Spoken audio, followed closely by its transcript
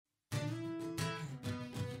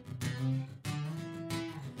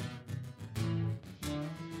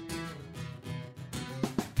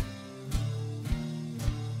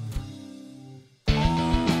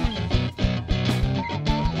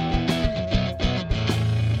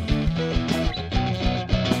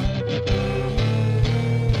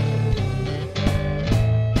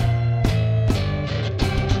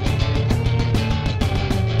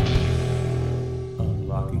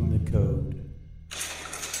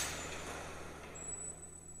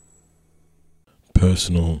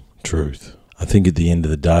Personal truth. I think at the end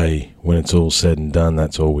of the day, when it's all said and done,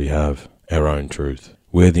 that's all we have, our own truth.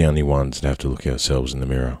 We're the only ones that have to look ourselves in the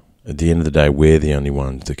mirror. At the end of the day, we're the only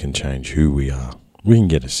ones that can change who we are. We can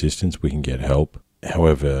get assistance, we can get help.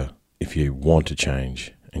 However, if you want to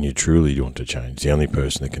change, and you truly want to change, the only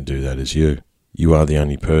person that can do that is you. You are the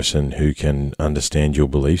only person who can understand your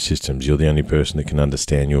belief systems. You're the only person that can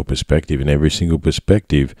understand your perspective, and every single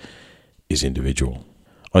perspective is individual.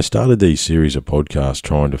 I started these series of podcasts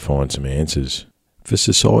trying to find some answers for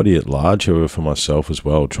society at large, however for myself as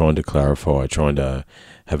well, trying to clarify, trying to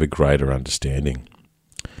have a greater understanding.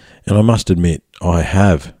 And I must admit, I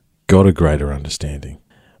have got a greater understanding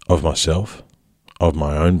of myself, of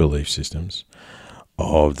my own belief systems,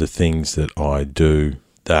 of the things that I do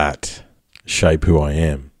that shape who I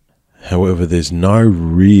am. However, there's no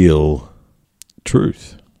real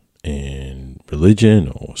truth in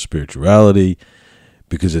religion or spirituality,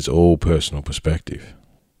 because it's all personal perspective.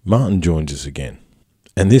 Martin joins us again.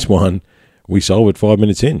 And this one, we solve it 5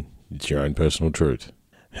 minutes in. It's your own personal truth.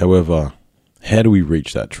 However, how do we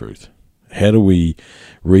reach that truth? How do we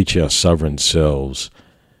reach our sovereign selves,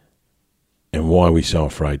 and why are we so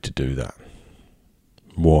afraid to do that?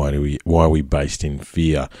 Why are we based in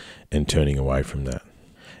fear and turning away from that?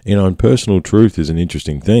 And personal truth is an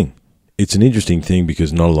interesting thing. It's an interesting thing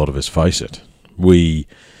because not a lot of us face it. We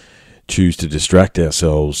choose to distract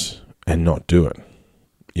ourselves and not do it,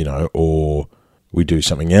 or we do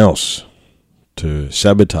something else to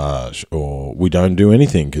sabotage, or we don't do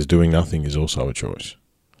anything because doing nothing is also a choice.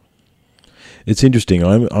 It's interesting.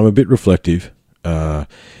 I'm a bit reflective. We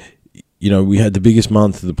had the biggest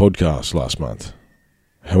month of the podcast last month.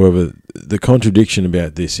 However, the contradiction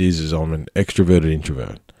about this is I'm an extroverted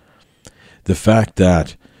introvert. The fact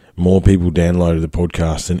that more people downloaded the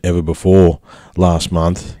podcast than ever before last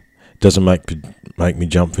month doesn't make me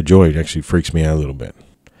jump for joy. It actually freaks me out a little bit.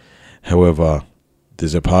 However,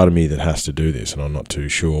 there's a part of me that has to do this, and I'm not too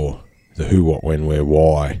sure the who, what, when, where,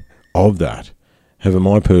 why of that. However,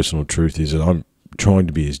 my personal truth is that I'm trying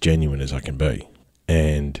to be as genuine as I can be,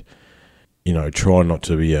 and try not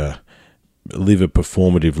to live a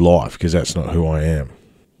performative life, because that's not who I am.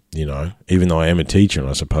 Even though I am a teacher, and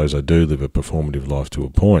I suppose I do live a performative life to a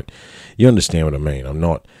point. You understand what I mean? I'm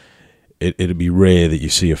not. It'd be rare that you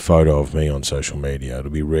see a photo of me on social media.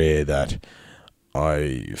 It'll be rare that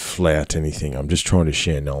I flout anything. I'm just trying to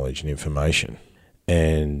share knowledge and information.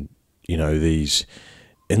 And,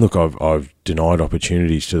 look, I've denied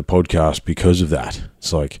opportunities to the podcast because of that.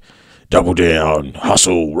 It's like, double down,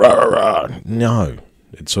 hustle, rah, rah. No,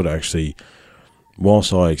 it's sort of actually,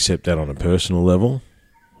 whilst I accept that on a personal level,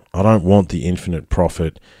 I don't want the infinite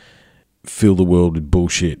profit, fill the world with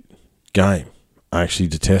bullshit game. I actually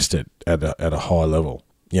detest it at a high level,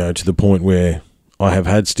 to the point where I have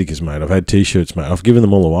had stickers made, I've had t-shirts made, I've given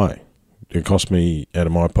them all away. It cost me out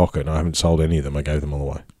of my pocket, and I haven't sold any of them. I gave them all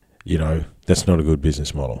away. That's not a good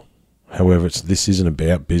business model. However, this isn't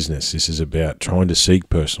about business. This is about trying to seek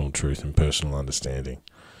personal truth and personal understanding.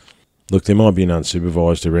 Look, there might be an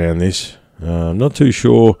unsupervised around this. I'm not too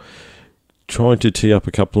sure. Trying to tee up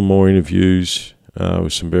a couple more interviews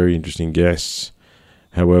with some very interesting guests.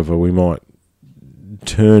 However, we might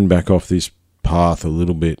turn back off this path a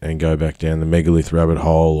little bit and go back down the megalith rabbit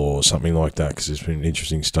hole or something like that, because there's been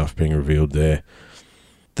interesting stuff being revealed there.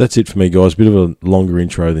 That's it for me, guys. Bit of a longer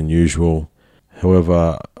intro than usual.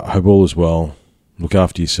 However, I hope all is well. Look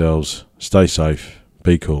after yourselves. Stay safe.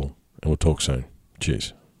 Be cool. And we'll talk soon.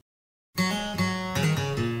 Cheers.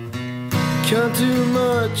 Can't do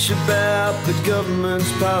much about the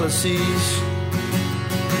government's policies.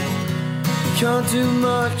 Can't do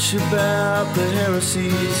much about the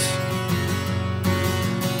heresies.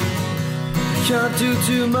 Can't do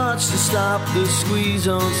too much to stop the squeeze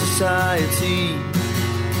on society.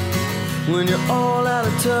 When you're all out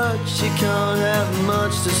of touch, you can't have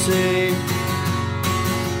much to say.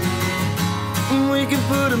 We can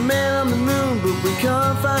put a man on the moon, but we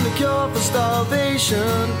can't find a cure for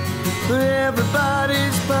starvation.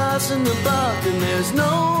 Everybody's passing the buck and there's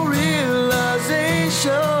no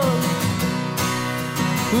realization.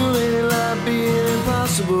 Well, ain't life being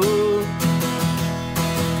impossible?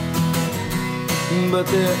 But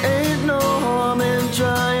there ain't no harm in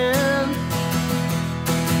trying.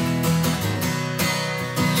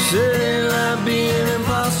 Say life being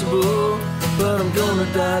impossible, but I'm gonna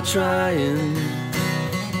die trying.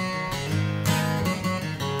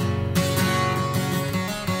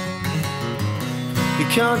 You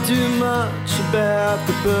can't do much about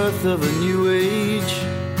the birth of a new age.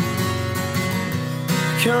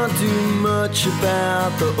 You can't do much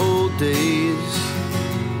about the old days.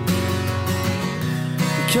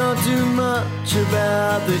 You Can't do much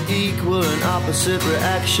about the equal and opposite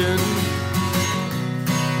reaction.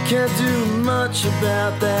 Can't do much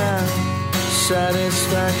about that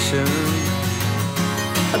satisfaction.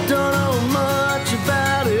 I don't know much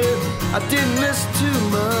about it, I didn't listen too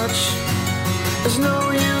much. There's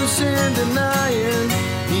no use in denying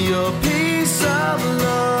your piece of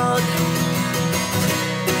luck.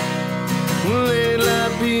 Late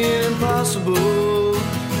life being impossible.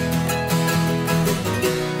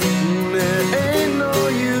 There ain't no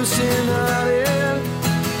use in hiding.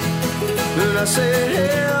 And I say,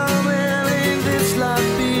 hell man, ain't this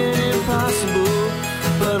life being impossible?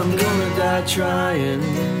 But I'm gonna die trying.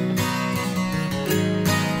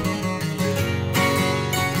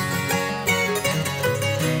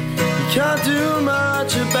 You can't do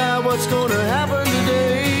much about what's gonna happen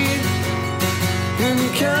today, and you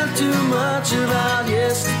can't do much about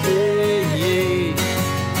yesterday.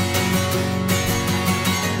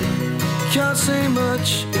 You can't say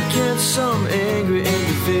much against some angry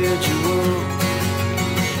individual.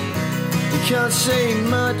 You can't say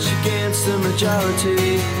much against the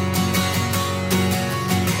majority.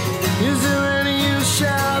 Is there any use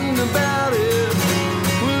shouting about it?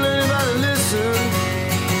 Will anybody listen?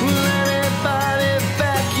 Will anybody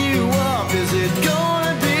back you up? Is it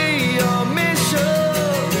gonna be your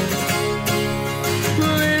mission?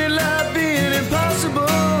 Will it life being impossible?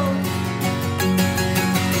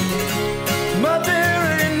 But there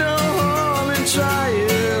ain't no harm in trying.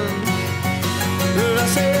 And I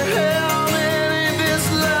say, hell man, ain't this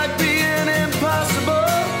like being impossible?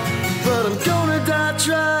 But I'm gonna die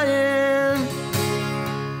trying.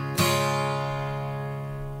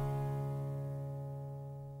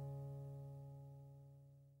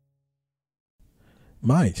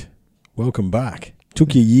 Mate, welcome back.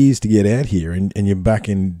 Took you years to get out here, and you're back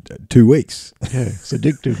in 2 weeks. Yeah, it's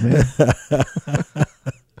addictive, man.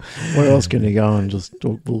 Where else can you go and just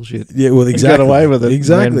talk bullshit? Yeah, well, exactly. Get away with it.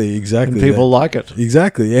 Exactly, and exactly. And people like it.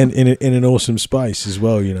 Exactly, and in an awesome space as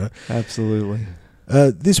well, you know. Absolutely.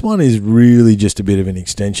 This one is really just a bit of an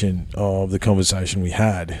extension of the conversation we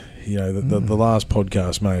had. You know, the last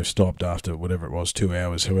podcast may have stopped after whatever it was, 2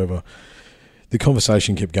 hours. However, the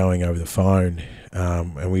conversation kept going over the phone,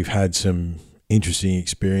 and we've had some interesting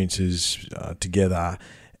experiences together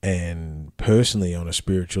and personally on a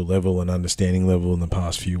spiritual level and understanding level in the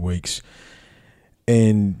past few weeks.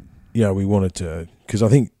 And, you know, we wanted to, because I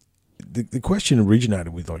think the question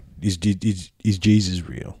originated with, like, is Jesus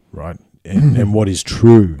real, right? And what is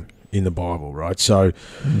true in the Bible, right? So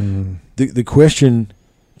the question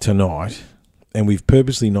tonight, and we've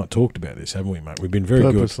purposely not talked about this, haven't we, mate? We've been very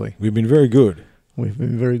good. We've been very good. We've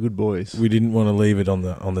been very good boys. We didn't want to leave it on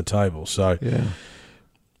the table. So Yeah.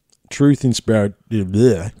 truth in spirit,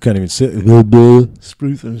 can't even say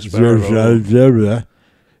Spruce and sparrow.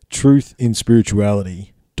 Truth in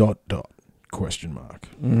spirituality, ... question mark.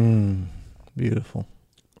 Beautiful.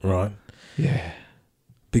 Right? Yeah.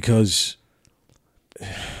 Because,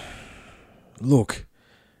 look,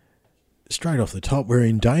 straight off the top, we're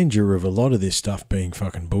in danger of a lot of this stuff being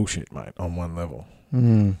fucking bullshit, mate, on one level.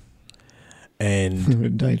 And We're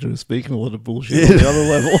in danger of speaking a lot of bullshit on the other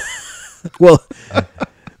level. well,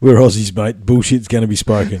 we're Aussies, mate. Bullshit's going to be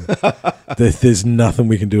spoken. There's nothing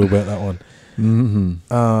we can do about that one.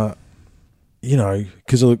 You know,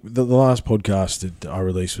 because the last podcast that I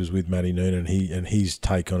released was with Matty Noonan, and his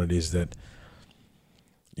take on it is that,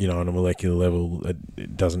 you know, on a molecular level,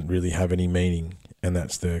 it doesn't really have any meaning, and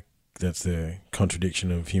that's the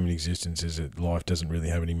contradiction of human existence, is that life doesn't really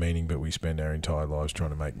have any meaning, but we spend our entire lives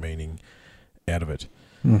trying to make meaning out of it.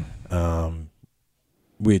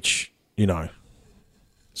 Which, you know,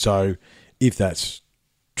 so if that's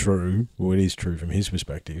true, well, it is true from his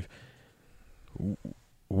perspective,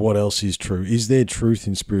 what else is true? Is there truth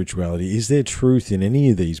in spirituality? Is there truth in any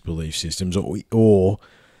of these belief systems, or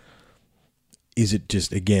is it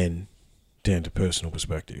just, again, down to personal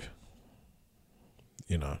perspective?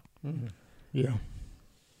 You know? Yeah.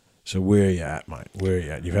 So where are you at, mate? Where are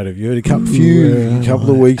you at? You've had a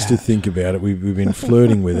couple of weeks to think about it. We've been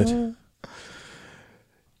flirting with it.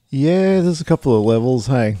 Yeah, there's a couple of levels,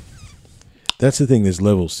 hey. That's the thing, there's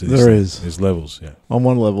levels to this. There is. There's levels, yeah. On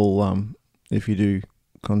one level, if you do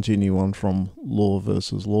continue on from law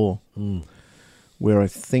versus law, where I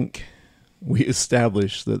think we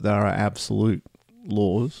established that there are absolute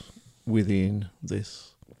laws within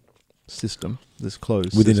this system, this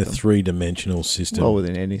closed within system. a three-dimensional system. Well,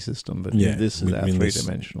 within any system, but Yeah, this is our within this-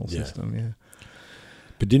 three-dimensional system, yeah.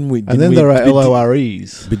 But didn't we? And then there are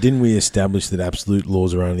LOREs. But didn't we establish that absolute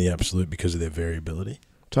laws are only absolute because of their variability?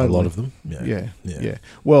 Totally. A lot of them. Yeah.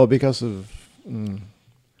 Well, because of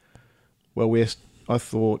I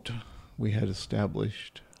thought we had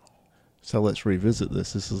established. So let's revisit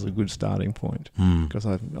this. This is a good starting point because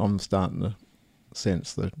I'm starting to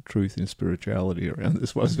sense the truth in spirituality around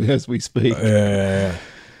this as we speak.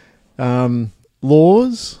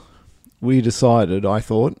 Laws, we decided, I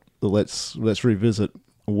thought, that let's revisit,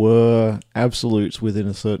 were absolutes within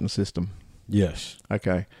a certain system. Yes.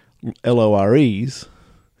 Okay. LOREs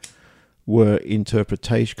were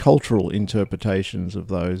cultural interpretations of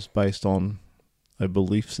those based on a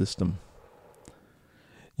belief system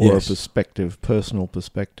or a perspective, personal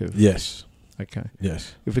perspective. Yes. Okay.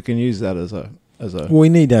 Yes. If we can use that as a we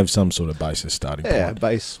need to have some sort of basis starting point.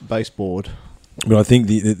 baseboard. But I think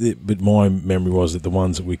but my memory was that the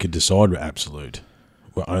ones that we could decide were absolute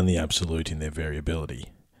were only absolute in their variability.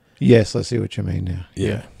 Yes, I see what you mean now.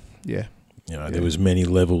 Yeah. Yeah. You know, there was many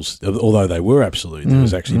levels, although they were absolute, there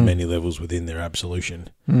was actually many levels within their absolution.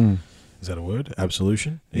 Is that a word?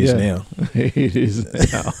 Absolution? It is now. It is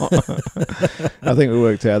now. I think we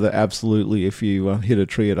worked out that absolutely if you hit a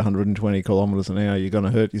tree at 120 kilometres an hour, you're going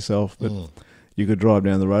to hurt yourself. But you could drive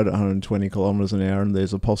down the road at 120 kilometres an hour and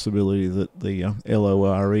there's a possibility that the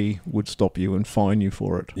LORE would stop you and fine you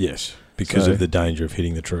for it. Yes, because of the danger of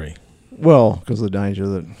hitting the tree. Well, because of the danger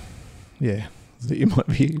that you might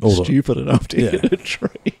be stupid enough to hit a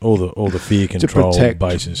tree. All the fear control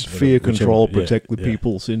basis. Protect the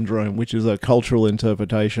people syndrome, which is a cultural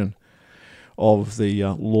interpretation of the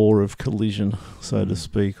law of collision, so to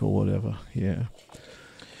speak, or whatever. Yeah.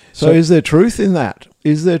 So is there truth in that?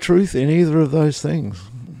 Is there truth in either of those things?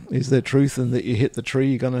 Is there truth in that you hit the tree,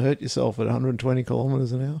 you're going to hurt yourself at 120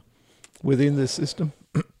 kilometres an hour within this system?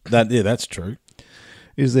 That's true.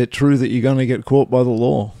 Is there true that you're going to get caught by the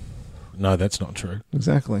law? No, that's not true.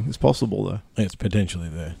 Exactly. It's possible, though. It's potentially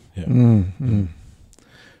there. Yeah.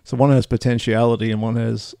 So one has potentiality and one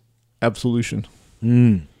has absolution.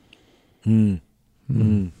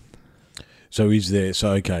 So is there...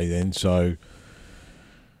 So, okay, then. So,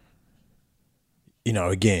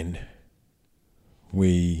 again,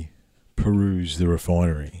 we peruse the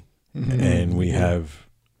refinery and we have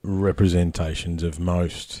representations of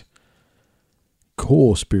most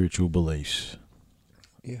core spiritual beliefs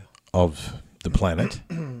of the planet.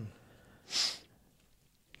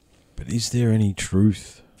 But is there any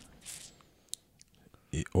truth?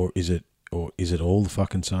 Or is it all the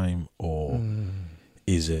fucking same? Or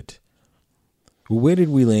is it... Well, where did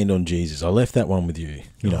we land on Jesus? I left that one with you.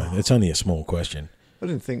 It's only a small question. I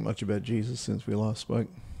didn't think much about Jesus since we last spoke.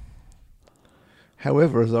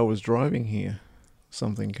 However, as I was driving here,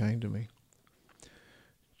 something came to me.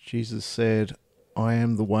 Jesus said, I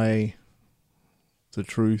am the way, the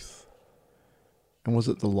truth, and was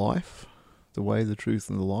it the life? The way, the truth,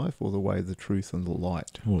 and the life, or the way, the truth, and the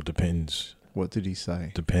light? Well, it depends. What did he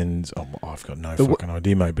say? Depends. I've got no fucking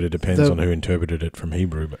idea, mate, but it depends on who interpreted it from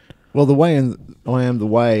Hebrew. But well, the way and I am the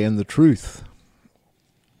way and the truth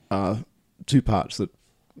are two parts that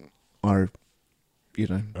I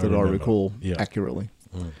recall accurately.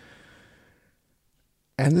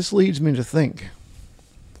 And this leads me to think,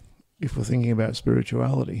 if we're thinking about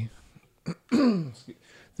spirituality,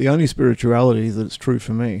 the only spirituality that's true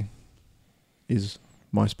for me is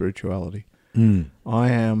my spirituality. I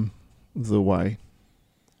am the way.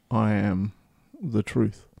 I am the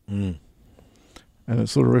truth. And it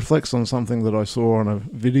sort of reflects on something that I saw on a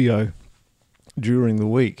video during the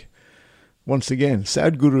week. Once again,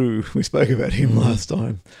 Sadhguru, we spoke about him last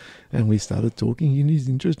time, and we started talking in his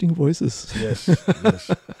interesting voices. Yes.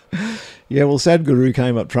 Yeah, well, Sadhguru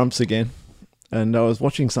came up trumps again, and I was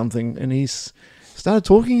watching something, and he started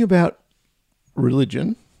talking about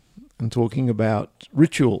religion and talking about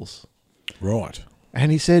rituals. Right.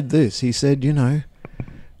 And he said this. He said,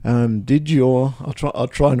 I'll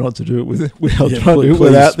try not to do it with it. I'll try to do it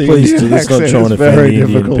without the Indian accent. It's not very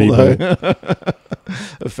difficult, people.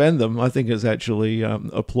 Offend them. I think it's actually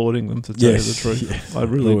applauding them, to tell you the truth. Yes. I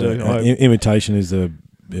really do. Imitation is the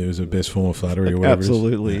best form of flattery, or whatever.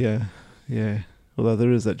 Absolutely, yeah. Although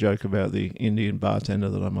there is that joke about the Indian bartender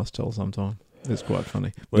that I must tell sometime. It's quite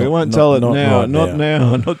funny. We won't tell it now. Not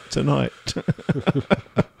now. Not tonight.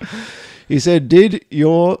 He said, "Did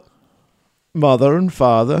your mother and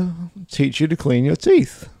father teach you to clean your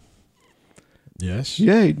teeth?" Yes.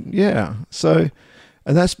 Yeah. So,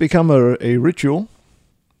 and that's become a ritual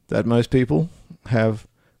that most people have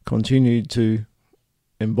continued to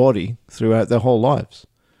embody throughout their whole lives.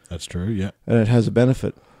 That's true, yeah. And it has a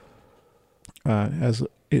benefit.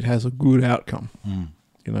 It has a good outcome.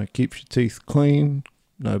 Keeps your teeth clean,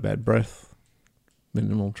 no bad breath,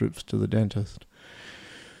 minimal trips to the dentist.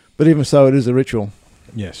 But even so, it is a ritual.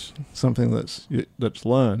 Yes. Something that's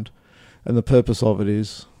learned. And the purpose of it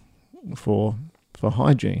is for for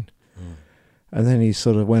hygiene. And then he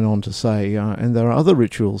sort of went on to say, and there are other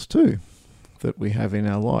rituals too that we have in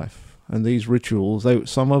our life. And these rituals,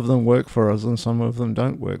 some of them work for us and some of them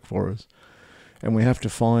don't work for us. And we have to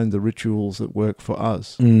find the rituals that work for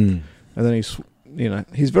us. And then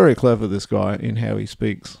he's very clever, this guy, in how he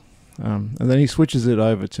speaks. And then he switches it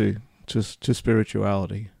over to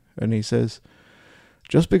spirituality. And he says,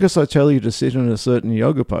 just because I tell you to sit in a certain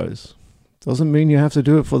yoga pose doesn't mean you have to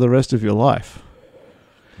do it for the rest of your life.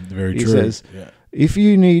 Very He true. says, if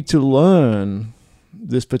you need to learn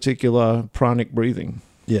this particular pranic breathing,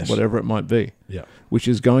 yes. whatever it might be, Yeah. which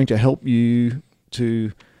is going to help you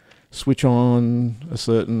to switch on a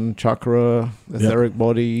certain chakra, etheric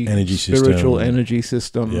body, energy spiritual system. energy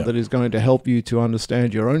system that is going to help you to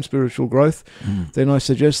understand your own spiritual growth, then I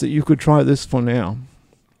suggest that you could try this for now.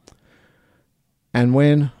 And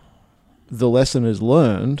when the lesson is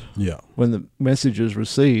learned, when the message is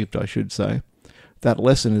received, I should say, that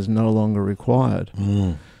lesson is no longer required.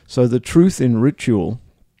 So the truth in ritual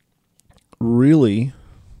really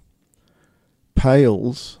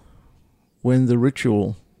pales when the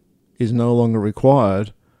ritual is no longer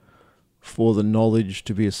required for the knowledge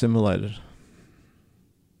to be assimilated.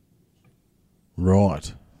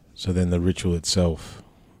 Right. So then the ritual itself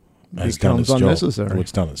has done becomes its unnecessary. job. Well,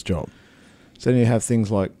 it's done its job. So then you have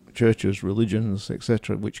things like churches, religions,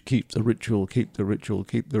 etc., which keep the ritual, keep the ritual,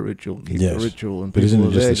 keep the ritual, keep Yes. the ritual, and But isn't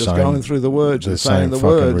people it are there just the just same- going through the words The and saying same the fucking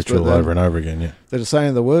words, ritual but over and over again, yeah. they're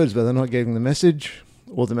saying the words, but they're not getting the message,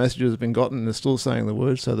 or the message has been gotten and they're still saying the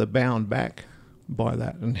words, so they're bound back by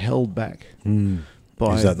that and held back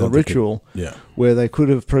by Is that the not ritual, Yeah. where they could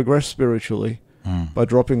have progressed spiritually by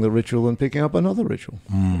dropping the ritual and picking up another ritual,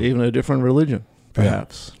 even a different religion,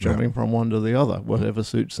 perhaps, jumping from one to the other, whatever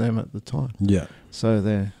suits them at the time. Yeah. So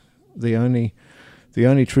they're the only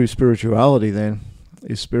true spirituality then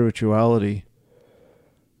is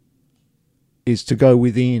to go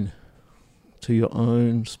within to your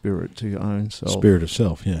own spirit, to your own self. Spirit of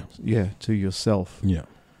self, yeah. Yeah, to yourself. Yeah.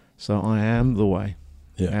 So I am the way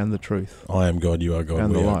and the truth. I am God, you are God,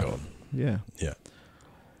 And we the are life. God. Yeah. Yeah.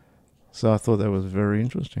 So I thought that was very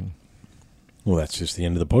interesting. Well, that's just the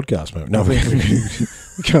end of the podcast, mate. No, I think we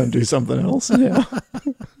can go and do something else now.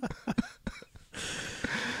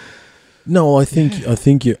 No, I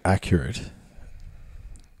think you're accurate,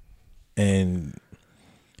 and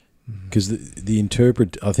because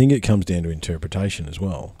I think it comes down to interpretation as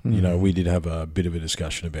well. You know, we did have a bit of a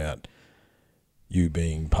discussion about you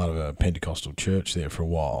being part of a Pentecostal church there for a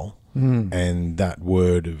while, and that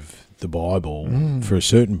word of the Bible for a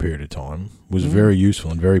certain period of time was very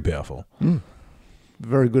useful and very powerful.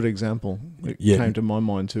 Very good example. It Yeah. came to my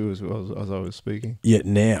mind too as I was speaking. Yet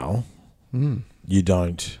now, you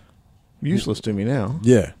don't. Useless to me now.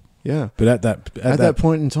 Yeah, Yeah. but at that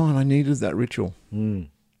point in time, I needed that ritual.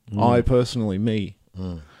 I personally,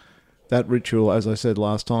 that ritual, as I said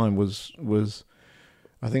last time, was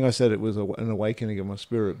I think I said it was an awakening of my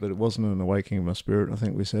spirit, but it wasn't an awakening of my spirit. I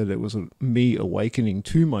think we said it was me awakening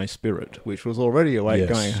to my spirit, which was already awake, Yes.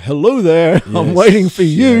 going, "Hello there, I'm Yes, waiting for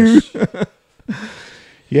you." yes.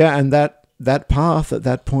 Yeah, and that path at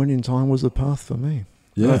that point in time was the path for me.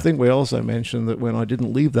 Yeah. And I think we also mentioned that when I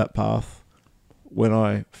didn't leave that path, when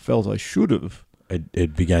I felt I should have,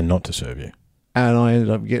 It began not to serve you. and I ended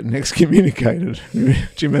up getting excommunicated. Do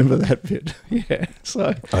you remember that bit? Yeah.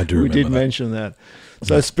 So I do we remember did that. mention that.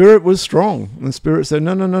 So Spirit was strong, and Spirit said,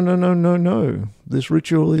 no. This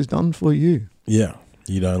ritual is done for you. Yeah,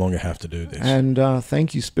 you no longer have to do this. And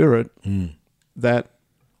thank you, Spirit, that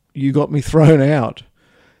you got me thrown out,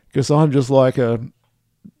 because I'm just like a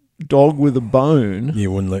dog with a bone.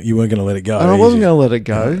 You weren't going to let it go. And I wasn't easy. going to let it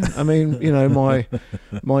go. I mean,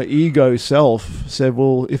 my ego self said,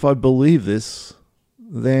 well, if I believe this,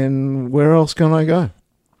 then where else can I go?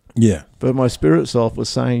 Yeah. But my spirit self was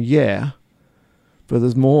saying, yeah, but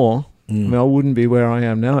there's more. I mean, I wouldn't be where I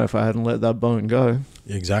am now if I hadn't let that bone go.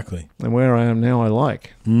 Exactly. And where I am now, I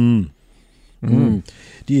like. Do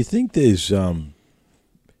you think there's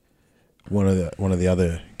one of the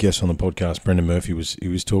other guests on the podcast, Brendan Murphy,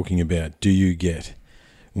 was talking about, do you get,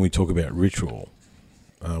 when we talk about ritual,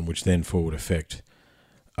 which then would affect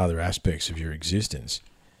other aspects of your existence,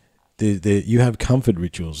 you have comfort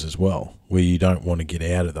rituals as well, where you don't want to get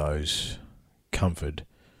out of those comfort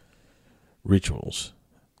rituals.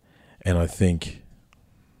 And I think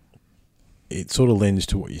it sort of lends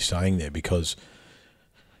to what you're saying there, because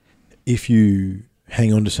if you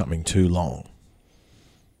hang on to something too long,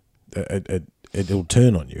 it'll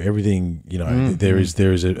turn on you. Everything, there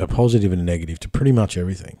is a positive and a negative to pretty much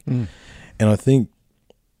everything. And I think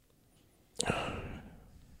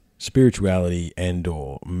spirituality and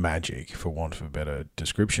or magic, for want of a better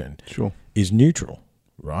description, Sure. is neutral,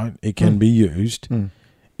 right? It can be used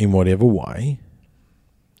in whatever way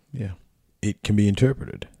Yeah. it can be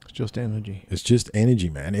interpreted. It's just energy. It's just energy,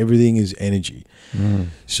 man. Everything is energy.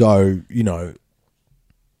 So,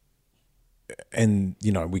 and,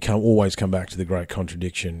 we can't always come back to the great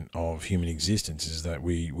contradiction of human existence, is that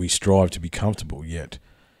we strive to be comfortable, yet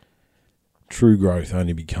true growth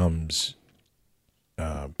only becomes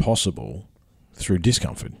possible through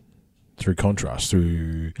discomfort, through contrast,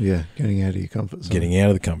 through Yeah, getting out of your comfort zone. getting out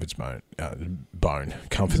of the comfort zone,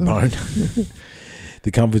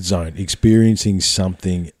 the comfort zone, experiencing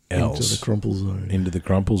something else. Into the crumple zone. Into the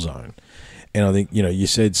crumple zone. And I think, you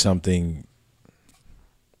said something,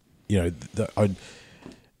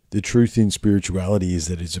 the truth in spirituality is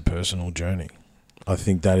that it's a personal journey. I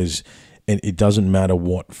think that is, and it doesn't matter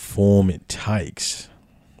what form it takes.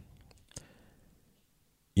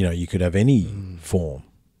 You could have any form.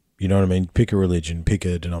 You know what I mean? Pick a religion, pick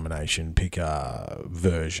a denomination, pick a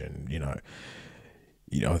version,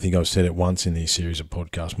 I think I've said it once in these series of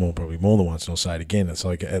podcasts, probably more than once, and I'll say it again. It's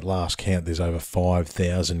like, at last count, there's over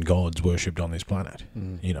 5,000 gods worshipped on this planet,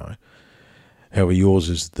 However, yours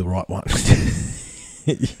is the right one.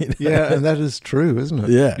 Yeah, and that is true, isn't it?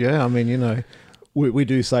 Yeah. Yeah, I mean, we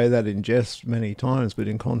do say that in jest many times, but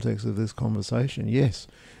in context of this conversation, yes,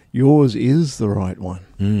 yours is the right one.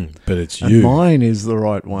 But it's And you. mine is the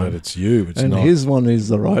right one. But it's you. It's and not. his one is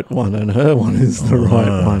the right one, and her one is the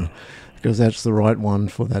right one, because that's the right one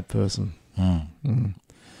for that person.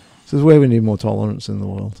 This is where we need more tolerance in the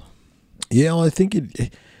world. Yeah, I think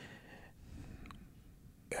it.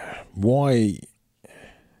 Why?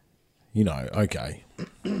 Okay.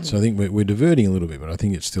 So I think we're diverting a little bit, but I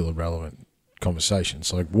think it's still a relevant conversation.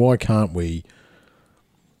 It's like, why can't we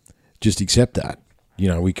just accept that?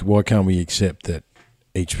 Why can't we accept that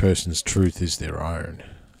each person's truth is their own?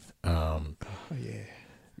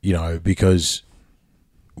 Because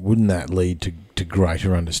wouldn't that lead to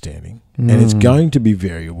greater understanding? And it's going to be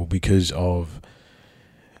variable because of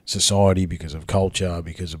society, because of culture,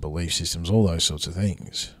 because of belief systems, all those sorts of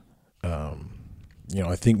things.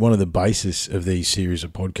 I think one of the basis of these series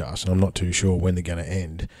of podcasts, and I'm not too sure when they're going to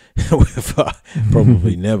end, however,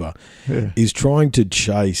 probably never, is trying to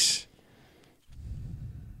chase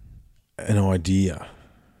an idea.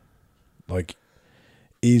 Like,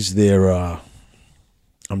 is there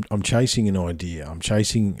I'm chasing an idea. I'm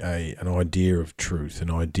chasing an idea of truth, an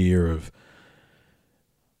idea of,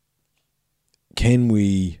 can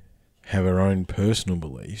we have our own personal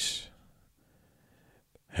beliefs?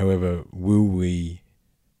 However, will we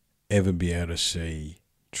ever be able to see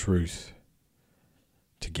truth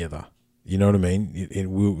together? You know what I mean?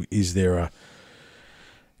 Will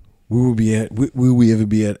we ever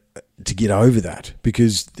be able to get over that?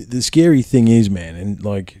 Because the scary thing is, man, and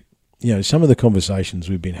some of the conversations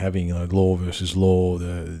we've been having, law versus law,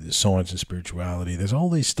 the science and spirituality, there's all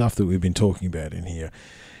this stuff that we've been talking about in here.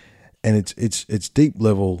 And it's deep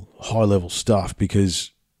level, high level stuff,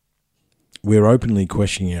 because we're openly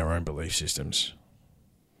questioning our own belief systems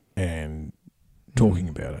and talking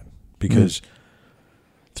about it. Because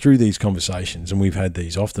through these conversations, and we've had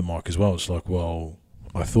these off the mic as well, it's like, well,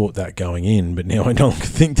 I thought that going in, but now I don't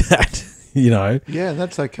think that, Yeah,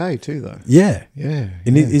 that's okay too, though. Yeah. Yeah.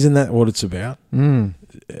 And isn't that what it's about?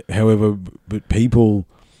 However, but people,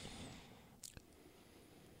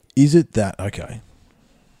 is it that, okay,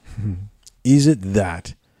 is it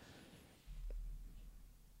that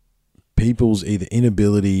people's either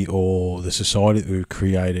inability or the society that we've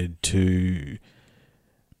created to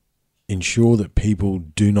ensure that people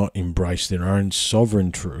do not embrace their own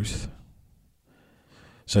sovereign truth,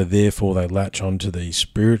 so therefore they latch onto these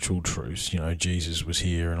spiritual truths, Jesus was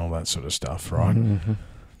here and all that sort of stuff, right?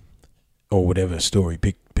 Or whatever story,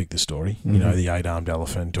 pick the story, the 8-armed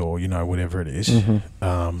elephant, or, whatever it is.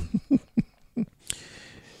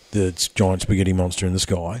 The giant spaghetti monster in the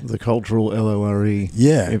sky. The cultural LORE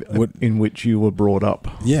Yeah. in which you were brought up.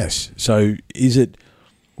 Yes. So is it...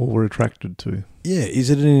 Or were attracted to. Yeah. Is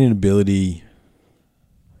it an inability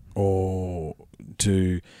or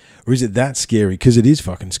is it that scary? Because it is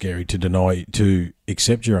fucking scary to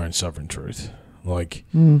accept your own sovereign truth.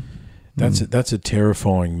 That's a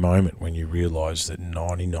terrifying moment when you realise that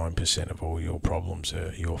 99% of all your problems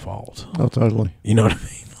are your fault. Oh, totally. You know what I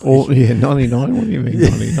mean? 99? What do you mean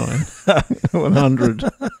 99? 100.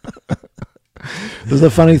 There's a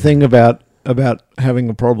funny thing about having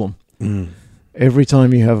a problem. Every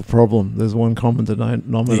time you have a problem, there's one common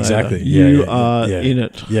denominator. Exactly. You are in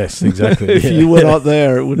it. Yes, exactly. If you were not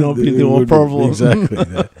there, it would not be your problem. Exactly.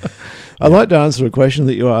 I'd like to answer a question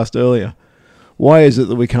that you asked earlier. Why is it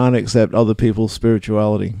that we can't accept other people's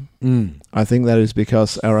spirituality? I think that is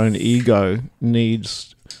because our own ego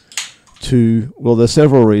needs to... Well, there's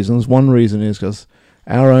several reasons. One reason is because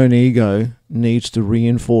our own ego needs to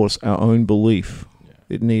reinforce our own belief.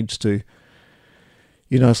 It needs to...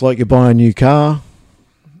 it's like you buy a new car.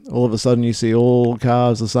 All of a sudden you see all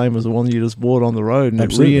cars the same as the one you just bought on the road, and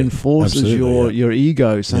Absolutely. it reinforces your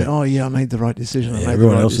ego, saying, "Oh yeah, I made the right decision. I made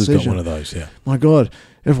everyone the right else decision. has got one of those. Yeah, My God,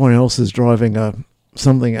 everyone else is driving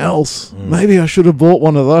something else. Maybe I should have bought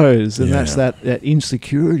one of those." And that's that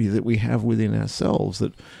insecurity that we have within ourselves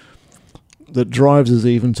that drives us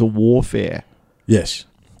even to warfare. Yes.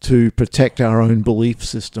 To protect our own belief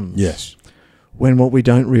systems. Yes. When what we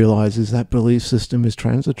don't realize is that belief system is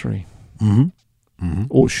transitory. Mm-hmm. Mm-hmm.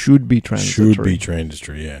 Or should be transitory. Should be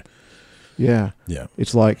transitory, yeah. Yeah. Yeah.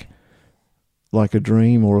 It's like a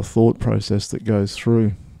dream or a thought process that goes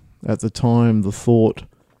through. At the time, the thought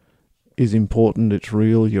is important, it's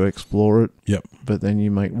real, you explore it. Yep. But then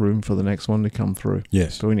you make room for the next one to come through.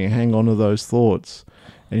 Yes. So when you hang on to those thoughts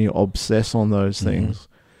and you obsess on those things,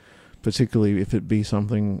 particularly if it be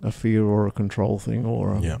something, a fear or a control thing,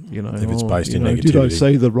 or if it's based in negativity. Did I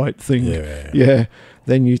say the right thing? Yeah.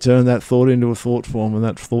 Then you turn that thought into a thought form, and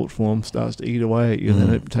that thought form starts to eat away at you.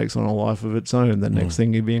 Then it takes on a life of its own. The next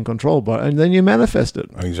thing you're being controlled by, and then you manifest it.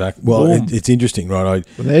 Exactly. Well, it's interesting, right?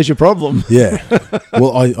 Well, there's your problem. Yeah.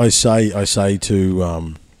 Well, I say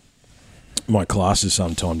to my classes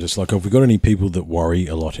sometimes, it's like, have we got any people that worry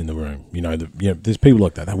a lot in the room? There's people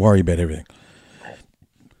like that. They worry about everything.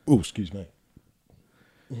 Oh, excuse me.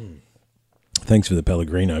 Thanks for the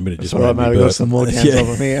Pellegrino, but it just all right, mate. I got some more cans of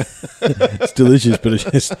them here. It's delicious, but it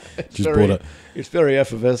just brought it. It's very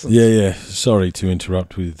effervescent. Yeah. Sorry to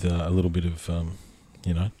interrupt with a little bit of,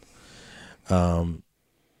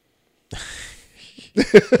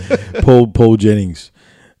 Paul Jennings.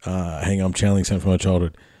 Hang on, I'm channeling something from my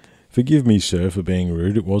childhood. Forgive me, sir, for being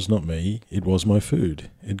rude. It was not me. It was my food.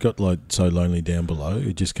 It got so lonely down below.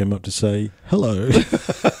 It just came up to say hello.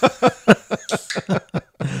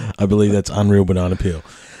 I believe that's Unreal Banana Peel.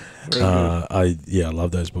 I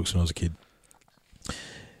love those books when I was a kid. I'm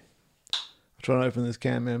trying to open this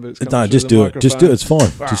can, man, but it's no, just do it. Just do it. It's fine.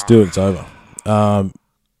 Just do it. It's over.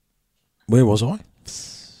 Where was I?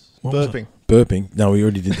 Burping. Burping. No, we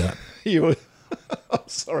already did that. You were. I'm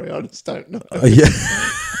sorry, I just don't know. Yeah.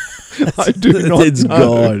 I do not know.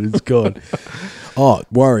 It's gone. Oh,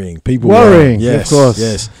 worrying. People worrying. Yes, of course.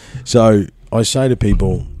 Yes. So I say to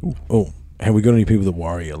people, have we got any people that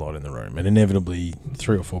worry a lot in the room? And inevitably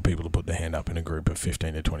 3 or 4 people to put their hand up in a group of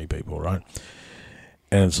 15 to 20 people, right?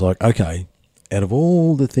 And it's like, okay, out of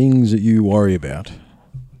all the things that you worry about,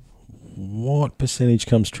 what percentage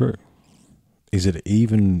comes true? Is it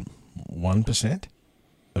even 1%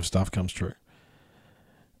 of stuff comes true?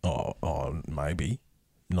 Oh, maybe.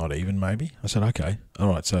 Not even maybe. I said, okay, all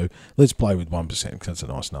right, so let's play with 1% because that's a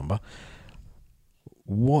nice number.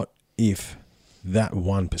 What if that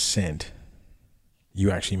 1% you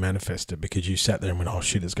actually manifest it because you sat there and went, oh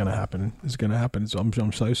shit, it's going to happen. It's going to happen. I'm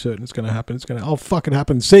so certain it's going to happen. It's going to, fucking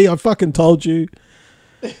happen. See, I fucking told you.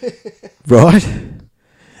 Right?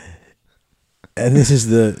 And this is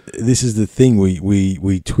the thing.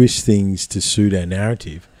 We twist things to suit our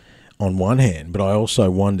narrative on one hand, but I also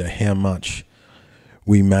wonder how much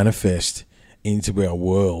we manifest into our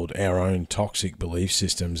world our own toxic belief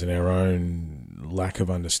systems and our own lack of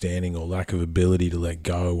understanding or lack of ability to let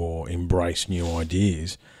go or embrace new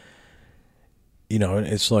ideas. And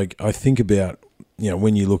it's like, I think about,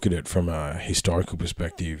 when you look at it from a historical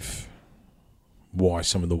perspective, why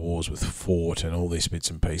some of the wars were fought and all these bits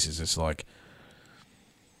and pieces, it's like,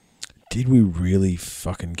 did we really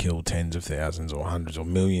fucking kill tens of thousands or hundreds or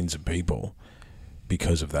millions of people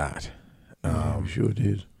because of that? We sure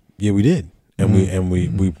did. Yeah, we did. And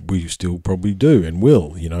we still probably do and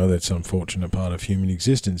will. That's an unfortunate part of human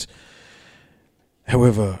existence.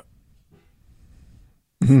 However,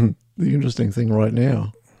 the interesting thing right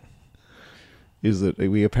now is that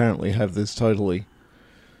we apparently have this totally,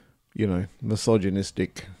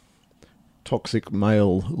 misogynistic, toxic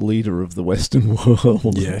male leader of the Western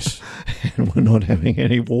world. Yes. And we're not having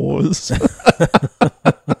any wars.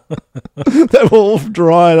 They've all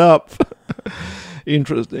dried up.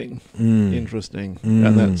 Interesting. Interesting.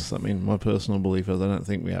 And that's, my personal belief is I don't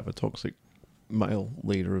think we have a toxic male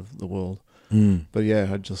leader of the world. But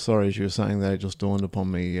yeah, sorry, as you were saying that, it just dawned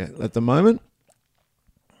upon me. At the moment,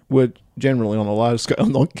 we're generally on a large scale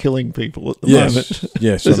not killing people at the moment.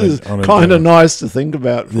 Yes. This is kind of nice to think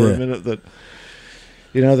about for a minute that,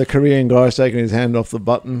 the Korean guy's taking his hand off the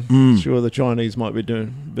button. Sure, the Chinese might be doing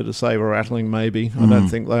a bit of saber rattling maybe. I don't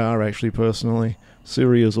think they are actually personally.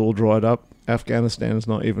 Syria's all dried up. Afghanistan's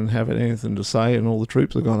not even having anything to say, and all the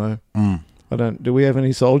troops are gone home. Do we have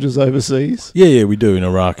any soldiers overseas? Yeah, we do in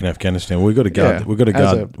Iraq and Afghanistan. We've got to guard. Yeah, We've got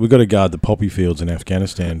to guard the poppy fields in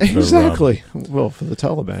Afghanistan. For, Exactly. Well, for the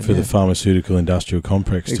Taliban. for the pharmaceutical industrial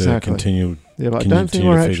complex to continue. Yeah, but I don't think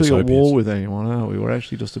we're actually at war with anyone, are we? We're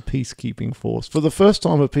actually just a peacekeeping force. For the first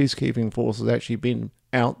time a peacekeeping force has actually been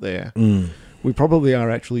out there, we probably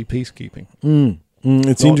are actually peacekeeping.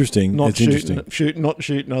 It's interesting. Not it's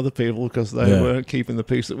shooting other people because they weren't keeping the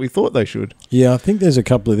peace that we thought they should. Yeah, I think there's some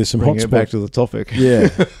Bring hotspots. it back to the topic. Yeah,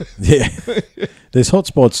 yeah. There's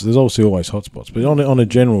hotspots. There's obviously always hotspots, but on a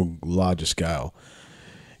general larger scale,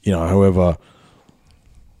 however,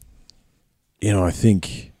 I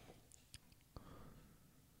think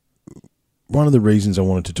one of the reasons I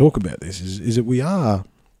wanted to talk about this is that we are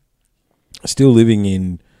still living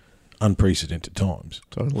in unprecedented times.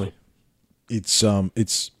 Totally. It's there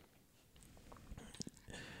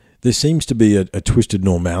seems to be a twisted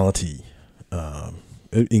normality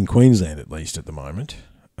in Queensland, at least at the moment.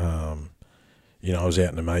 I was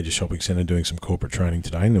out in a major shopping centre doing some corporate training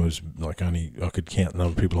today, and there was I could count the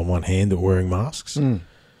number of people on one hand that were wearing masks. So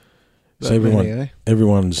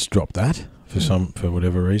everyone's dropped that for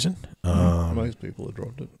whatever reason. Most people have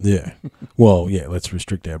dropped it. Yeah. Well, yeah. Let's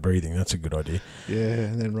restrict our breathing. That's a good idea. Yeah,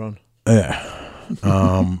 and then run.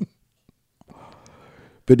 Yeah.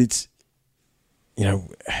 But it's, and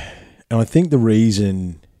I think the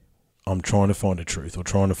reason I'm trying to find a truth or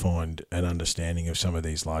trying to find an understanding of some of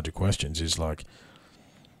these larger questions is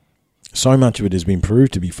so much of it has been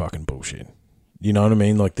proved to be fucking bullshit. You know what I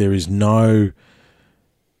mean? There is no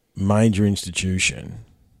major institution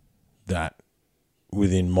that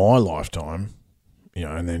within my lifetime,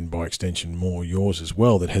 and then by extension more yours as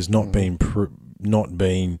well, that has not been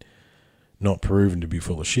not proven to be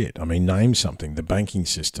full of shit. I mean, name something: the banking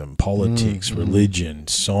system, politics, religion,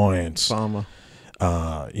 science, pharma.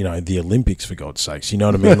 The Olympics, for God's sakes. You know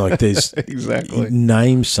what I mean? There's exactly.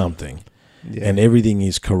 Name something, and everything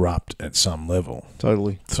is corrupt at some level.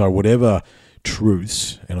 Totally. So whatever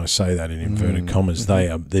truths, and I say that in inverted commas,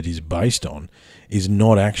 that is based on, is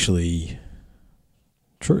not actually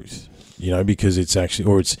truth. Because it's actually,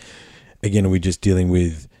 or it's again, we're just dealing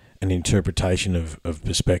with an interpretation of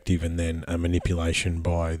perspective and then a manipulation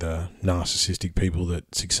by the narcissistic people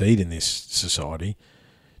that succeed in this society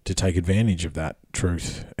to take advantage of that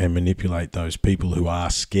truth and manipulate those people who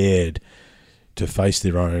are scared to face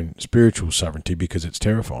their own spiritual sovereignty because it's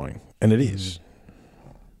terrifying. And it is.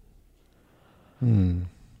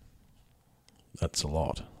 That's a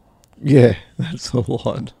lot. Yeah, that's a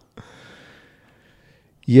lot.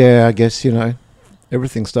 Yeah, I guess,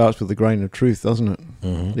 everything starts with a grain of truth, doesn't it?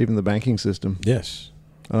 Mm-hmm. Even the banking system. Yes.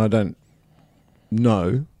 And I don't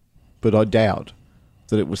know, but I doubt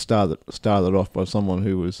that it was started off by someone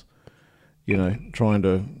who was, trying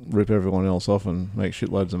to rip everyone else off and make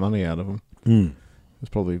shitloads of money out of them. It's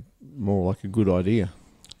probably more like a good idea.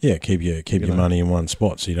 Yeah, keep your money in one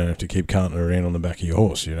spot so you don't have to keep carting it around on the back of your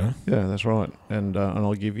horse, Yeah, that's right. And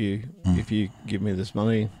I'll give you, if you give me this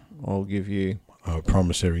money, I'll give you a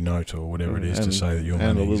promissory note or whatever it is to say that your money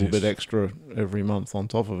and a little exists. bit extra every month on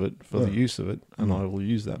top of it for the use of it, and I will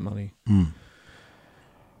use that money.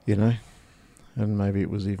 And maybe it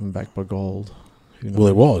was even backed by gold. Well,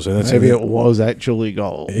 it was. And maybe it was actually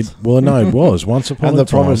gold. It was. Once upon a time. And the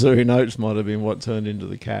promissory notes might have been what turned into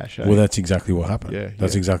the cash. Well, that's exactly what happened. Yeah,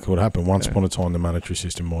 that's exactly what happened. Once upon a time, the monetary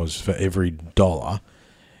system was for every dollar,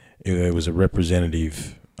 there was a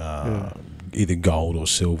representative, either gold or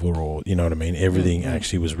silver or, you know what I mean? Everything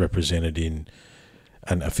actually was represented in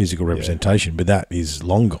a physical representation, but that is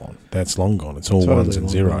long gone. That's long gone. It's all ones and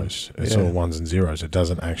zeros. It's all ones and zeros. It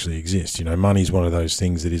doesn't actually exist. Money's one of those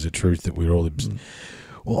things that is a truth that we're all,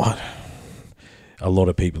 a lot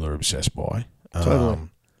of people are obsessed by.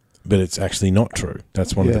 But it's actually not true.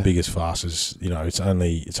 That's one of the biggest farces.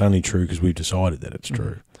 It's only true because we've decided that it's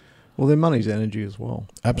true. Well, then money's energy as well.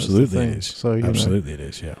 Absolutely it is. So, absolutely it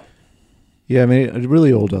is, yeah. Yeah, I mean, it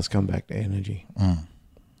really all does come back to energy.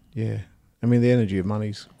 Yeah. I mean, the energy of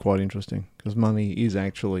money's quite interesting because money is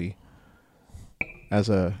actually, as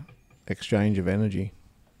a exchange of energy,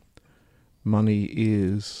 money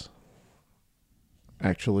is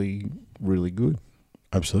actually really good.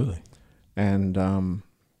 Absolutely. And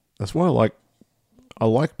that's why I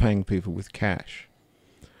like paying people with cash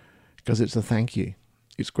because it's a thank you.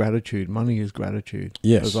 It's gratitude. Money is gratitude.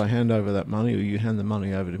 Yes. As I hand over that money or you hand the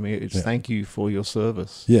money over to me, it's thank you for your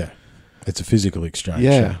service. Yeah. It's a physical exchange.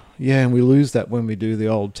 Yeah, and we lose that when we do the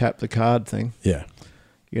old tap the card thing. Yeah.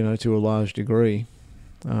 To a large degree.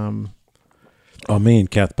 Me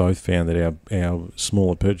and Kath both found that our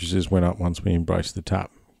smaller purchases went up once we embraced the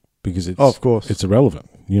tap. because it's of course. it's irrelevant.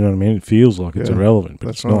 You know what I mean? It feels like it's Yeah, irrelevant, but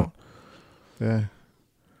that's it's right. not. Yeah.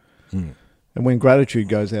 Mm. And when gratitude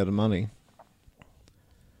goes out of money,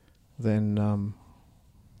 then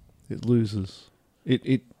it loses.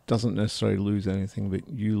 It doesn't necessarily lose anything, but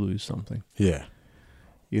you lose something. Yeah.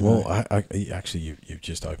 You Well, know? actually, you've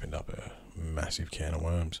just opened up a massive can of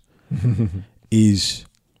worms. Is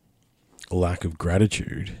lack of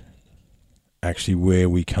gratitude actually where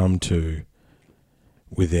we come to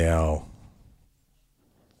with our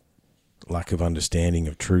lack of understanding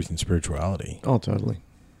of truth and spirituality? Oh, totally.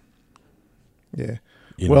 Yeah.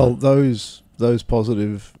 You Well, know? those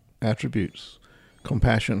positive attributes,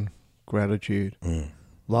 compassion, gratitude,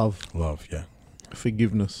 love, yeah.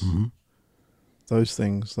 forgiveness, Mm-hmm. those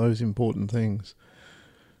things, those important things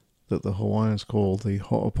that the Hawaiians call the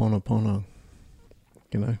ho'oponopono.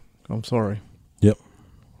 You know, I'm sorry. Yep.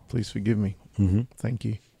 Please forgive me. Mm-hmm. Thank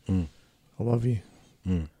you. Mm. I love you.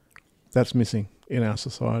 Mm. That's missing in our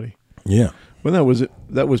society. Yeah. Well,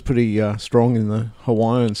 that was pretty strong in the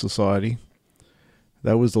Hawaiian society.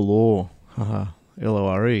 That was the law,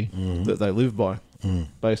 LORE, that they live by,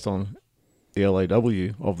 based on the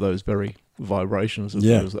LAW of those very vibrations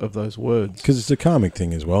of, those words. Because it's a karmic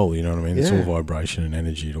thing as well, you know what I mean? It's all Yeah. vibration and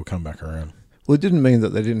energy. It'll come back around. Well, it didn't mean that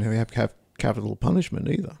they didn't have capital punishment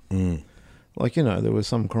either. Mm. Like, you know, there were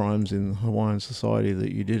some crimes in Hawaiian society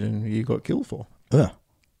that you did and you got killed for. Yeah.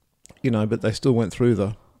 You know, but they still went through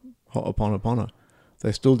the ho'oponopono.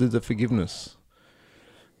 They still did the forgiveness.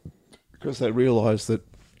 Because they realised that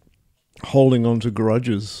holding on to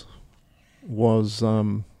grudges was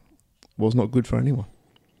not good for anyone.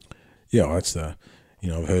 Yeah, well, that's the,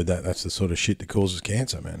 I've heard that's the sort of shit that causes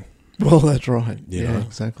cancer, man. Well, that's right. You yeah, know?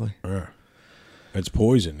 exactly. Yeah. It's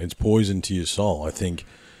poison. It's poison to your soul. I think,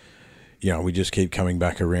 we just keep coming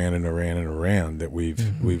back around and around and around that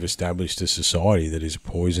we've established a society that is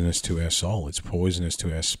poisonous to our soul. It's poisonous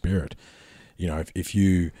to our spirit. If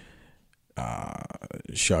you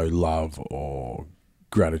show love or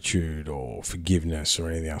gratitude or forgiveness or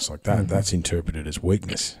anything else like that, that's interpreted as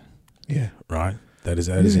weakness. Yeah. Right? That is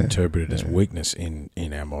interpreted as weakness in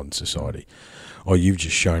our modern society. Oh, you've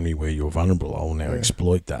just shown me where you're vulnerable. I will now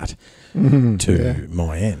exploit that to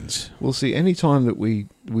my ends. Well, see, any time that we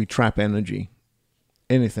trap energy,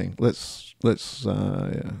 anything, let's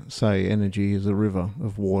say energy is a river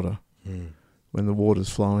of water. When the water's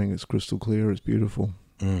flowing, it's crystal clear, it's beautiful.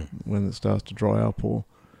 When it starts to dry up or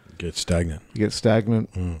get stagnant,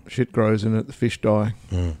 shit grows in it, the fish die.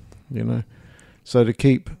 So to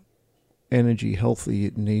keep energy healthy,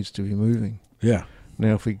 it needs to be moving. Yeah.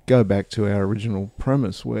 Now, if we go back to our original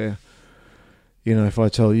premise where, if I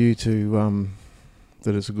tell you to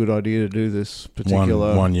that it's a good idea to do this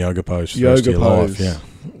particular one yoga pose for the rest of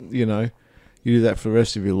your life, you do that for the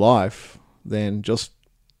rest of your life, then just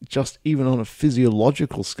even on a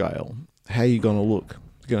physiological scale, how are you going to look?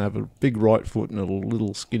 You're going to have a big right foot and a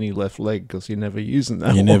little skinny left leg because you're never using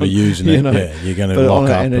that. You're never using it. Yeah, you're going to lock up.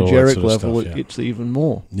 But on an energetic level, it's even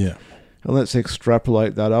more. Yeah. And let's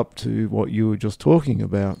extrapolate that up to what you were just talking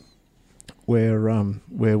about, where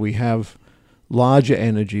we have larger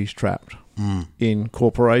energies trapped in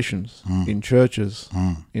corporations, in churches,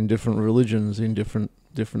 in different religions, in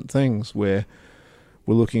different things, where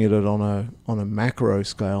we're looking at it on a macro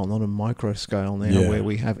scale, not a micro scale now, where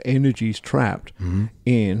we have energies trapped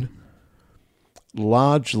in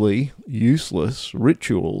largely useless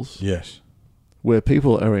rituals. Yes. Where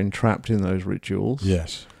people are entrapped in those rituals.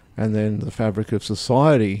 Yes. And then the fabric of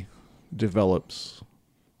society develops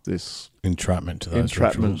this entrapment to those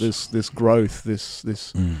rituals. this growth,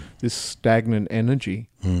 this stagnant energy.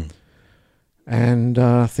 And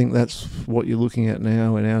I think that's what you're looking at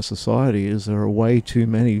now in our society. Is there are way too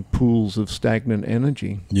many pools of stagnant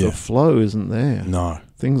energy? Yeah. The flow isn't there. No,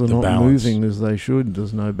 things are not balance. Moving as they should.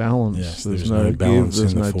 There's no balance. Yes, there's no balance. Give.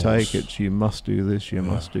 There's in no the take. force. It's you must do this. You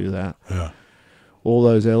must do that. Yeah. All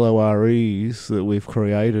those LOREs that we've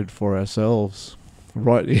created for ourselves,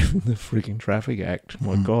 right in the freaking Traffic Act.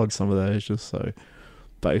 My God, some of those just so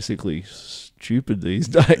basically stupid these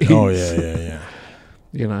days. Oh, yeah.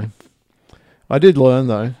 I did learn,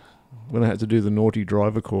 though, when I had to do the naughty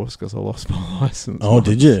driver course because I lost my license. Oh,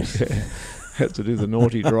 did you? Yeah, had to do the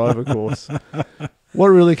naughty driver course. What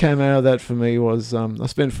really came out of that for me was I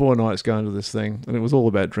spent 4 nights going to this thing, and it was all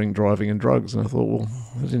about drink, driving, and drugs. And I thought, well,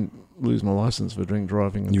 I didn't lose my license for drink,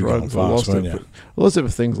 driving, and drugs. I lost it. I lost it for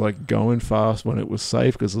things like going fast when it was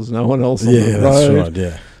safe because there's no one else on the road. Yeah, that's right.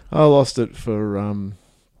 Yeah, I lost it for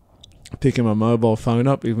picking my mobile phone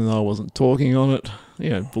up even though I wasn't talking on it.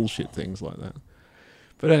 Bullshit things like that.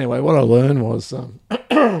 But anyway, what I learned was,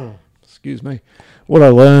 excuse me, what I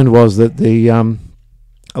learned was that the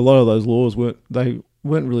a lot of those laws weren't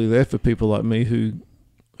really there for people like me who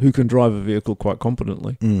can drive a vehicle quite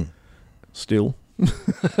competently. Still,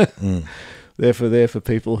 They're there for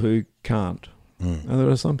people who can't, and there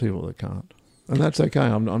are some people that can't, and that's okay.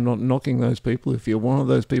 I'm not knocking those people. If you're one of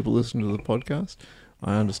those people listening to the podcast,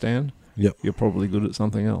 I understand. Yep. You're probably good at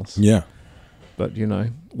something else. Yeah. But,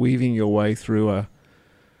 weaving your way through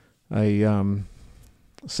a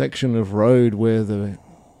section of road where the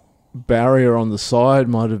barrier on the side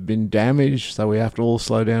might have been damaged, so we have to all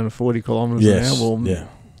slow down to 40 kilometres an hour. Well, yeah.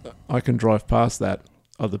 I can drive past that.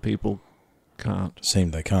 Other people can't.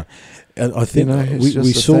 Seem they can't. And I think it's we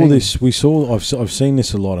just saw a thing. this. I've seen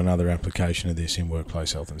this a lot. Another application of this in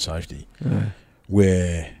workplace health and safety,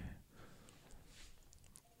 where.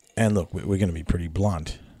 And look, we're going to be pretty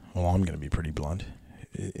blunt. Well, I'm going to be pretty blunt.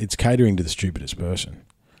 It's catering to the stupidest person.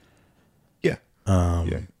 Yeah.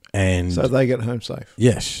 And So they get home safe.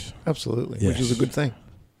 yes, Absolutely. Yes. Which is a good thing.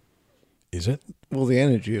 is it? Well, the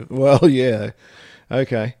energy. Well, yeah.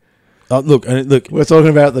 Okay. Look. We're talking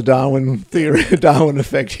about the Darwin theory, Darwin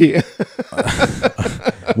effect here.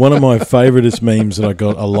 One of my favouriteest memes that I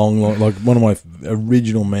got like one of my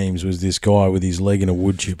original memes was this guy with his leg in a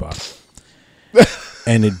wood chipper.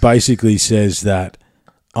 And it basically says that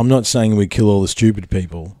I'm not saying we kill all the stupid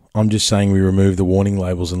people. I'm just saying we remove the warning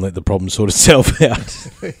labels and let the problem sort itself out.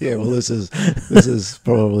 Yeah, well, this is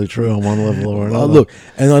probably true on one level or another. Look,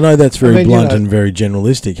 and I know that's very blunt and very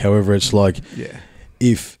generalistic. However, it's like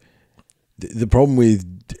if the problem with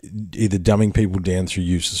either dumbing people down through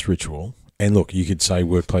useless ritual, and look, you could say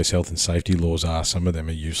workplace health and safety laws some of them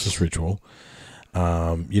are useless ritual.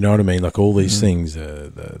 You know what I mean? Like all these things,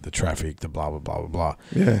 the traffic, the blah, blah, blah, blah, blah.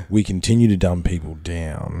 Yeah. We continue to dumb people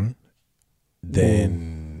down,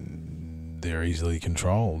 then they're easily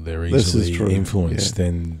controlled. They're easily influenced. Yeah.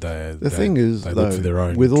 Then The thing is, they though, look for their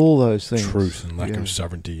own with all those things, truth and lack of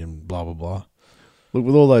sovereignty and blah, blah, blah. Look,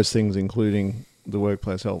 with all those things, including the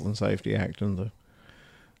Workplace Health and Safety Act and the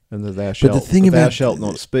thou shalt, the thing thou about shalt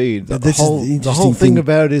not speed. The this is whole the the whole interesting thing thing-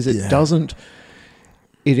 about it is it doesn't.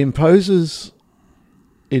 It imposes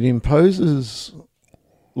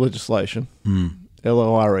legislation,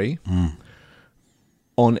 LORE,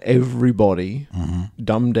 on everybody,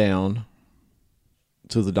 dumbed down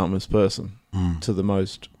to the dumbest person, to the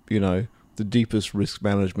most, the deepest risk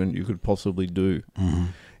management you could possibly do.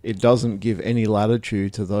 It doesn't give any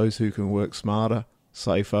latitude to those who can work smarter,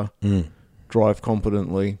 safer, drive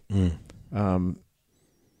competently,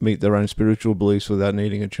 meet their own spiritual beliefs without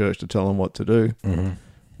needing a church to tell them what to do.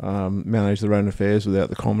 Manage their own affairs without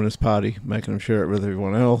the Communist Party making them share it with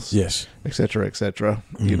everyone else. Yes. Etc. Etc.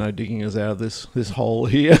 Digging us out of this hole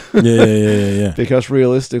here. Yeah. Because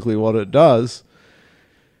realistically, what it does,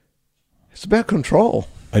 it's about control.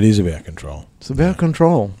 It is about control. It's about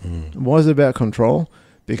control. And why is it about control?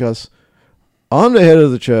 Because I'm the head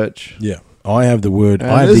of the church. Yeah. I have the word. And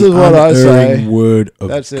I have this the is what I say. unerring word of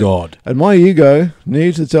That's it. God. And my ego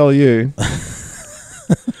needs to tell you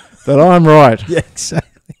that I'm right. Yeah, exactly.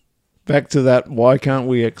 Back to that, why can't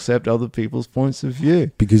we accept other people's points of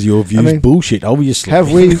view? Because your view's bullshit, obviously. Have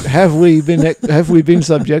we been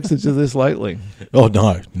subjected to this lately? Oh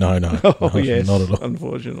no. Oh yes, not at all.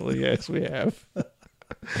 unfortunately, yes, we have.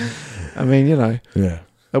 I mean, Yeah.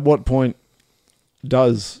 at what point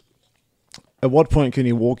can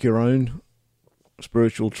you walk your own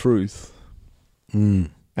spiritual truth and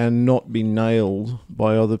not be nailed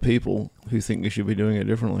by other people who think you should be doing it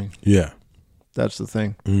differently? Yeah. That's the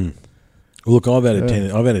thing. Well, look, I've had a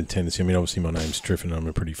tendency. I mean, obviously, my name's Triffin, and I'm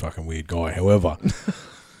a pretty fucking weird guy. However,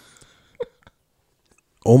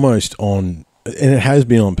 almost on, and it has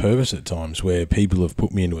been on purpose at times, where people have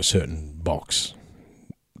put me into a certain box,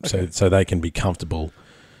 so they can be comfortable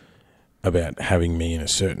about having me in a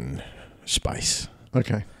certain space.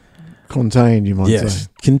 Okay. Contained, you might say. Yes,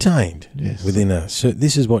 contained. Yes. Within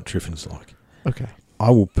this is what Triffin's like. Okay. I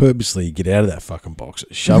will purposely get out of that fucking box,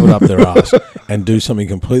 shove it up their ass, and do something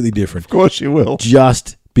completely different. Of course you will.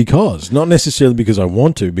 Just because. Not necessarily because I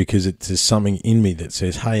want to, because there's something in me that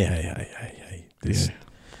says, hey,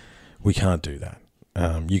 we can't do that.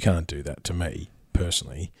 You can't do that to me,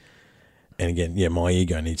 personally. And again, my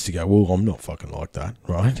ego needs to go, well, I'm not fucking like that,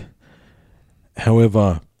 right?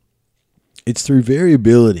 However, it's through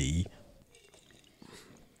variability.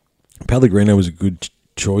 Pellegrino was a good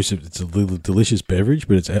choice. It's a little delicious beverage,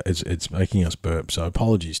 but it's making us burp. So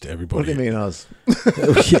apologies to everybody. What do you mean us?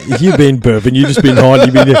 You've been burping. You've just been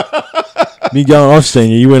hiding. You've been going. I've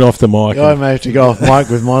seen you. You went off the mic. I managed to go off mic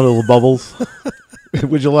with my little bubbles.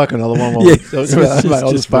 Would you like another one? Yeah,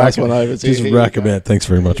 I'll just pass one over to you. Just rack about. Thanks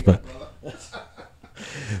very much, mate.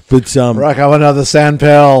 But rack up another San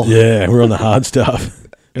Pel. Yeah, we're on the hard stuff.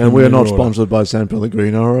 And we're not Order. sponsored by San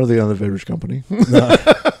Pellegrino or the other beverage company. No.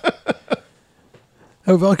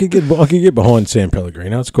 However, I could get behind San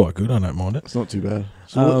Pellegrino. It's quite good. I don't mind it. It's not too bad.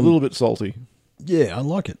 It's a little bit salty. Yeah, I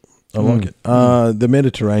like it. I like it. The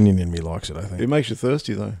Mediterranean in me likes it, I think. It makes you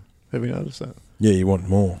thirsty, though. Have you noticed that? Yeah, you want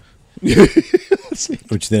more.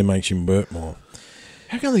 Which then makes you burp more.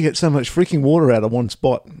 How can they get so much freaking water out of one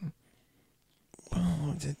spot?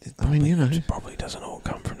 Well, I mean, you know. It probably doesn't all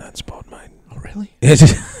come from that spot, mate. Oh, really?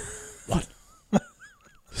 What?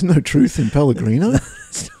 There's no truth in Pellegrino?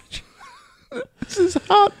 This is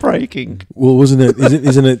heartbreaking. Well, wasn't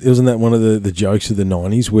that one of the jokes of the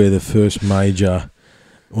 90s where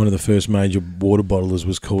one of the first major water bottlers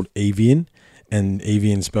was called Evian, and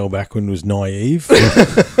Evian spelled backward was naive?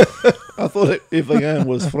 I thought Evian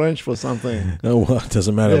was French for something. No, well, it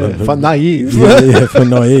doesn't matter. Yeah, for naive. Yeah, for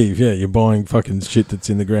naive. Yeah, you're buying fucking shit that's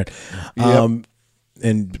in the ground. Yep.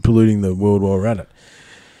 And polluting the world while we're at it.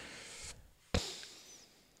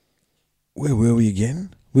 Where were we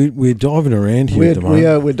again? We're diving around here at the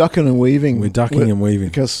moment. We're ducking and weaving. We're ducking and weaving.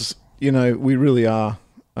 Because, we really are.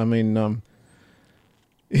 I mean,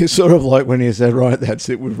 it's sort of like when you said, right, that's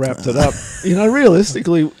it, we've wrapped it up.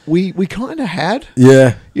 Realistically, we kind of had.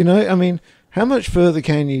 Yeah. I mean, how much further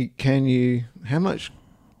can you, how much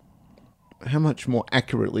more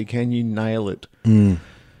accurately can you nail it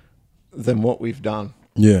than what we've done?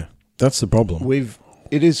 Yeah, that's the problem.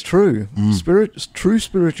 It is true. True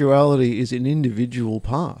spirituality is an individual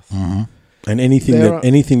path. Mm-hmm. And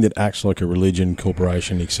anything that acts like a religion,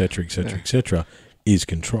 corporation, etc., is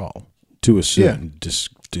control to a certain.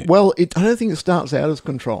 Well, I don't think it starts out as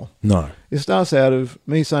control. No, it starts out of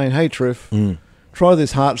me saying, "Hey, Triff, try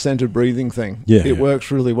this heart-centered breathing thing. Yeah, it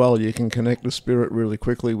works really well. You can connect the spirit really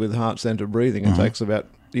quickly with heart-centered breathing. It takes about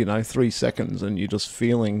 3 seconds, and you're just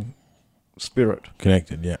feeling spirit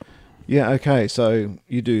connected. Yeah." Yeah, okay, so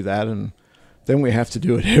you do that, and then we have to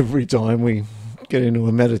do it every time we get into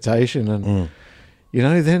a meditation, and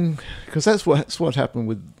then because that is what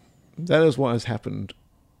has happened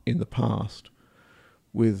in the past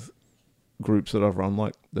with groups that I've run,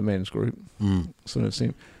 like the men's group. Sort of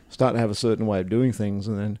start to have a certain way of doing things,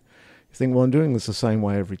 and then you think, well, I'm doing this the same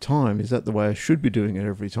way every time. Is that the way I should be doing it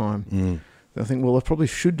every time? I think, well, I probably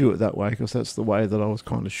should do it that way because that's the way that I was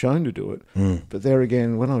kind of shown to do it. But there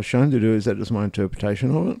again, when I was shown to do it, is that just my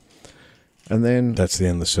interpretation of it? And then... That's the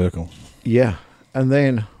end of the circle. Yeah. And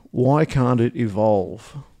then, why can't it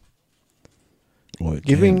evolve? Well,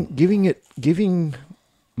 Giving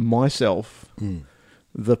myself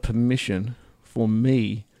the permission for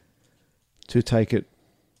me to take it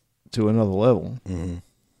to another level,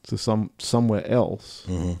 to somewhere else...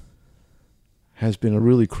 has been a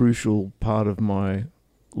really crucial part of my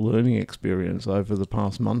learning experience over the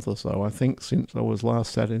past month or so, I think, since I was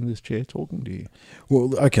last sat in this chair talking to you.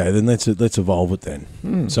 Well, okay, then let's evolve it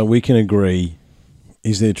then. So we can agree,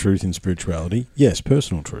 is there truth in spirituality? Yes,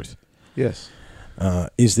 personal truth. Yes.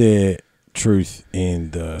 Is there truth in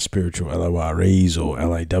the spiritual LOREs or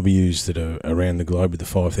LAWs that are around the globe with the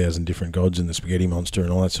 5,000 different gods and the spaghetti monster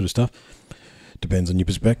and all that sort of stuff? Depends on your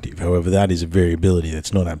perspective. However, that is a variability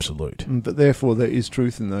that's not absolute. But therefore, there is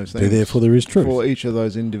truth in those things. Therefore, there is truth. For each of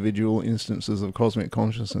those individual instances of cosmic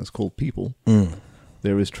consciousness called people,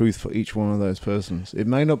 there is truth for each one of those persons. It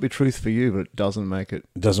may not be truth for you, but it doesn't make it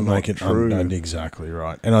true. Exactly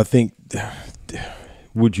right. And I think,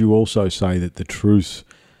 would you also say that the truths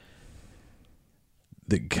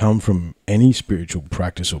that come from any spiritual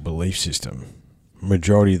practice or belief system,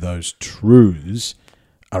 majority of those truths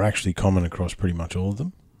are actually common across pretty much all of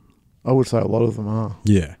them? I would say a lot of them are.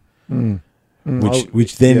 Yeah.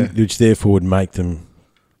 Which therefore would make them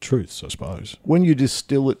truths, I suppose. When you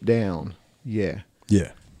distill it down, yeah.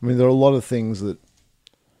 Yeah. I mean, there are a lot of things that,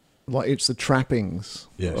 like, it's the trappings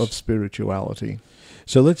of spirituality.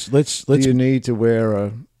 So let's. Do you need to wear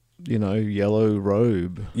a, yellow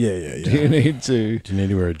robe? Yeah. Do you need to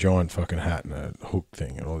wear a giant fucking hat and a hook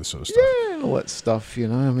thing and all this sort of stuff? Yeah, all that stuff. I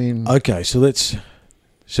mean. Okay, so let's.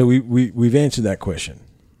 So we've answered that question.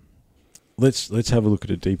 Let's have a look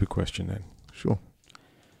at a deeper question then. Sure.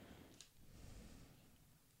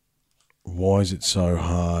 Why is it so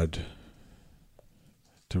hard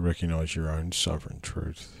to recognize your own sovereign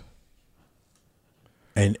truth?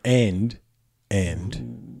 And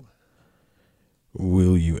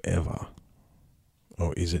will you ever?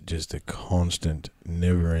 Or is it just a constant,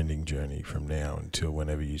 never-ending journey from now until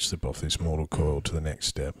whenever you slip off this mortal coil to the next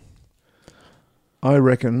step? I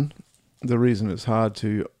reckon the reason it's hard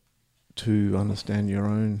to understand your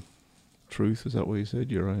own truth, is that what you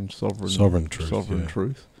said? Your own sovereign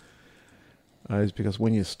truth. Is because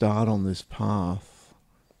when you start on this path,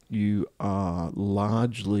 you are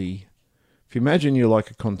largely, if you imagine you're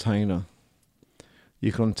like a container,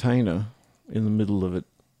 your container in the middle of it,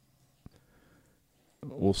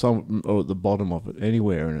 or at the bottom of it,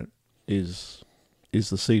 anywhere in it, is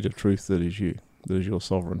the seed of truth that is you, that is your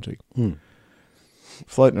sovereignty.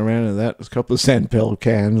 Floating around in that, there's a couple of Sandpel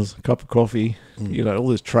cans, a cup of coffee, all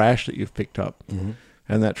this trash that you've picked up.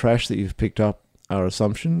 And that trash that you've picked up are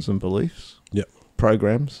assumptions and beliefs. Yep.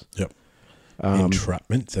 Programs. Yep.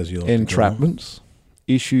 Entrapments, as you like entrapments,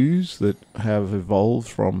 issues that have evolved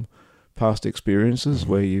from past experiences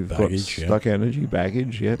where you've baggage, got stuck energy,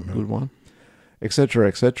 baggage, good one, etc.,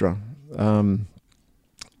 etc. On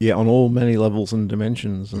all many levels and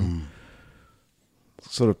dimensions, and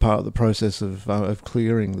sort of part of the process of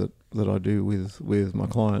clearing that I do with my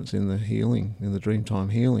clients in the healing, in the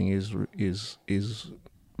Dreamtime healing, is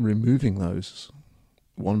removing those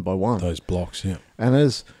one by one, those blocks, and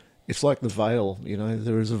it's like the veil,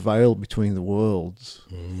 there is a veil between the worlds.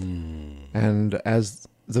 And as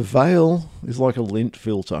the veil is like a lint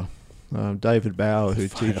filter, David Bauer, who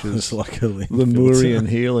teaches like a lint Lemurian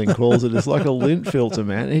healing, calls it, it's like a lint filter,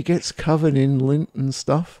 man. It gets covered in lint and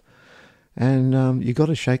stuff, and you got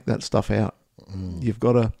to shake that stuff out. You've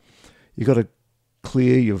got to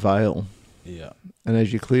clear your veil. Yeah. And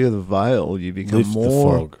as you clear the veil, you become lift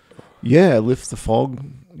more... the fog. Yeah, lift the fog.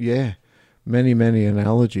 Yeah. Many, many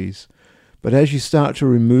analogies. But as you start to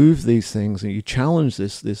remove these things and you challenge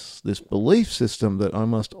this belief system that I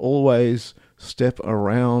must always step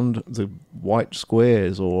around the white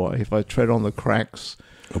squares, or if I tread on the cracks,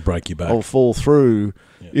 I'll break your back, I'll fall through,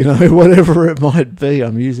 whatever it might be.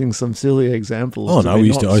 I'm using some silly examples. Oh no, we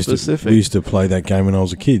used to play that game when I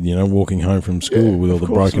was a kid, walking home from school with all the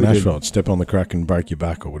broken asphalt, step on the crack and break your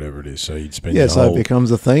back or whatever it is. So you'd spend it becomes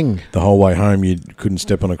a thing. The whole way home you couldn't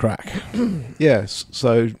step on a crack. Yes,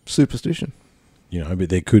 so superstition. But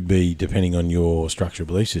there could be, depending on your structural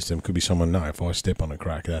belief system, could be someone, no, if I step on a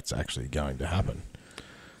crack, that's actually going to happen.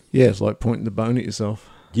 Yeah, it's like pointing the bone at yourself.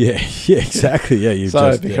 Yeah, exactly. Yeah,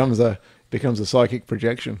 it becomes a psychic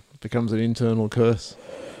projection. It becomes an internal curse.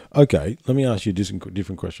 Okay, let me ask you a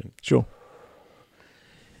different question. Sure.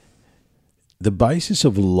 The basis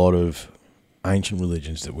of a lot of ancient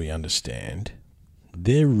religions that we understand,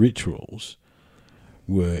 their rituals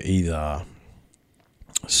were either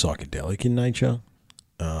psychedelic in nature.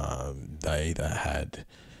 They either had,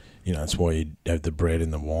 that's why you have the bread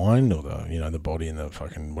and the wine, or the body and the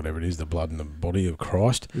fucking whatever it is, the blood and the body of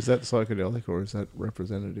Christ. Is that psychedelic or is that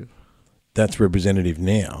representative? That's representative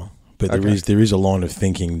now, but there is a line of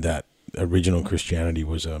thinking that original Christianity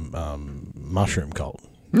was a mushroom cult.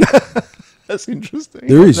 That's interesting.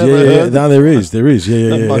 There is, no, there is,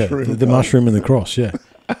 yeah. Mushroom the mushroom and the cross, yeah.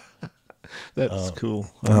 That's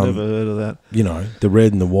cool. I've never heard of that. The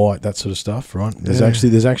red and the white, that sort of stuff, right?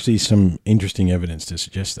 There's actually some interesting evidence to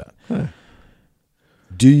suggest that. Huh.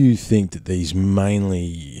 Do you think that these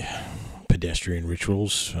mainly pedestrian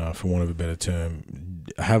rituals, for want of a better term,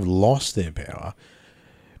 have lost their power?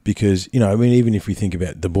 Because, even if we think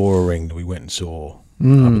about the Bora Ring that we went and saw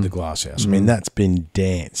up at the Glass House, that's been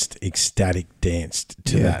ecstatic danced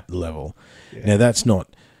to that level. Yeah. Now, that's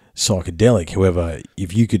not psychedelic. However,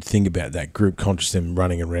 if you could think about that group conscious, them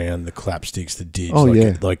running around, the clapsticks, the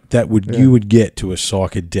digs, like that you would get to a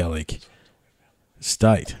psychedelic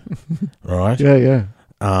state, right? Yeah.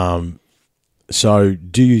 So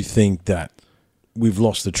do you think that we've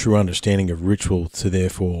lost the true understanding of ritual to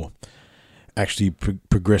therefore actually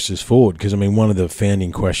progresses forward? Because, one of the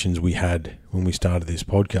founding questions we had when we started this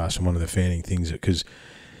podcast, and one of the founding things, because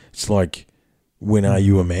it's like, when are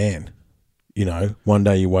you a man? One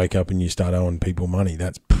day you wake up and you start owing people money.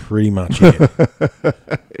 That's pretty much it.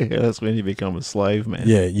 Yeah, that's when you become a slave, man.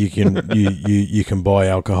 Yeah, you can buy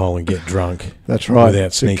alcohol and get drunk. That's right.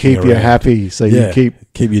 Without sneaking keep you happy, so you keep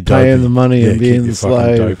you paying the money and being the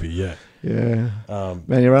slave. Dopey, yeah. Yeah.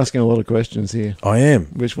 Man, you're asking a lot of questions here. I am.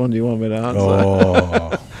 Which one do you want me to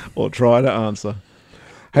answer? Or try to answer?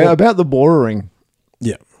 Hey, about the Bora Ring.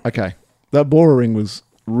 Yeah. Okay. That Bora Ring was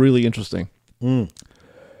really interesting.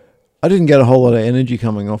 I didn't get a whole lot of energy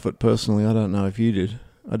coming off it personally. I don't know if you did.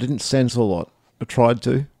 I didn't sense a lot. I tried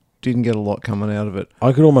to. Didn't get a lot coming out of it.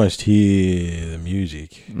 I could almost hear the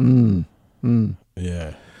music.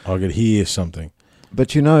 Yeah. I could hear something.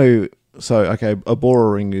 But a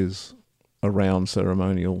Bora Ring is a round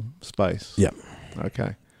ceremonial space. Yeah.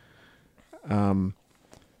 Okay. Do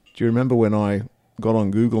you remember when I got on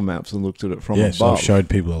Google Maps and looked at it from above? Yes, I've showed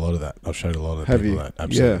people a lot of that. I've showed a lot of people that.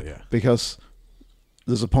 Absolutely, yeah. Because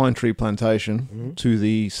there's a pine tree plantation to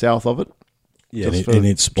the south of it, Yeah, Just and for-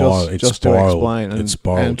 it spiraled. just to explain, It and-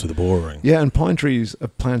 spiraled and- to the Borer Ring. Yeah, and pine trees are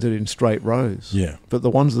planted in straight rows. Yeah. But the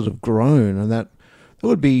ones that have grown, and that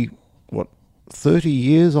would be, 30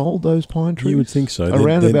 years old, those pine trees? You would think so.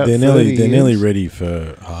 Around about they're 30 they're nearly years. ready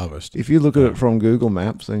for harvest. If you look at it from Google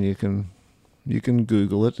Maps, then you can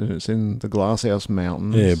Google it, and it's in the Glasshouse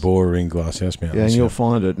Mountains. Yeah, Borer Ring, Glasshouse Yeah, Mountains. and you'll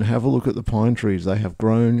find it, and have a look at the pine trees. They have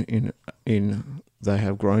grown in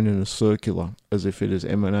a circular, as if it is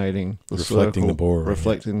emanating the Reflecting circle, the Borer Ring,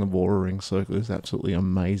 reflecting the Borer Ring circle. It's absolutely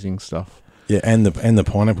amazing stuff. Yeah, and the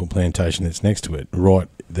pineapple plantation that's next to it, right,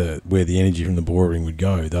 where the energy from the Borer Ring would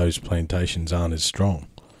go, those plantations aren't as strong.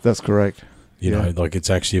 That's correct. You Yeah. know, like it's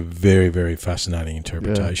actually a very, very fascinating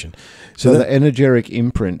interpretation. So that- the energetic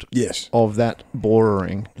imprint yes, of that Borer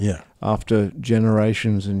Ring, yeah, after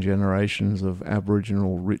generations and generations of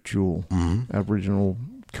Aboriginal ritual, Aboriginal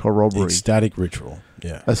corroboree, ecstatic ritual.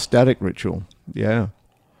 Yeah, a static ritual, yeah,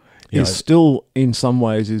 You is know- still, in some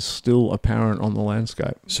ways, is still apparent on the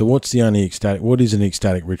landscape. So what's the only ecstatic? What is an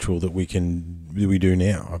ecstatic ritual that we do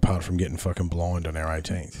now, apart from getting fucking blind on our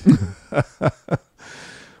 18th?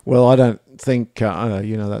 Well, I don't think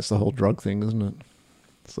that's the whole drug thing, isn't it?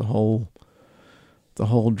 It's the whole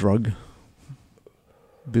drug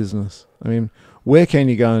business. I mean, where can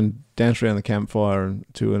you go and dance around the campfire and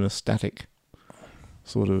to an ecstatic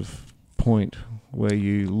sort of point where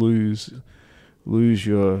you lose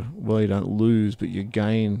your, well, you don't lose, but you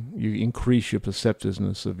increase your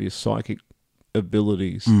perceptiveness of your psychic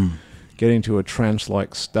abilities, get into a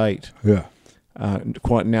trance-like state. Yeah.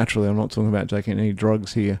 Quite naturally. I'm not talking about taking any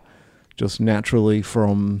drugs here. Just naturally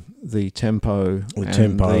from the tempo, The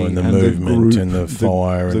tempo and the movement and the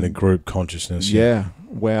fire and the the group consciousness. Yeah.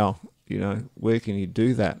 Wow. Where can you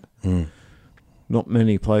do that? Not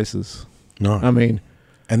many places. No. I mean,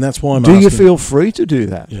 And that's why I'm do asking. you feel free to do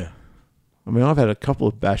that? Yeah. I mean, I've had a couple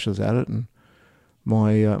of bashes at it, and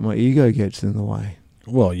my ego gets in the way.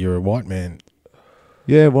 Well, you're a white man,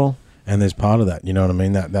 Yeah. Well. and there's part of that. You know what I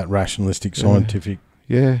mean? That rationalistic, scientific.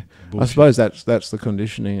 Yeah. Bullshit. I suppose that's the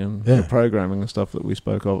conditioning and Yeah. the programming and stuff that we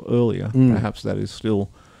spoke of earlier. Mm. Perhaps that is still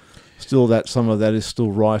that some of that is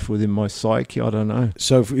still rife within my psyche. I don't know.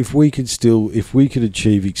 So if we could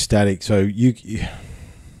achieve ecstatic, so you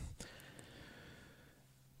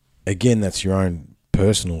again, that's your own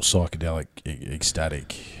personal psychedelic,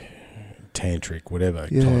 ecstatic, tantric, whatever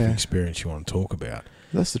type of Yeah. experience you want to talk about.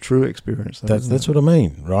 That's the true experience. Though, That's what I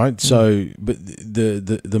mean, right? So, but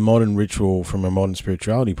the modern ritual from a modern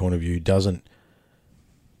spirituality point of view doesn't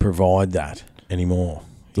provide that anymore.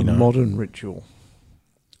 the modern ritual.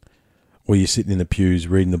 Where you're sitting in the pews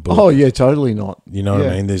reading the book. Oh yeah, totally not. You know what I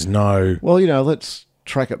Yeah. mean? There's no. Well, let's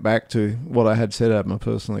track it back to what I had said out of my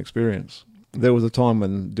personal experience. There was a time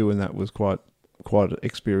when doing that was quite an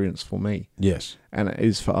experience for me, Yes. and it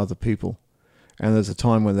is for other people. And there's a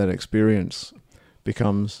time when that experience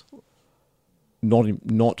becomes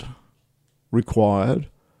not required.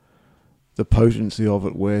 The potency of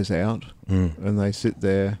it wears out, and they sit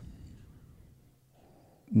there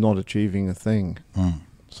not achieving a thing.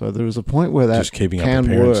 So there is a point where that Just keeping up can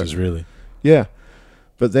appearances, work. really. Yeah,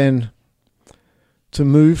 but then to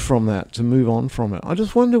move from that, to move on from it, I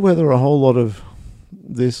just wonder whether a whole lot of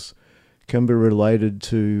this can be related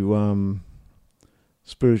to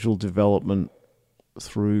spiritual development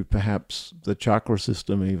through perhaps the chakra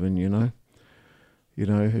system, even,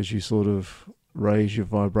 as you sort of raise your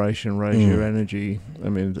vibration, raise your energy. I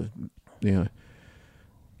mean,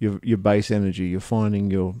 your base energy, you're finding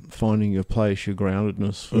your place, your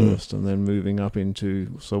groundedness first, and then moving up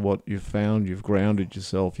into, so what you've found, you've grounded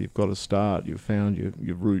yourself, you've got a start, you've found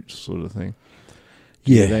your roots, sort of thing.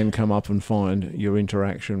 Yeah. You then come up and find your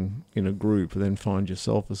interaction in a group, then find your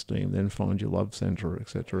self-esteem, then find your love center,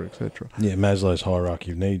 etc., etc. Yeah, Maslow's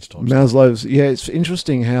hierarchy of needs type stuff. Maslow's, it's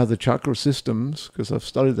interesting how the chakra systems, because I've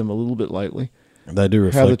studied them a little bit lately, They do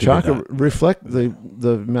reflect how the a bit chakra that. reflect the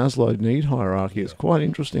Maslow need hierarchy. It's quite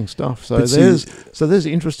interesting stuff. So But see- there's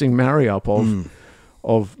interesting marry up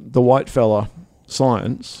of the white fella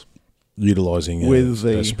science utilising with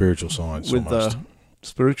a the- spiritual science with almost. the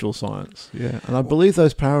spiritual science. Yeah, and I believe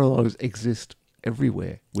those parallels exist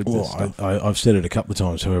everywhere with this stuff. I've said it a couple of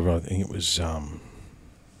times. However, I think it was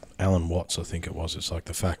Alan Watts. I think it was. It's like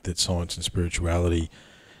the fact that science and spirituality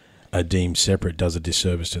are deemed separate does a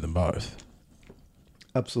disservice to them both.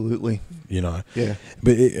 Absolutely. Yeah,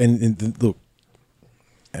 But look,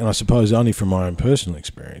 and I suppose only from my own personal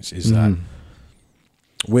experience is that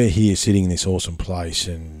we're here sitting in this awesome place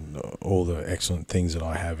and all the excellent things that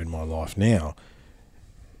I have in my life now,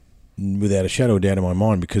 without a shadow of doubt in my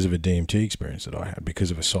mind, because of a DMT experience that I had,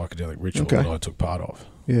 because of a psychedelic ritual Okay. that I took part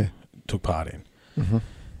in.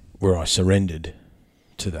 where I surrendered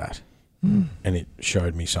to that, and it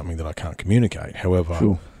showed me something that I can't communicate. However,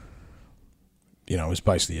 Sure. you know, it was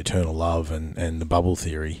basically eternal love and the bubble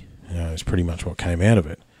theory. You know, it's pretty much what came out of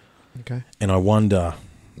it. Okay. And I wonder,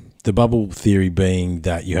 the bubble theory being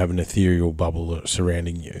that you have an ethereal bubble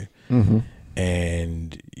surrounding you, Mm-hmm.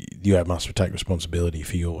 and you must take responsibility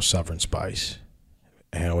for your sovereign space.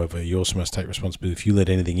 However, you also must take responsibility if you let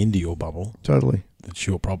anything into your bubble. Totally. That's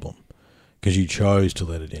your problem because you chose to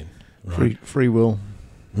let it in. Right? Free will.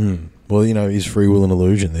 Well, you know, is free will an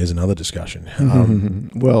illusion? There's another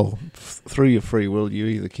discussion. Well, through your free will, you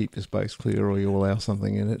either keep your space clear or you allow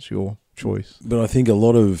something in. It's your choice. But I think a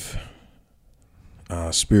lot of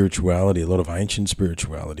spirituality, a lot of ancient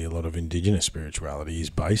spirituality, a lot of indigenous spirituality is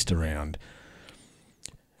based around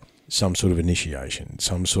some sort of initiation,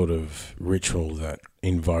 some sort of ritual that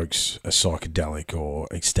invokes a psychedelic or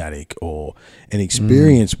ecstatic or an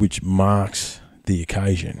experience which marks the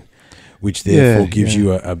occasion, which therefore gives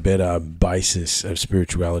you a better basis of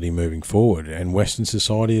spirituality moving forward. And Western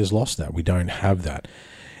society has lost that. We don't have that.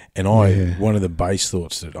 And one of the base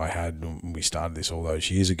thoughts that I had when we started this all those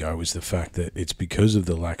years ago was the fact that it's because of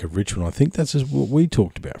the lack of ritual. And I think that's what we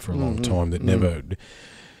talked about for a long time, that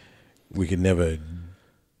we could never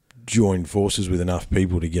join forces with enough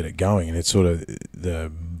people to get it going. And it's sort of the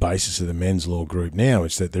basis of the men's law group now.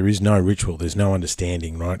 It's that there is no ritual. There's no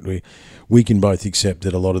understanding, right? We can both accept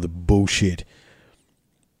that a lot of the bullshit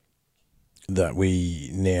that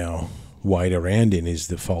we now wade around in is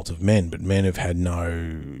the fault of men, but men have had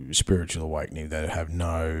no spiritual awakening. They have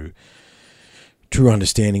no true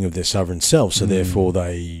understanding of their sovereign self, so therefore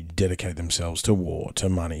they dedicate themselves to war, to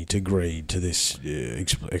money, to greed, to this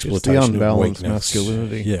exploitation It's the unbalanced of weakness.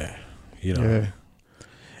 masculinity. Yeah, you know.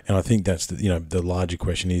 And I think that's the larger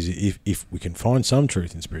question is if we can find some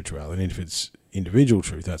truth in spirituality, and if it's individual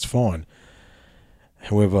truth, that's fine.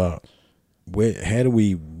 However, how do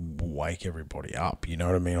we wake everybody up? You know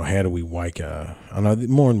what I mean? Or how do we wake I know that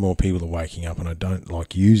more and more people are waking up, and I don't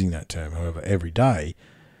like using that term. However, every day.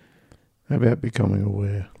 How about becoming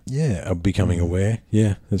aware? Yeah, becoming aware.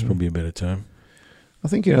 Yeah, that's probably a better term. I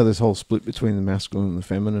think, this whole split between the masculine and the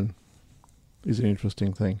feminine is an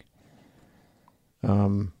interesting thing.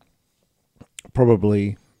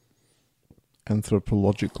 Probably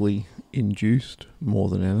anthropologically induced more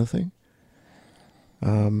than anything.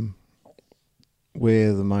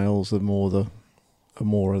 Where the males are more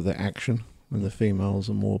of the action and the females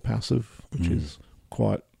are more passive, which is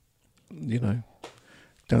quite,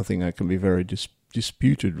 don't think that can be very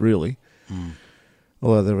disputed, really.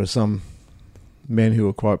 Although there are some men who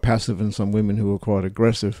are quite passive and some women who are quite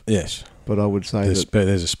aggressive. Yes, but I would say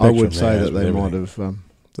there's a spectrum. I would say that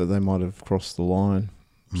they might have crossed the line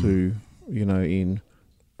to in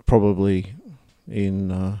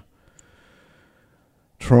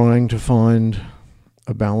trying to find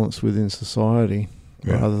a balance within society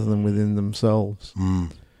rather than within themselves.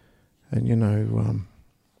 And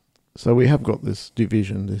so we have got this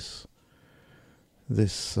division, this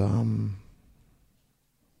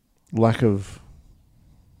lack of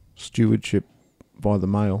stewardship by the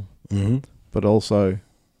male, but also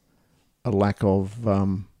a lack of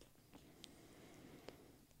what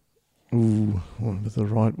was the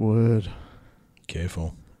right word?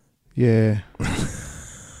 Careful. Yeah.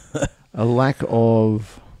 A lack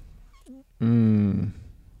of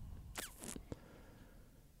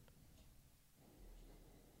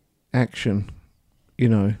action,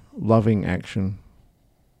 loving action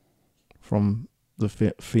from the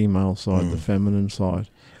female side, the feminine side.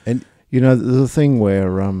 And there's a thing where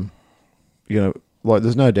like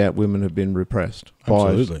there's no doubt women have been repressed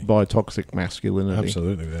by toxic masculinity.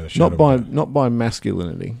 Absolutely, not by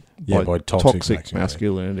masculinity. Yeah, by toxic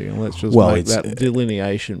masculinity. And let's just make that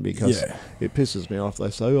delineation because it pisses me off.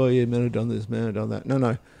 They say, "Oh yeah, men have done this, men have done that."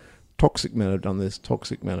 No, toxic men have done this,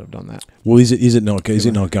 toxic men have done that. Well, is it not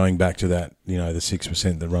going back to that? The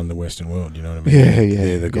 6% that run the Western world. You know what I mean? Yeah.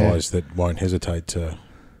 They're the guys that won't hesitate to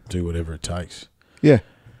do whatever it takes. Yeah.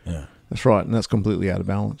 Yeah. That's right, and that's completely out of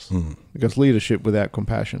balance. Because leadership without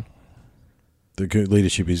compassion. The good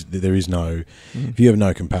leadership is there is no. If you have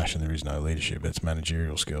no compassion, there is no leadership. That's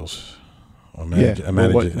managerial skills. A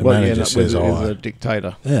manager says I. Is a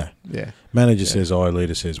dictator. Yeah. Manager says I.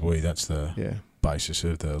 Leader says we. That's the basis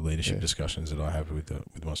of the leadership discussions that I have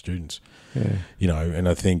with my students. Yeah. And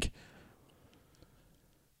I think.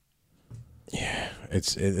 Yeah,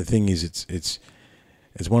 the thing is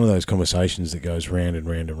it's one of those conversations that goes round and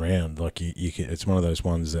round and round. Like you can, it's one of those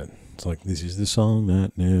ones that it's like, this is the song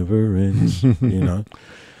that never ends.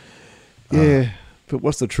 Yeah, but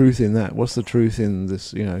what's the truth in that? What's the truth in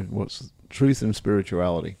this? What's the truth in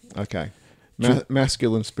spirituality? Okay,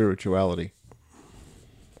 Masculine spirituality.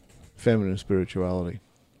 Feminine spirituality.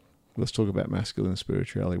 Let's talk about masculine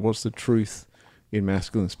spirituality. What's the truth in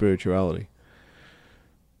masculine spirituality?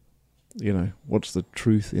 You know, what's the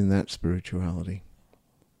truth in that spirituality?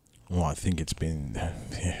 Well, I think it's been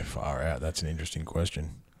far out. That's an interesting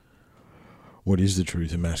question. What is the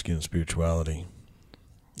truth in masculine spirituality?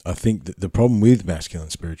 I think that the problem with masculine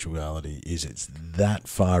spirituality is it's that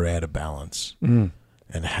far out of balance and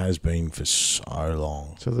has been for so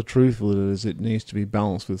long. So the truth of it is it needs to be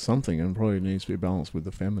balanced with something, and probably needs to be balanced with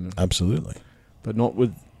the feminine. Absolutely. But not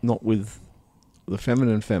with the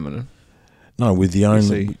feminine. No, with the only...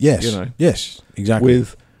 see, yes, you know, yes, exactly.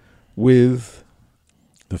 With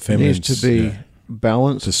the feminine... needs to be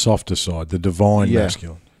balanced. The softer side, the divine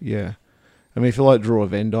masculine. Yeah. I mean, if you like draw a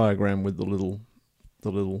Venn diagram with the little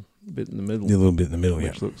bit in the middle. The little bit in the middle,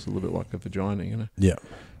 which looks a little bit like a vagina, you know. Yeah.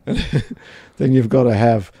 Then you've got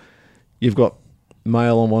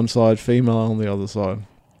male on one side, female on the other side.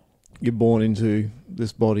 You're born into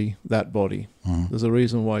this body, that body. There's a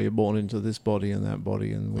reason why you're born into this body and that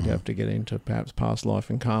body, and we'd have to get into perhaps past life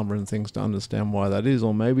and karma and things to understand why that is,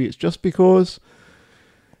 or maybe it's just because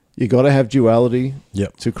you got to have duality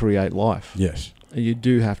to create life. Yes. And you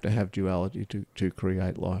do have to have duality to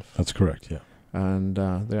create life. That's correct, yeah. And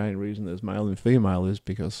the only reason there's male and female is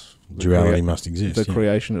because duality must exist. The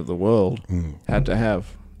creation of the world had to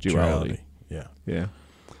have duality. Yeah. Yeah.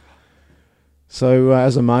 So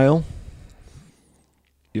as a male,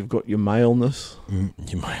 you've got your maleness.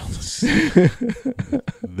 Your maleness.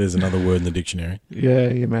 There's another word in the dictionary. Yeah,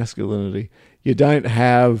 your masculinity. You don't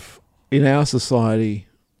have, in our society,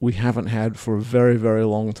 we haven't had for a very, very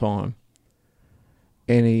long time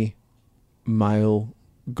any male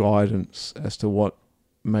guidance as to what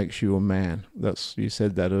makes you a man. You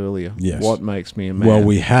said that earlier. Yes. What makes me a man? Well,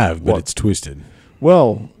 we have, but it's twisted.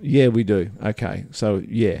 Well, yeah, we do. Okay, so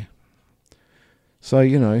yeah. So,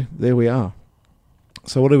 you know, there we are.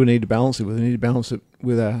 So what do we need to balance it with? We need to balance it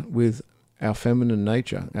with our feminine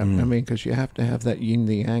nature. I mean, because you have to have that yin,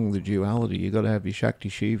 the yang, the duality. You've got to have your Shakti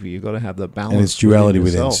Shiva. You've got to have the balance. And it's duality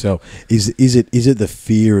within self. Is it the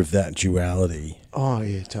fear of that duality? Oh,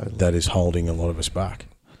 yeah, totally. That is holding a lot of us back.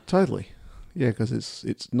 Totally. Yeah, because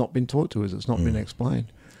it's not been taught to us. It's not been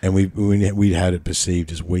explained. And we had it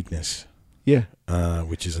perceived as weakness. Yeah.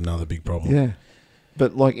 Which is another big problem. Yeah.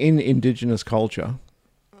 But like in indigenous culture,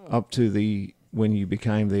 up to when you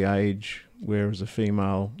became the age where as a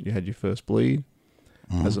female you had your first bleed,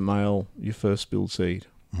 as a male you first spilled seed.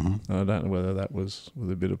 And I don't know whether that was with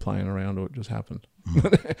a bit of playing around or it just happened.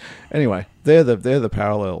 Anyway, they're the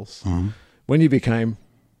parallels. When you became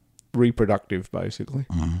reproductive, basically,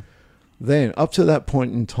 then up to that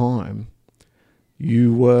point in time,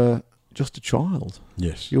 you were just a child.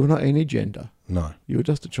 Yes. You were not any gender. No. You were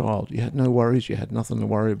just a child. You had no worries. You had nothing to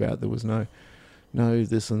worry about. There was no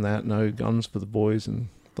this and that, no guns for the boys and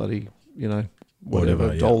bloody, you know,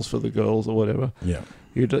 whatever dolls for the girls or whatever. Yeah.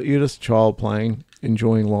 You're just a child playing,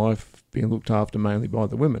 enjoying life, being looked after mainly by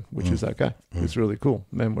the women, which is okay. It's really cool.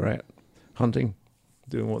 Men were out hunting,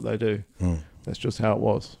 doing what they do. That's just how it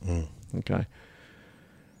was. Okay.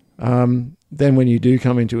 Then when you do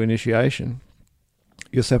come into initiation,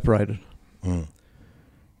 you're separated.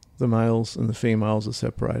 The males and the females are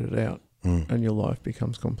separated out, and your life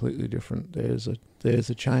becomes completely different. There's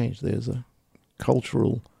a change. There's a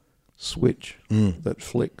cultural switch that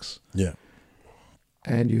flicks. Yeah.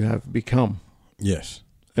 And you have become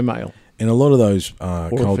a male. And a lot of those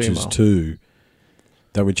cultures too,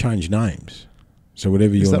 they would change names. So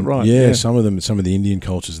whatever you... Is that right? Yeah, some of the Indian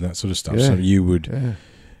cultures and that sort of stuff. Yeah. So you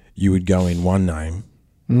would go in one name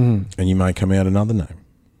and you may come out another name.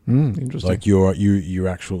 Interesting. Like your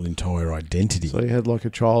actual entire identity. So you had like a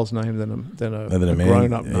child's name, then a man,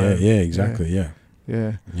 grown-up name. Yeah, exactly,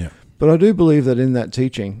 yeah. But I do believe that in that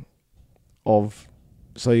teaching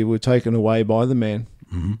so you were taken away by the man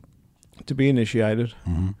to be initiated.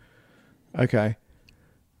 Okay.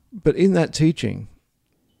 But in that teaching,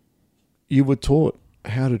 you were taught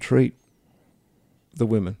how to treat the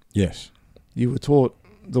women. Yes. You were taught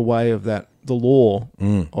the way of that, the law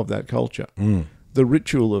of that culture. The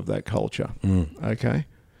ritual of that culture, okay,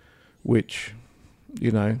 which,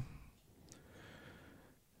 you know,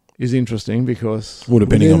 is interesting because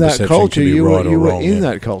depending on that perception, culture, could be you right or were wrong, in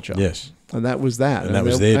that culture, yes, and that was that, and that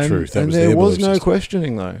was their truth. That and was there their was belief no system.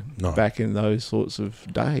 questioning though. No. Back in those sorts of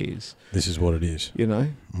days, this is what it is. you know,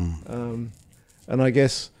 and I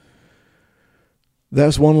guess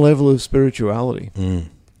that's one level of spirituality,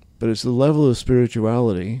 but it's the level of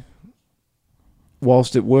spirituality.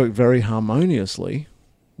 Whilst it worked very harmoniously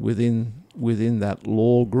within that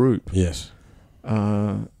law group,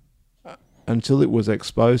 and until it was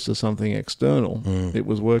exposed to something external, it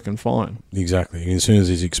was working fine. Exactly. And as soon as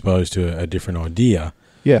he's exposed to a different idea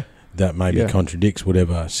Yeah, that maybe Yeah. contradicts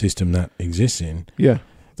whatever system that exists in, yeah.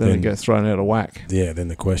 Then Then- it gets thrown out of whack. yeah, then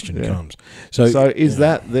the question Yeah. comes. So is yeah.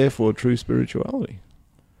 that therefore true spirituality?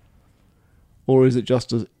 Or is it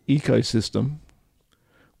just an ecosystem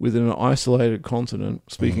within an isolated continent,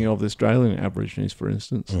 speaking of the Australian Aborigines, for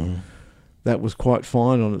instance, that was quite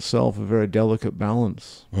fine on itself, a very delicate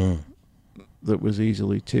balance that was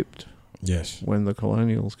easily tipped Yes. when the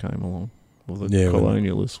colonials came along, or the Yeah, when-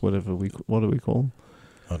 colonialists, what do we call them?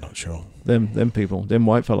 I'm not sure. Them people, them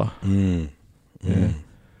white fella. Mm. Yeah.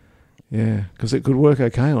 Yeah, because it could work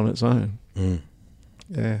okay on its own. Mm.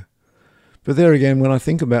 Yeah. But there again, when I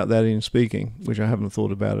think about that in speaking, which I haven't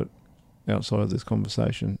thought about it outside this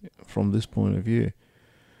conversation from this point of view,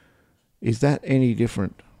 is that any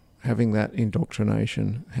different? Having that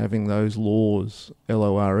indoctrination, having those laws,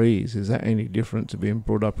 LOREs, is that any different to being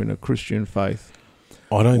brought up in a Christian faith?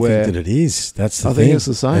 I don't Where- think that it is. That's the I thing. think it's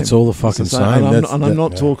the same. It's all the It's fucking the same. And That's- I'm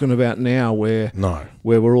not yeah. talking about now where No.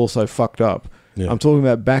 we're all so fucked up. Yeah. I'm talking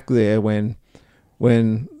about back there when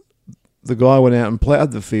the guy went out and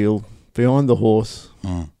ploughed the field behind the horse,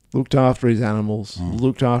 looked after his animals,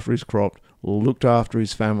 looked after his crop, looked after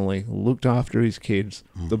his family, looked after his kids.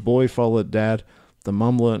 The boy followed dad. The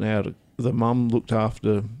mum the mum looked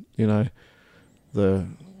after,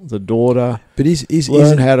 the daughter. But is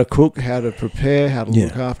Learned it, how to cook, how to prepare, how to Yeah.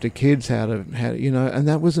 look after kids, how to and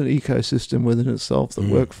that was an ecosystem within itself that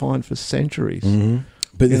worked fine for centuries.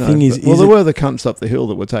 But the You know, thing is, there were the cunts up the hill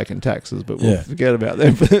that were taking taxes, but we'll Yeah. forget about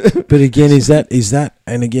them. but again, is that,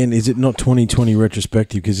 and again, is it not 2020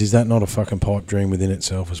 retrospective? Because is that not a fucking pipe dream within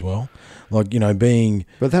itself as well? Like, being,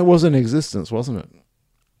 But that was in existence, wasn't it?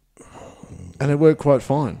 And it worked quite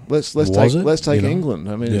fine. Let's Was take it? England.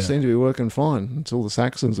 I mean, Yeah. it seemed to be working fine until the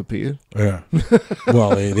Saxons appeared. yeah.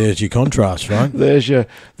 Well, there's your contrast, right? There's your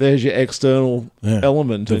external Yeah.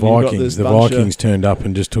 element. The and you've got this Vikings, bunch of- Vikings turned up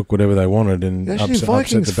and just took whatever they wanted and Actually, upset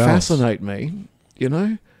Vikings the balance. fascinate me.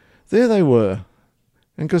 There they were,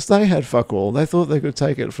 and because they had fuck all, they thought they could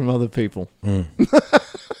take it from other people. Mm.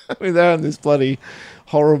 I mean, they're in this bloody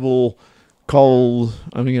horrible, cold.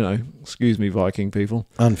 I mean, excuse me, Viking people,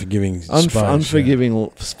 Unforgiving space. unforgiving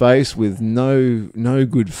space with no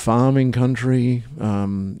good farming country.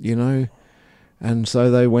 And so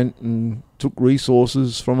they went and took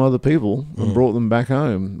resources from other people and brought them back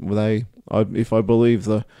home. If I believe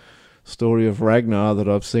the story of Ragnar that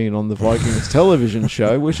I've seen on the Vikings television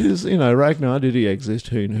show, which is, Ragnar, did he exist?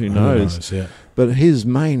 Who knows? Yeah. But his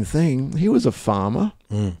main thing, he was a farmer.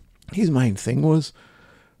 Mm. His main thing was,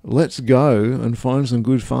 let's go and find some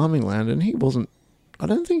good farming land. And I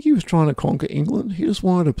don't think he was trying to conquer England. He just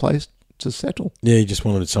wanted a place to settle. Yeah, he just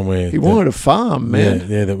wanted somewhere. He wanted a farm, man.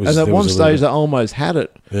 Yeah, that was. And at there one was a little stage, they almost had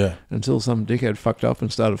it bit- Yeah, until some dickhead fucked up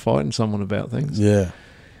and started fighting someone about things. yeah.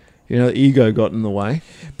 Ego got in the way.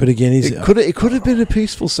 But again, is It could have been a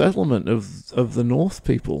peaceful settlement of the North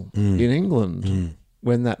people in England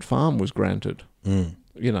when that farm was granted.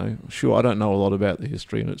 Sure, I don't know a lot about the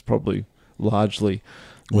history, and it's probably largely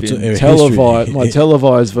been televised. My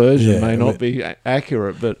televised version may not be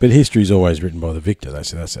accurate, but history is always written by the victor.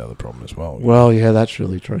 That's the other problem as well. well, yeah, that's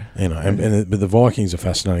really true. But the Vikings are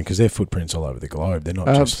fascinating because their footprints all over the globe. They're not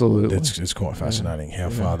Absolutely. Just. It's quite fascinating how Yeah.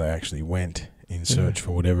 far they actually went in search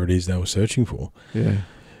for whatever it is they were searching for. Yeah,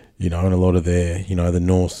 And a lot of their,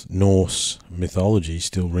 the Norse mythology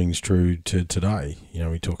still rings true to today.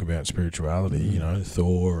 We talk about spirituality,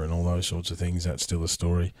 Thor and all those sorts of things. That's still a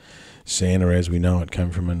story. Santa, as we know it, came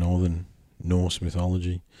from a northern Norse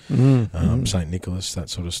mythology. Saint Nicholas, that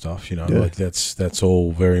sort of stuff. Like that's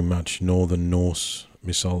all very much northern Norse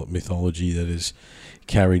mythology that is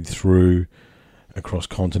carried through across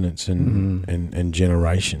continents and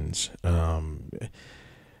generations.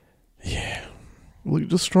 Yeah. Well, it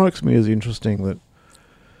just strikes me as interesting that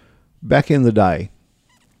back in the day,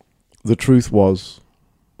 the truth was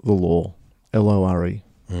the law, LORE.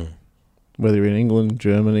 Whether you're in England,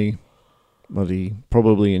 Germany,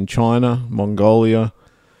 probably in China, Mongolia,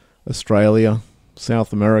 Australia,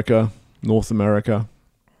 South America, North America,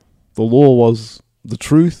 the law was the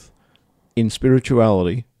truth in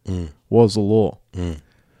spirituality was the law.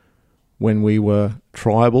 When we were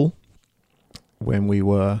tribal, when we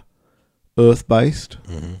were earth-based,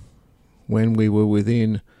 when we were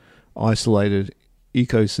within isolated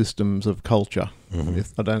ecosystems of culture.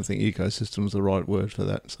 I don't think ecosystem is the right word for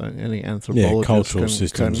that. So any anthropologist cultural can,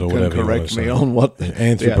 systems can, or can whatever you correct wanna me say. on what the actual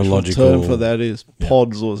Anthropological term for that is.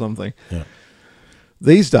 Pods or something. Yeah.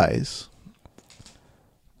 These days,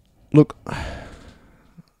 look,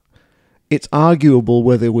 it's arguable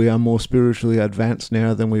whether we are more spiritually advanced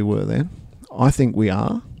now than we were then. I think we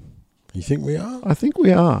are. You think we are? I think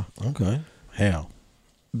we are. Okay. How?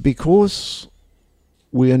 Because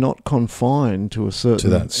we are not confined to a certain To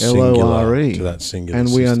that singular. LORE. To that singular. And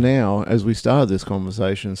we are system. now, as we started this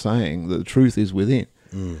conversation, saying that the truth is within.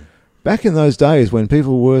 Mm. Back in those days when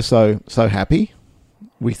people were so happy,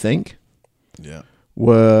 we think, Yeah.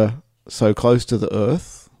 were so close to the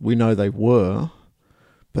earth, we know they were,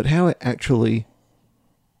 but how actually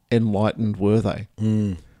enlightened were they?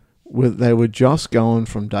 Mm. They were just going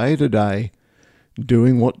from day to day,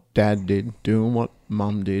 doing what dad did, doing what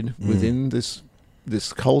mum did, within this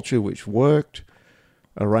culture which worked,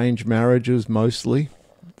 arranged marriages mostly,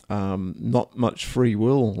 not much free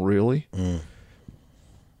will really. Mm.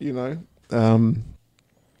 You know,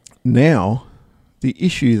 now the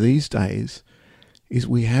issue these days is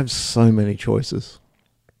we have so many choices.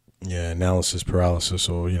 Yeah, analysis paralysis,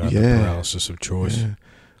 or the Yeah. paralysis of choice. Yeah.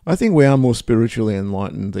 I think we are more spiritually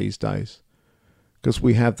enlightened these days because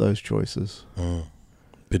we have those choices. Mm.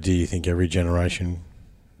 But do you think every generation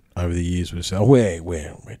over the years would say, "Oh, we're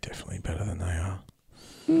definitely better than they are"?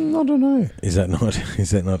 I don't know. Is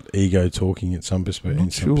that not ego talking at some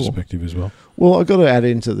Not sure. perspective as well? Well, I've got to add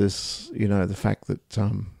into this, the fact that,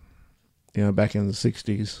 back in the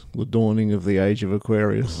 60s, the dawning of the age of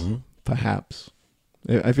Aquarius, Mm-hmm. perhaps.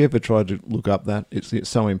 Have you ever tried to look up that? It's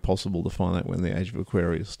so impossible to find out when the age of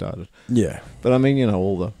Aquarius started. Yeah. But I mean,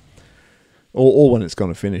 all when it's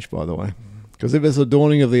going to finish, by the way. Because if it's the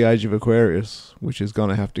dawning of the age of Aquarius, which is going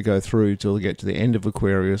to have to go through till we get to the end of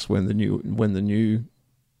Aquarius when the new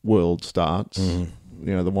world starts,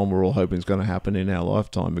 the one we're all hoping is going to happen in our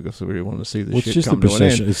lifetime because we really want to see the Well, shit come to an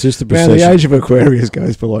end. It's just the Man, procession. the age of Aquarius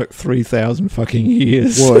goes for like 3,000 fucking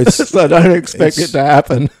years. Well, it's- so don't expect it to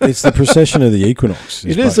happen. It's the procession of the equinox.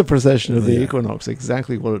 It is a procession of the Yeah. equinox,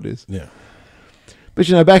 exactly what it is. Yeah. But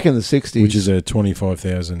back in the 60s, Which is a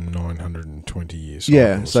 25,920 years.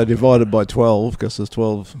 yeah, so divided by 12 because there's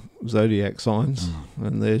 12 zodiac signs,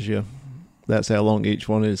 and that's how long each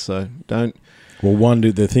one is. So don't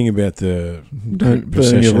the thing about the burn your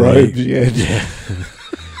procession of robes the- yet.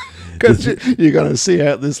 Because you're going to see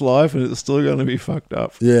out this life and it's still going to be fucked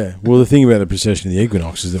up. Yeah. Well, the thing about the precession of the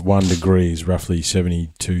equinox is that 1 degree is roughly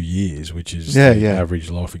 72 years, which is the average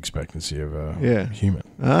life expectancy of a human.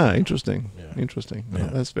 Ah, interesting. Yeah. Interesting. Yeah.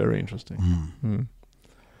 Oh, that's very interesting. Mm.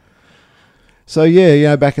 So,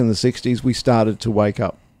 back in the 60s, we started to wake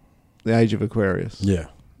up, the age of Aquarius. Yeah.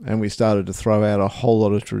 And we started to throw out a whole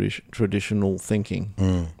lot of traditional thinking,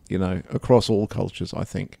 across all cultures, I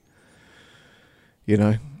think.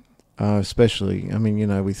 Especially,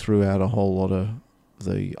 we threw out a whole lot of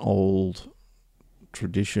the old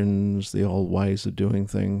traditions, the old ways of doing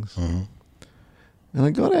things. Mm-hmm. And I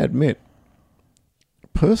got to admit,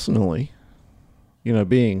 personally,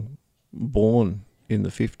 being born in the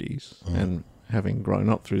 50s and having grown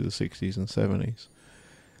up through the 60s and 70s,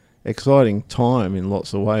 exciting time in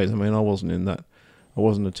lots of ways. I mean, I wasn't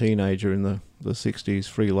a teenager in the 60s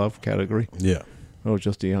free love category. Yeah. I was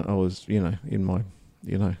just in my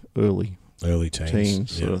early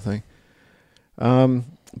teens sort of thing.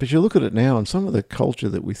 But you look at it now, and some of the culture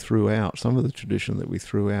that we threw out, some of the tradition that we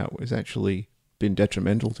threw out, has actually been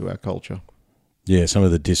detrimental to our culture. Yeah, some of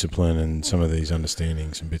the discipline and some of these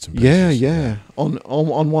understandings and bits and pieces. Yeah. On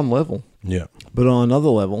one level, Yeah. but on another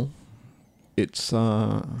level, it's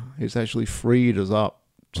actually freed us up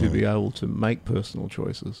to be able to make personal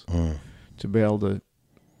choices, to be able to.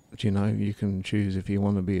 You can choose if you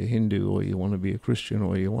want to be a Hindu or you want to be a Christian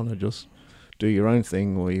or you want to just do your own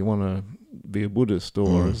thing or you want to be a Buddhist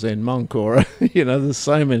or a Zen monk or, there's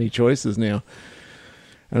so many choices now.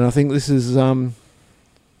 And I think this is the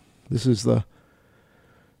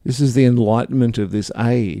enlightenment of this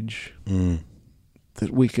age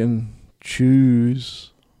that we can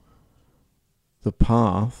choose the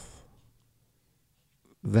path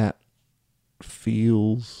that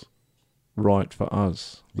feels right for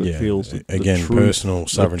us, that feels the truth, personal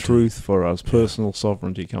sovereignty. the truth for us, personal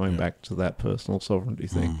sovereignty, coming back to that personal sovereignty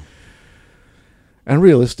thing. And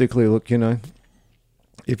realistically, look,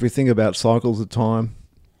 if we think about cycles of time,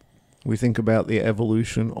 we think about the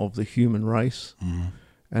evolution of the human race,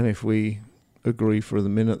 and if we agree for the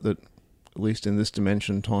minute that, at least in this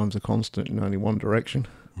dimension, time's a constant in only one direction,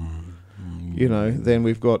 then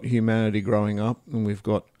we've got humanity growing up, and we've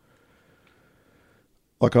got,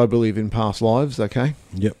 like, I believe in past lives, okay?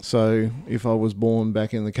 Yep. So if I was born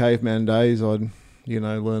back in the caveman days, I'd,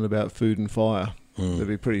 learn about food and fire. That'd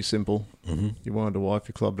be pretty simple. You wanted a wife,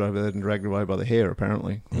 you clubbed over there and dragged her away by the hair,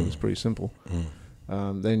 apparently. It was pretty simple.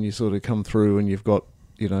 Then you sort of come through and you've got,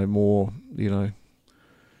 more,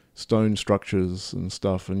 stone structures and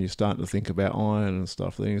stuff, and you start to think about iron and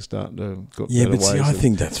stuff, then you start to got Yeah, better but see, ways I of-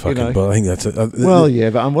 think that's fucking. know. But I think that's Well, yeah,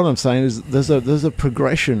 but what I'm saying is there's a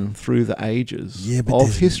progression through the ages Yeah, but of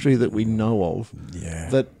there's- history that we know of yeah.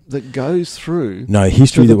 that goes through. No,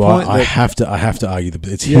 history to the that point I that- have to argue that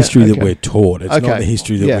it's Yeah, history that okay. we're taught. It's not Okay, the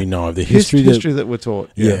history that yeah. we know of. The history history that that we're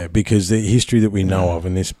taught. yeah, because the history that we know of,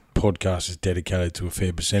 and this podcast is dedicated to a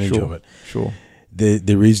fair percentage Sure. of it. Sure.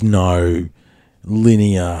 There is no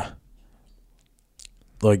linear,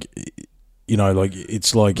 like, you know, like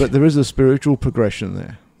it's like. But there is a spiritual progression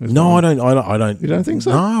there. There's No, one. I don't. You don't think so?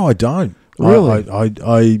 No, I don't. Really?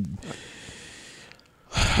 I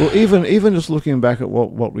Well, even just looking back at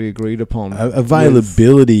what we agreed upon,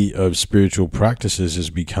 availability of spiritual practices has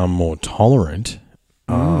become more tolerant.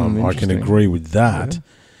 I can interesting. agree with that.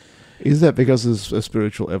 is that because there's a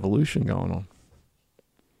spiritual evolution going on?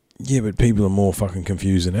 Yeah, but people are more fucking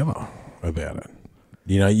confused than ever about it.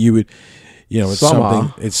 You know, it's Some something.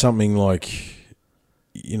 are. It's something like,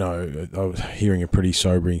 you know, I was hearing a pretty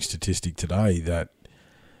sobering statistic today that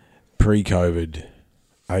pre-COVID,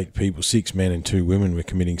 6 men and 2 women were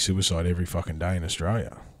committing suicide every fucking day in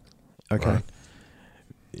Australia. Okay. Right?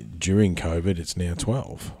 During COVID, it's now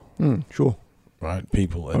 12. Sure. Right,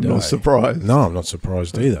 people a I'm day. not surprised. No, I'm not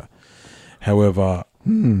surprised either. However,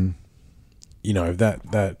 you know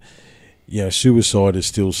that suicide is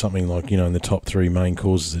still something like, you know, in the top 3 main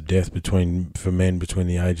causes of death for men between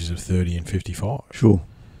the ages of 30 and 55. Sure.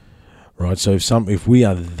 Right, so if we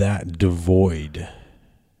are that devoid,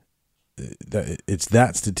 it's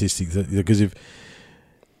that statistic because if.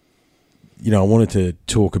 You know, I wanted to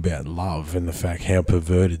talk about love and the fact how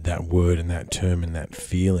perverted that word and that term and that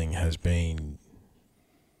feeling has been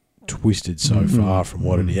twisted so far from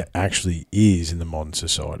what it actually is in the modern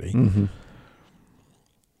society. Mm-hmm.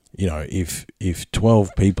 You know, if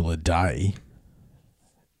 12 people a day,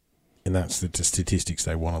 and that's the statistics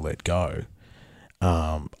they want to let go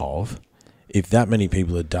of, if that many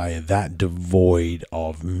people a day are that devoid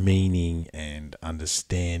of meaning and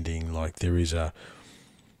understanding, like there is a...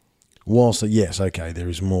 Whilst, yes, okay, there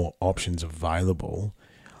is more options available,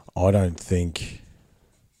 I think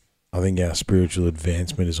our spiritual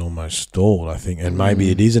advancement is almost stalled, I think. And maybe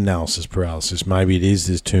it is analysis paralysis. Maybe it is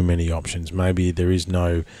there's too many options. Maybe there is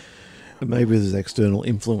no... Maybe there's external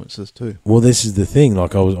influences too. Well, this is the thing.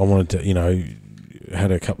 Like, I wanted to, you know,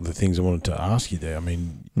 had a couple of things I wanted to ask you there. I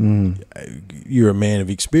mean, you're a man of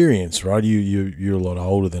experience, right? You're a lot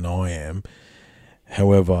older than I am.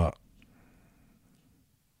 However...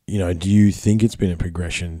 You know, do you think it's been a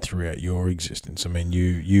progression throughout your existence? I mean,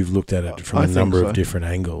 you've looked at it from I a think number so. of different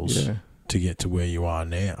angles Yeah. to get to where you are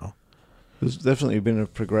now. There's definitely been a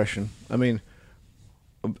progression. I mean,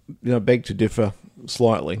 you know, beg to differ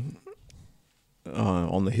slightly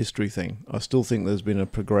on the history thing. I still think there's been a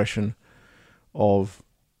progression of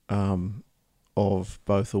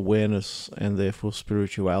both awareness and therefore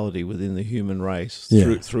spirituality within the human race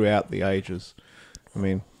throughout the ages. I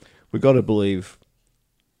mean, we've got to believe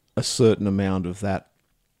a certain amount of that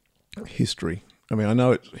history. I mean, I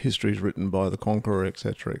know history is written by the conqueror,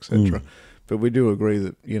 etc., etc., but we do agree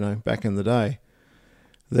that, you know, back in the day,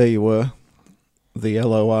 there you were, the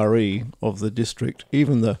LORE of the district,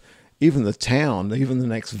 even the town, even the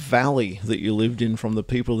next valley that you lived in from the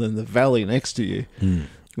people in the valley next to you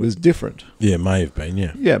was different. Yeah, may have been,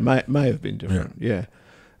 yeah. Yeah, may have been different, yeah.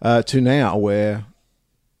 To now where,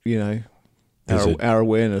 you know, our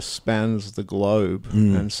awareness spans the globe.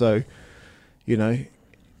 And so, you know,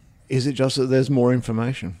 is it just that there's more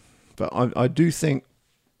information? But I do think,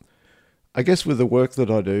 I guess with the work that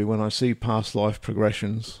I do, when I see past life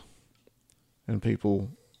progressions and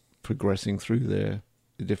people progressing through their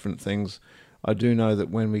different things, I do know that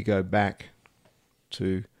when we go back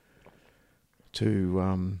to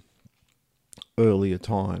earlier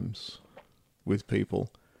times with people,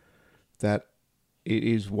 that it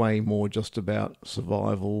is way more just about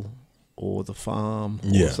survival or the farm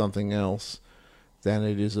or something else than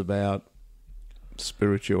it is about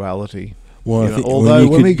spirituality. Well, You I know, think although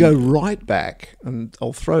when we go right back, and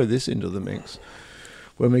I'll throw this into the mix,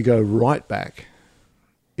 when we go right back,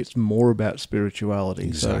 it's more about spirituality.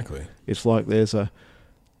 Exactly. So it's like there's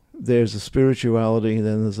a spirituality,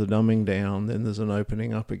 then there's a dumbing down, then there's an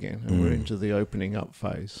opening up again, and we're into the opening up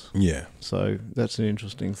phase. Yeah. So that's an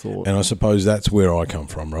interesting thought. And I suppose that's where I come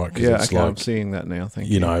from, right? 'Cause Yeah, it's okay, I'm like, seeing that now. Thank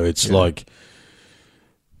you. you know, it's like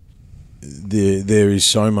there is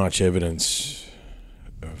so much evidence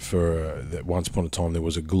for that once upon a time there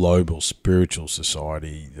was a global spiritual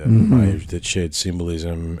society that shared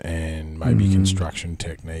symbolism and maybe construction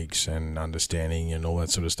techniques and understanding and all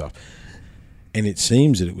that sort of stuff. And it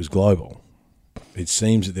seems that it was global. it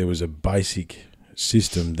seems that there was a basic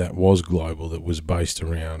system that was global, that was based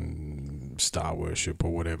around star worship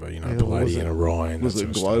or whatever, Palladian, Orion. Was that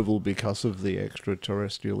it sort of global because of the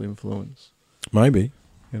extraterrestrial influence? stuff. Maybe.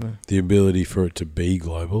 You know, The ability for it to be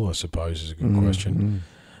global, I suppose, is a good question.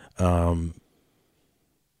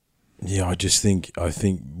 Yeah, I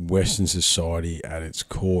think Western society at its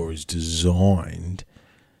core is designed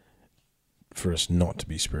for us not to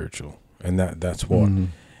be spiritual, and that's what.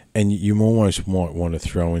 And you almost might want to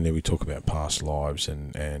throw in there. We talk about past lives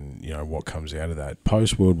and what comes out of that.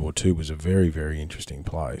 Post World War II was a very, very interesting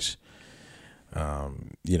place.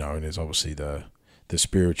 And there's obviously the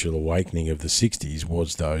spiritual awakening of the 60s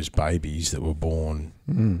was those babies that were born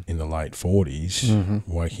in the late 40s,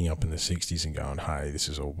 waking up in the 60s and going, hey, this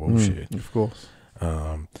is all bullshit. Of course.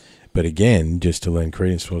 But again, just to lend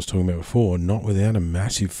credence to what I was talking about before, not without a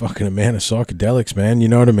massive fucking amount of psychedelics, man. You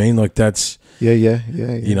know what I mean? Like that's... Yeah.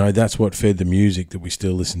 That's what fed the music that we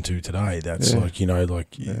still listen to today. That's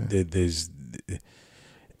there's...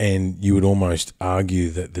 And you would almost argue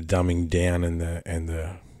that the dumbing down and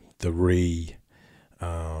the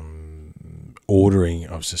ordering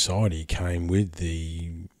of society came with the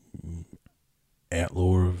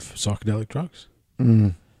outlaw of psychedelic drugs.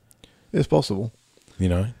 It's possible.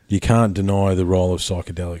 You can't deny the role of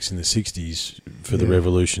psychedelics in the 60s for the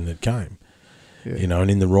revolution that came. Yeah. And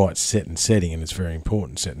in the right setting, and it's very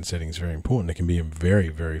important. Set and setting is very important. It can be a very,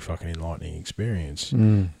 very fucking enlightening experience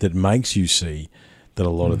that makes you see that a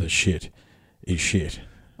lot of the shit is shit.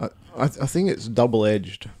 I think it's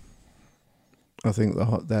double-edged. I think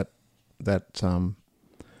the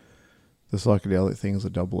psychedelic thing is a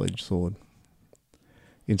double-edged sword.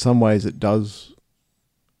 In some ways, it does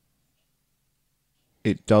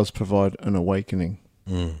provide an awakening.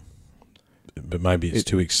 But maybe it's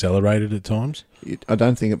too accelerated at times. I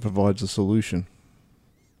don't think it provides a solution.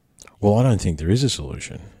 Well, I don't think there is a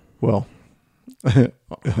solution. Well, I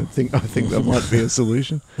think that might be a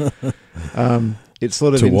solution. It's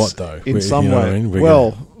sort of to what though? In some what way. I mean?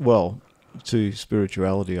 Well, to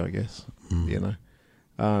spirituality, I guess.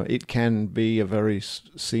 It can be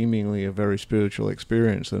seemingly a very spiritual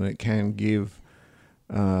experience, and it can give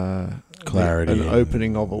clarity, an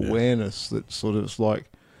opening of awareness that sort of is like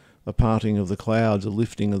a parting of the clouds, a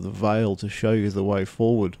lifting of the veil to show you the way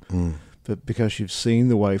forward. But because you've seen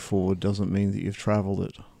the way forward doesn't mean that you've travelled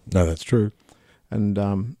it. No, that's true. And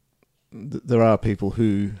there are people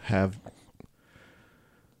who have...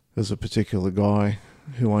 There's a particular guy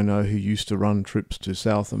who I know who used to run trips to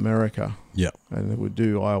South America. Yeah. And they would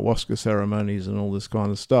do ayahuasca ceremonies and all this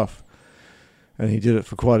kind of stuff. And he did it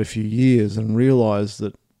for quite a few years and realised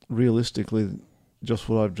that realistically, just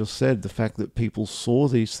what I've just said, the fact that people saw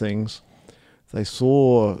these things, they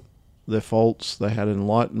saw their faults, they had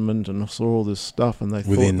enlightenment and saw all this stuff, and they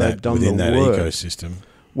thought they'd done the work. Within that ecosystem.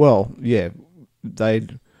 Well, yeah,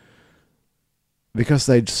 because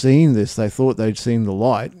they'd seen this, they thought they'd seen the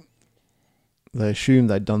light, they assumed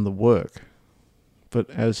they'd done the work. But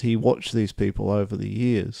as he watched these people over the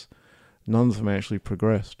years, none of them actually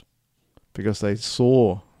progressed, because they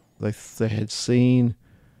had seen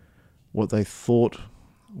what they thought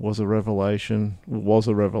was a revelation,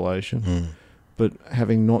 but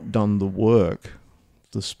having not done the work,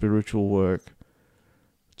 the spiritual work,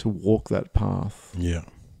 to walk that path,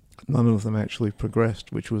 none of them actually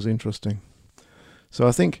progressed, which was interesting. So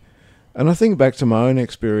I think back to my own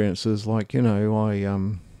experiences, like,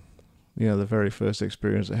 the very first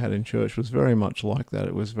experience I had in church was very much like that.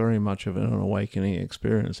 It was very much of an awakening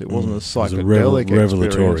experience. It wasn't a psychedelic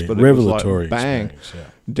experience, but it was like, bang,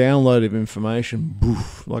 download of information,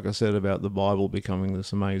 boof, like I said about the Bible becoming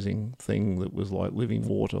this amazing thing that was like living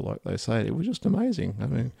water, like they say. It was just amazing. I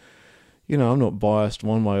mean, I'm not biased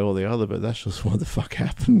one way or the other, but that's just what the fuck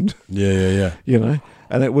happened. Yeah.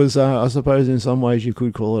 And it was, I suppose in some ways you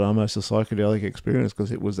could call it almost a psychedelic experience,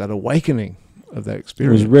 because it was that awakening of that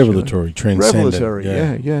experience. It was revelatory, transcendent. Revelatory,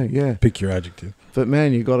 yeah. Pick your adjective. But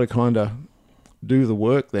man, you got to kind of do the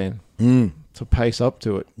work then to pace up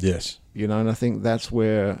to it. Yes. And I think that's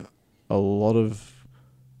where a lot of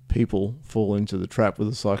people fall into the trap with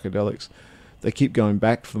the psychedelics. They keep going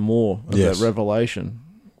back for more of that revelation.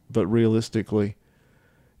 But realistically,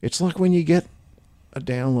 it's like when you get a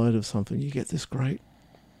download of something, you get this great,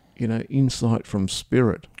 insight from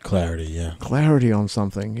spirit. Clarity on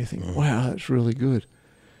something. You think, wow, that's really good.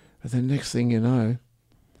 But then next thing you know,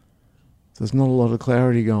 there's not a lot of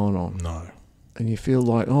clarity going on. No. And you feel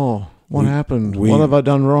like, oh, what happened? What have I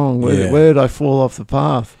done wrong? Where did I fall off the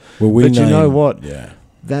path? Well, but you know what? Yeah.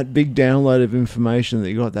 That big download of information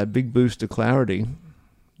that you got, that big boost of clarity,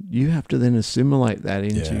 you have to then assimilate that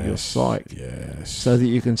into your psyche Yes. so that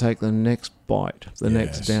you can take the next bite, the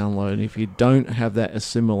next download. And if you don't have that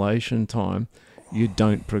assimilation time, you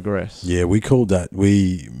don't progress. Yeah, we called that,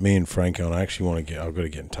 me and Franco, and I actually I've got to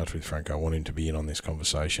get in touch with Franco. I want him to be in on this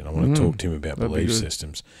conversation. I want to talk to him about That'd be belief good.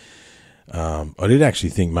 systems. I did actually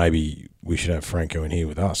think maybe we should have Franco in here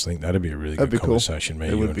with us. I think that'd be a really That'd good be cool. conversation. Me,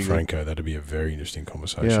 It you would and be good. Franco, that'd be a very interesting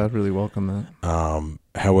conversation. Yeah, I'd really welcome that.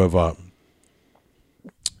 However,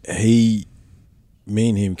 me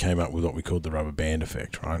and him came up with what we called the rubber band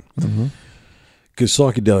effect, right? Because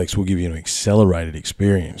psychedelics will give you an accelerated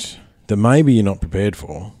experience that maybe you're not prepared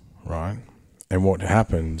for, right? And what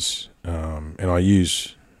happens, and I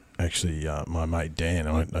use actually my mate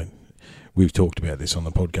Dan, we've talked about this on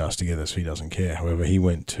the podcast together, so he doesn't care. However, he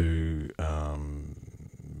went to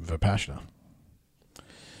Vipassana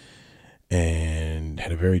and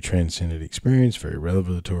had a very transcendent experience, very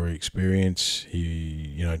revelatory experience.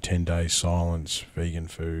 He, 10 days silence, vegan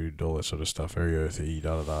food, all that sort of stuff, very earthy,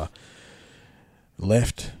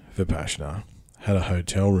 Left Vipassana, had a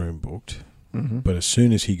hotel room booked, but as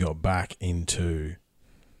soon as he got back into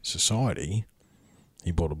society,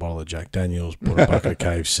 he bought a bottle of Jack Daniels, bought a bucket of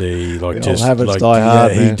KFC, The old habits die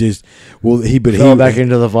hard, he man. just, Fell back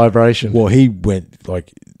into the vibration. well, he went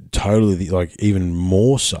totally, even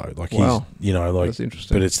more so. Wow. He's, That's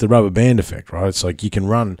interesting. but it's the rubber band effect, right? It's like you can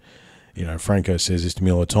run, Franco says this to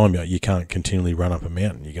me all the time, you can't continually run up a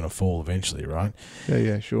mountain. You're going to fall eventually, right?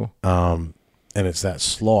 Yeah, sure. And it's that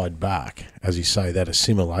slide back, as you say, that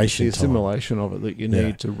assimilation The time. assimilation of it that you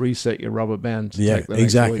need to reset your rubber band to take the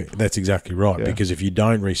exactly. next leap. That's exactly right. Yeah. Because if you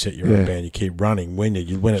don't reset your rubber band, you keep running. When it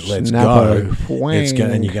lets Snappo. go,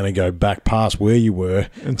 and you're going to go back past where you were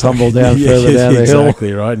And tumble down further down the hill.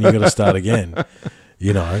 Exactly right, and you've got to start again.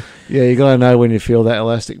 Yeah, you got to know when you feel that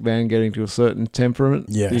elastic band getting to a certain temperament.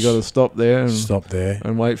 Yes. You got to stop there and Stop there.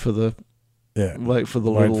 and wait for the Wait for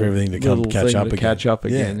little, everything to little catch thing up to again. catch up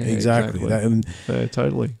again. Yeah, exactly. That, and, Yeah,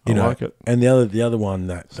 totally. you I know, like it. And the other one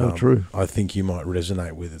that So true. I think you might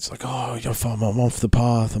resonate with. It's like, I'm off the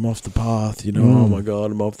path. I'm off the path. Oh my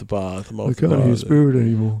God, I'm off the path. I'm off I the path. can't hear spirit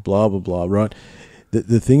anymore. Blah blah blah. Right.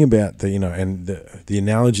 The thing about the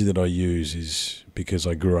analogy that I use is because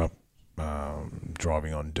I grew up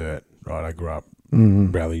driving on dirt. Right. I grew up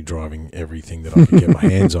rally driving everything that I could get my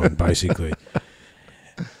hands on, basically.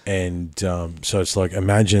 And so it's like,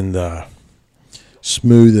 imagine the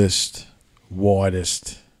smoothest,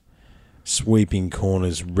 widest, sweeping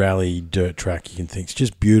corners rally dirt track you can think. It's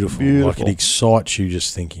just beautiful. Like it excites you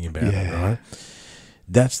just thinking about it, right?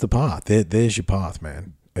 That's the path. There's your path,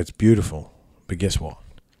 man. It's beautiful. But guess what?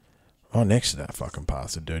 Right next to that fucking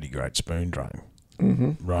path's a dirty Great Spoon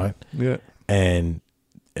Drain, right? Yeah. And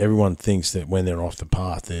everyone thinks that when they're off the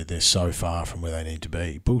path, they're so far from where they need to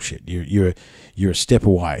be. Bullshit. You're a step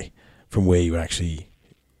away from where you actually,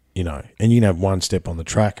 and you can have one step on the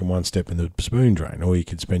track and one step in the spoon drain, or you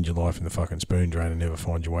could spend your life in the fucking spoon drain and never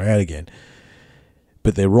find your way out again.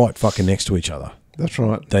 But they're right fucking next to each other. That's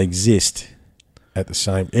right. They exist at the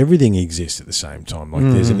same. Everything exists at the same time. Like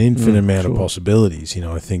there's an infinite amount of possibilities.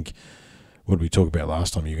 I think. What did we talk about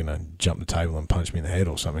last time? You're going to jump the table and punch me in the head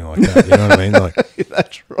or something like that. You know what I mean? Like,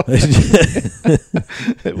 That's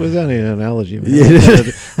right. It was only an analogy.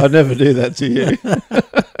 Man. I'd never do that to you.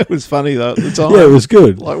 It was funny though at the time. yeah, it was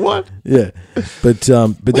good. Like what? Yeah, but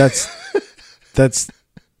that's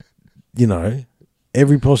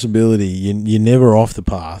every possibility. You're never off the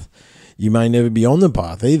path. You may never be on the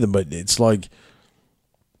path either. But it's like,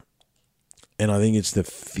 and I think it's the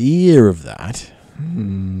fear of that.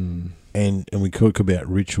 And we talk about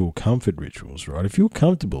comfort rituals, right? If you're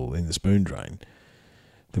comfortable in the spoon drain,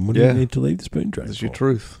 then what do you need to leave the spoon drain That's for? your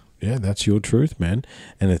truth. Yeah, that's your truth, man.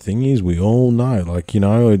 And the thing is, we all know,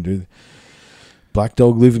 Black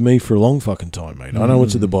Dog lived with me for a long fucking time, mate. I know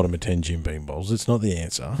what's at the bottom of 10 Jim Beam bowls. It's not the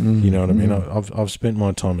answer. You know what I mean? I've spent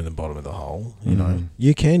my time in the bottom of the hole.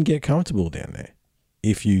 You can get comfortable down there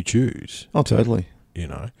if you choose. Oh, totally.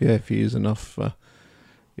 Yeah, if you use enough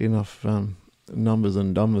numbers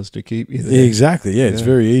and numbers to keep you there. Exactly. Yeah, it's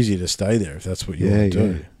very easy to stay there if that's what you want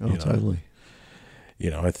to do. Oh, totally.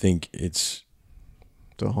 I think it's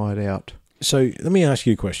To hide out. So let me ask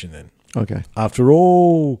you a question then. Okay. After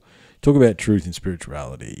all, talk about truth and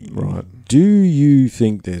spirituality. Right. Do you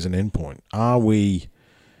think there's an end point? Are we,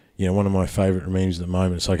 one of my favourite memes at the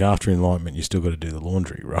moment, it's like after enlightenment, you still got to do the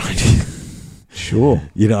laundry, right? Sure.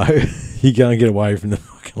 You can't get away from the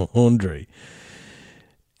fucking laundry.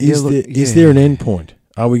 Is Yeah, there an end point?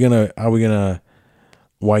 Are we gonna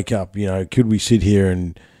wake up? Could we sit here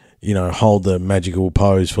and hold the magical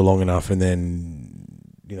pose for long enough and then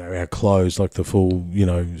our clothes, like the full,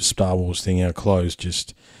 Star Wars thing, our clothes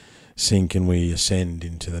just sink and we ascend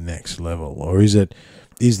into the next level? Or is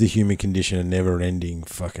the human condition a never-ending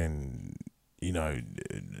fucking,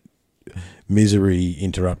 misery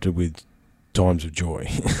interrupted with times of joy?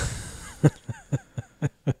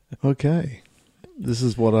 Okay. This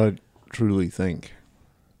is what I truly think.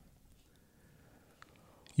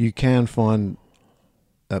 You can find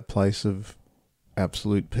that place of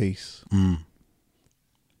absolute peace.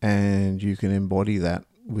 And you can embody that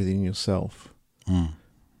within yourself.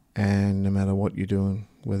 And no matter what you're doing,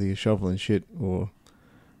 whether you're shoveling shit or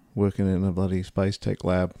working in a bloody space tech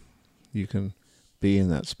lab, you can be in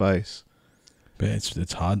that space. But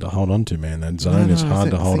it's hard to hold on to, man. That zone is hard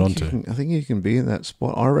to hold on to. I think you can be in that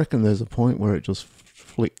spot. I reckon there's a point where it just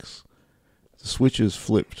flicks. The switch is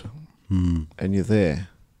flipped and you're there.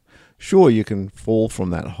 Sure, you can fall from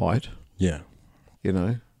that height. Yeah.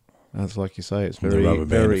 As like you say, it's The very, rubber band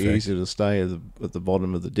very effect. easy to stay at the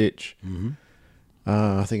bottom of the ditch.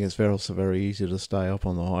 I think it's also very easy to stay up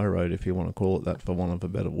on the high road, if you want to call it that, for want of a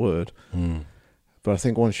better word. But I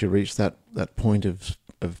think once you reach that point of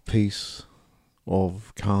peace,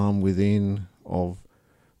 of calm within, of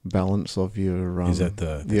balance of your Is that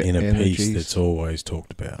the your inner energies. peace that's always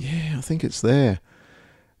talked about? Yeah, I think it's there.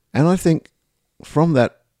 And I think from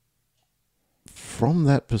that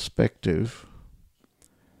perspective,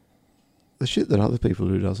 the shit that other people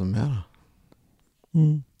do doesn't matter.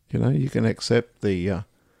 You can accept the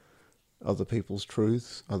other people's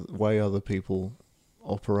truths, the way other people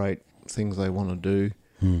operate, things they want to do,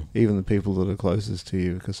 even the people that are closest to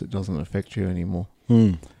you, because it doesn't affect you anymore.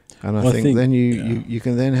 And I think then you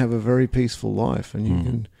can then have a very peaceful life, and you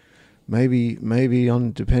can maybe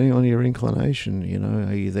depending on your inclination,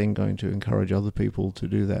 are you then going to encourage other people to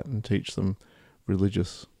do that and teach them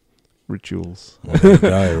religious rituals? Well, there you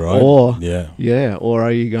go, right? Or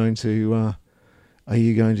are you going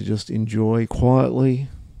to just enjoy quietly,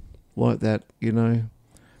 like that,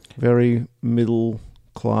 very middle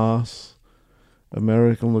class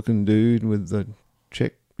American looking dude with the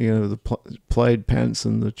check, the plaid pants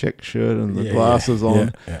and the check shirt and the glasses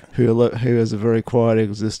on, who has a very quiet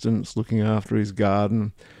existence, looking after his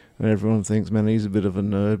garden, and everyone thinks, man, he's a bit of a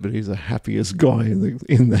nerd, but he's the happiest guy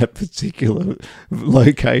in that particular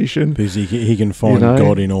location. Because he can find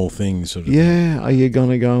God in all things. Sort of. Yeah, are you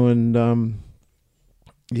gonna go and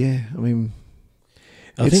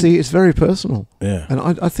it's very personal. Yeah,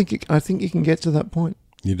 and I think you can get to that point.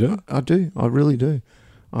 You do? I do. I really do.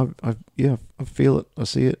 I feel it. I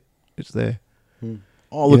see it. It's there.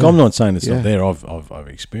 Oh, look, Yeah. I'm not saying it's Yeah. not there. I've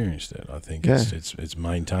experienced it. I think it's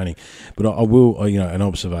maintaining. But I will, an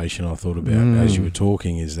observation I thought about as you were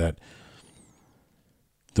talking is that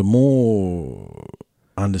the more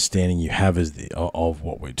understanding you have of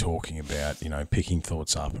what we're talking about, picking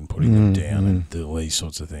thoughts up and putting them down and these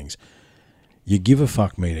sorts of things, your give a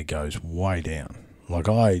fuck meter goes way down. Like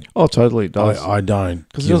totally it does. I don't,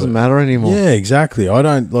 because it doesn't matter anymore. Yeah, exactly. I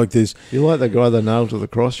don't like this. You're like the guy that nailed to the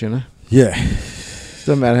cross. Yeah,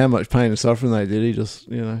 Doesn't matter how much pain and suffering they did. He just,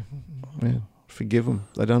 forgive them.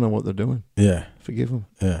 They don't know what they're doing. yeah, Forgive them.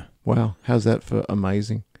 yeah. Wow, how's that for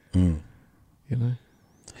amazing?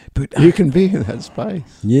 But You can be in that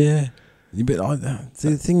space. yeah, but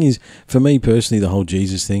the thing is, for me personally, the whole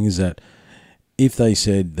Jesus thing is that if they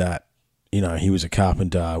said that, he was a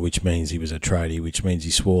carpenter, which means he was a tradie, which means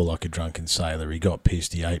he swore like a drunken sailor, he got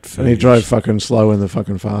pissed, he ate food. And he drove fucking slow in the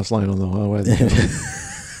fucking fast lane on the highway.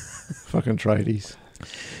 Fucking tradies.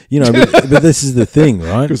 But this is the thing,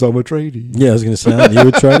 right? Because I'm a tradie. Yeah, I was going to say, aren't you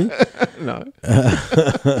a tradie? No.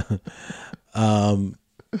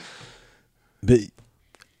 But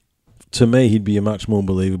to me, he'd be a much more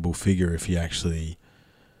believable figure if he actually,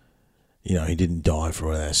 he didn't die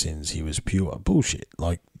for all our sins. He was pure bullshit.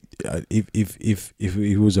 Like, if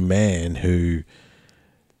he was a man who,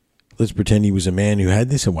 let's pretend he was a man who had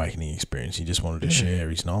this awakening experience. He just wanted to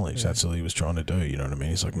share his knowledge. Yeah. That's all he was trying to do. You know what I mean?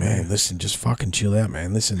 He's like, man, listen, just fucking chill out,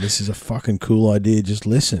 man. Listen, this is a fucking cool idea. Just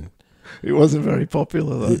listen. It wasn't very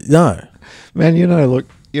popular, though. No. Man, look,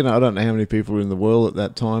 I don't know how many people were in the world at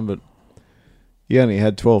that time, but he only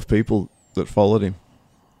had 12 people that followed him.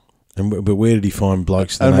 But where did he find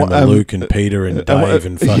blokes the name of Luke and Peter and Dave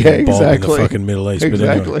and fucking Bob in the fucking Middle East?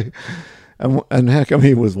 Exactly. But anyway. And how come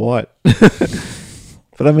he was white?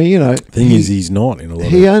 But I mean, thing is, he's not in a lot.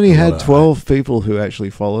 He only had 12 people who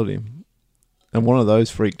actually followed him, and one of those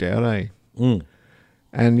freaked out, eh?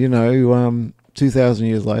 And 2,000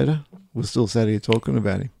 years later, we're still sat here talking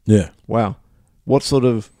about him. Yeah. Wow. What sort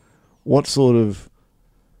of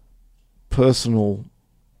personal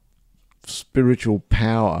spiritual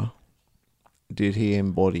power did he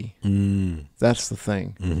embody? Mm. That's the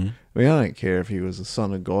thing. Mm-hmm. I mean, I don't care if he was the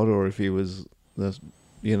son of God or if he was the,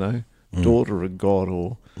 daughter of God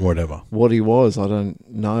or Whatever. what he was. I don't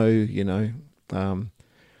know.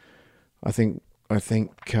 I think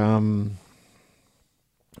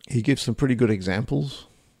he gives some pretty good examples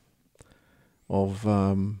of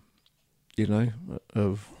good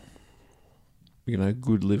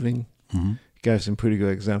living. Mm-hmm. He gave some pretty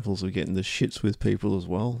good examples of getting the shits with people as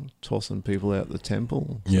well, tossing people out the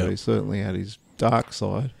temple. So Yeah. he certainly had his dark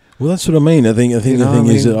side. Well, that's what I mean. I think the thing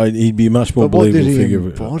is that he'd be a much more But what did believable he figure.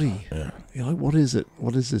 embody? Yeah. What is it?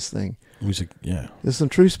 What is this thing? It was There's some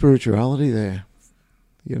true spirituality there.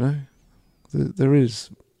 There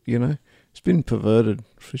is. It's been perverted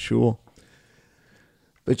for sure.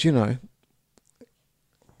 But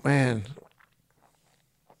man,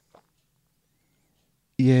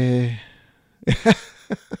 yeah.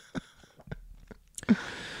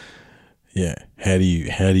 Yeah. How do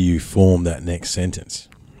you form that next sentence?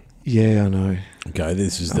 Yeah, I know. Okay,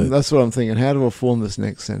 this is That's what I'm thinking. How do I form this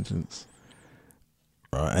next sentence?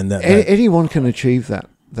 right, and that Anyone can achieve that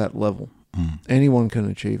level. Mm. Anyone can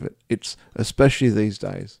achieve it. It's especially these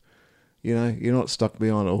days. You're not stuck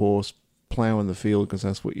behind a horse ploughing the field because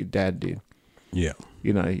that's what your dad did. yeah,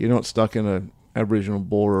 You're not stuck in a Aboriginal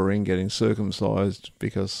Bora ring getting circumcised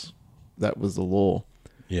because that was the law.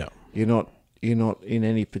 yeah, You're not in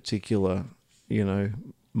any particular,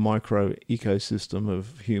 micro ecosystem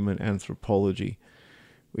of human anthropology.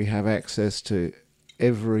 We have access to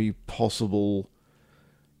every possible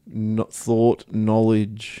thought,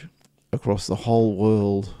 knowledge across the whole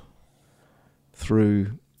world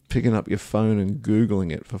through picking up your phone and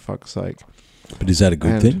Googling it, for fuck's sake. but is that a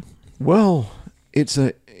good thing? Well, it's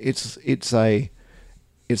an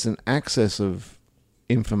access of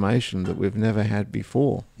information that we've never had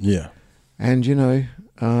before. Yeah, And,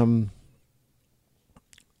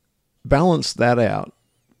 balance that out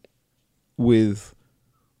with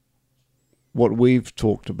what we've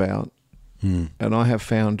talked about, and I have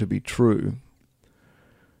found to be true,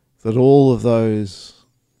 that all of those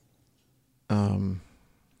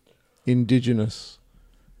indigenous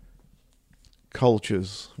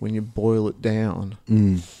cultures, when you boil it down,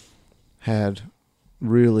 had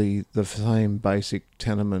really the same basic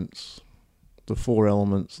tenements, the 4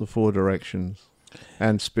 elements, the 4 directions,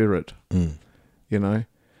 and spirit,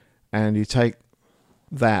 and you take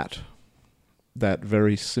that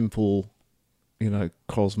very simple,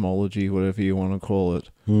 cosmology, whatever you want to call it,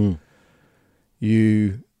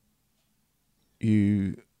 you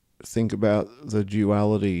think about the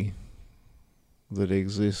duality that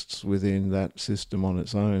exists within that system on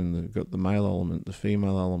its own. You've got the male element, the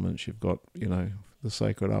female elements, you've got, the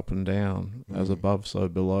sacred up and down, as above, so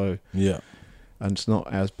below. yeah. And it's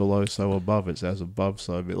not as below, so above, it's as above,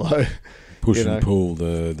 so below. Push and pull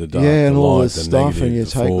the dark, and the all light, this the stuff, negative, and you the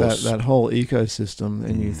take force. that whole ecosystem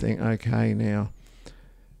and you think, okay, now,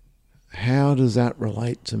 how does that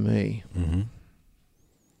relate to me? Mm-hmm.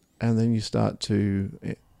 And then you start to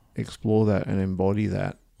explore that and embody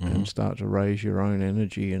that, and start to raise your own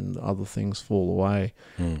energy, and other things fall away.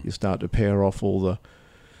 You start to pair off all the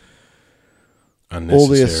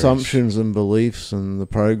assumptions and beliefs and the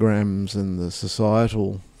programs and the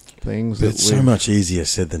societal things. But it's so much easier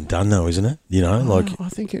said than done, though, isn't it? I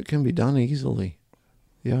think it can be done easily.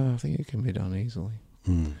 Yeah, I think it can be done easily.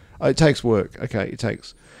 It takes work. Okay, it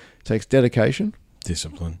takes dedication,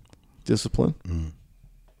 discipline.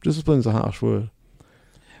 Discipline's a harsh word.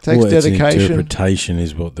 It takes dedication. Interpretation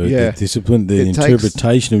is what the discipline. The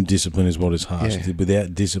interpretation of discipline is what is harsh. Yeah.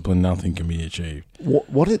 Without discipline, nothing can be achieved.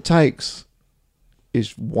 What it takes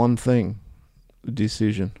is one thing: a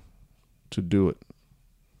decision to do it,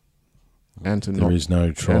 and to There is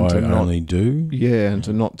no try, only do. Yeah, and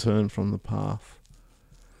to not turn from the path.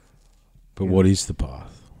 But what is the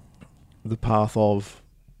path? The path of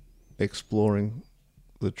exploring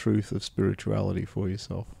the truth of spirituality for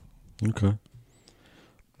yourself. Okay.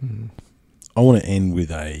 I want to end with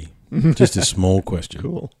just a small question.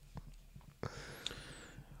 Cool.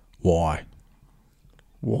 Why?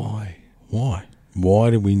 Why? Why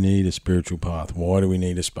do we need a spiritual path? Why do we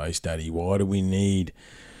need a space daddy? Why do we need?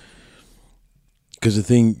 Because the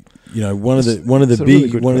thing, one of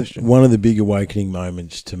the big awakening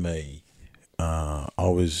moments to me, and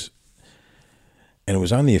it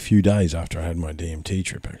was only a few days after I had my DMT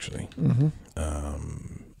trip, actually.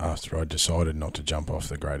 After I decided not to jump off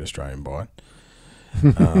the Great Australian Bight.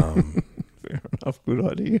 Fair enough. Good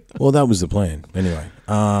idea. Well, that was the plan, anyway.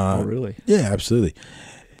 Oh, really? Yeah, absolutely.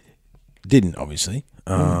 Didn't, obviously.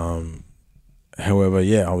 However,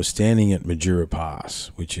 yeah, I was standing at Majura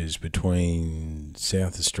Pass, which is between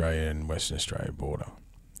South Australia and Western Australia border,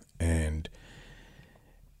 and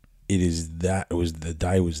the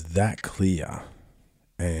day was that clear,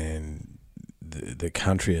 and the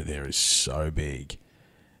country out there is so big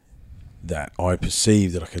that I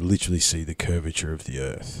perceived that I could literally see the curvature of the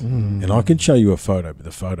earth. And I can show you a photo, but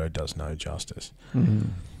the photo does no justice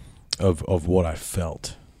of what I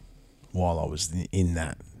felt while I was in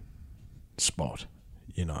that spot,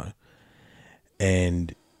 you know.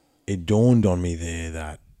 And it dawned on me there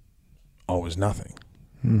that I was nothing,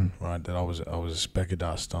 right? That I was a speck of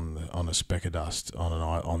dust on a speck of dust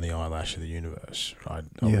on the eyelash of the universe, right?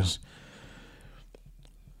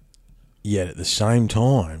 Yet at the same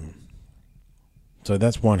time, so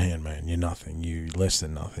that's one hand, man. You're nothing. You less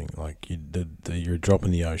than nothing. Like you're a drop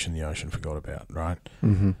in the ocean forgot about, right?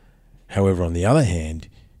 Mm-hmm. However, on the other hand,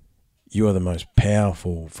 you are the most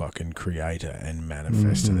powerful fucking creator and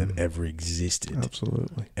manifester that ever existed.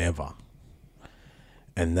 Absolutely. Ever.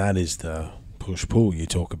 And that is the push-pull you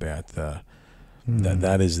talk about.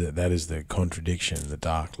 That is the contradiction, the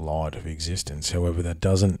dark light of existence. However, that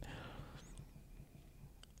doesn't...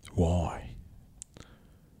 Why?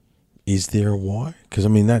 Is there a why? Because, I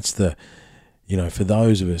mean, that's the... You know, for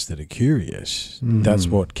those of us that are curious, that's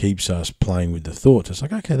what keeps us playing with the thoughts. It's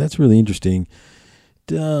like, okay, that's really interesting.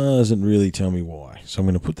 Doesn't really tell me why. So I'm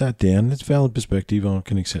going to put that down. It's valid perspective. I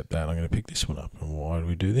can accept that. I'm going to pick this one up. And why do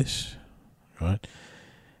we do this? Right?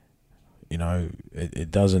 You know,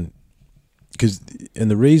 it doesn't... And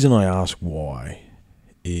the reason I ask why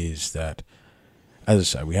is that, as I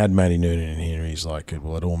say, we had Matty Noonan in here. He's like,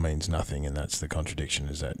 well, it all means nothing. And that's the contradiction,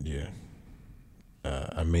 is that you...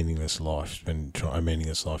 a meaningless life, trying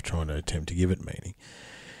to attempt to give it meaning.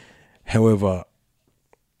 However,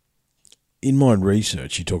 in my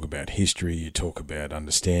research, you talk about history, you talk about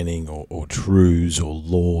understanding or truths or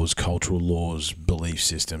laws, cultural laws, belief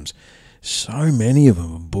systems. So many of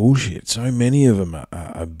them are bullshit. So many of them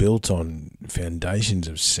are built on foundations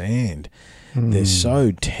of sand. They're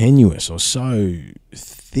so tenuous or so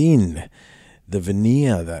thin. The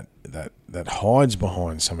veneer that hides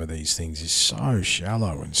behind some of these things is so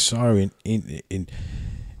shallow and so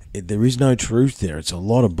there is no truth there. It's a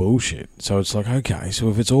lot of bullshit. So it's like, okay, so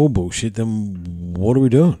if it's all bullshit, then what are we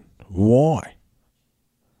doing? Why?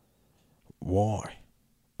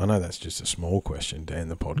 I know that's just a small question to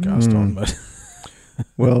end the podcast on, but...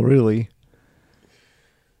 Well, really,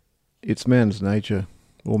 it's man's nature,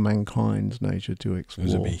 or mankind's nature, to explore.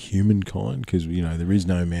 Does it be humankind? Because, you know, there is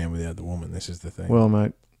no man without the woman. This is the thing. Well,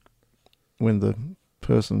 mate, when the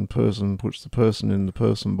person puts the person in the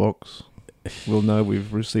person box, we'll know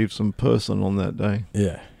we've received some person on that day.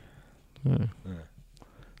 Yeah.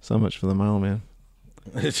 So much for the mailman.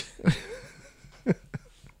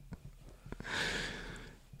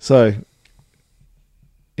 So,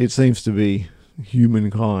 it seems to be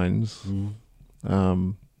humankind's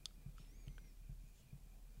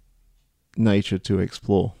nature to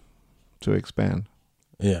explore, to expand.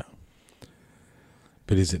 Yeah.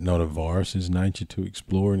 But is it not a virus's nature to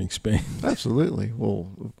explore and expand? Absolutely.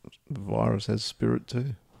 Well, the virus has spirit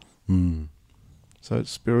too. So it's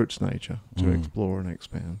spirit's nature to explore and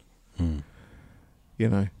expand. You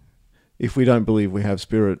know, if we don't believe we have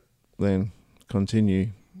spirit, then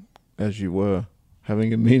continue as you were,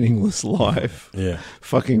 having a meaningless life. Yeah.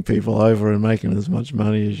 Fucking people over and making as much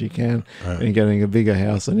money as you can, and getting a bigger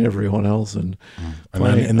house than everyone else, and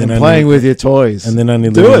playing with your toys. And then only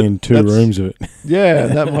living in two rooms of it. Yeah,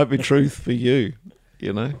 that might be truth for you,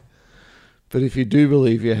 you know. But if you do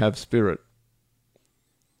believe you have spirit,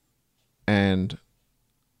 and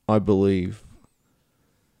I believe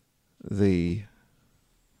the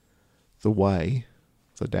way,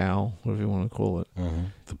 the Tao, whatever you want to call it,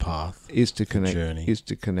 the path is to connect, journey. Is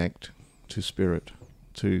to connect to spirit,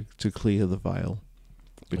 to clear the veil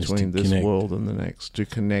between this world and the next, to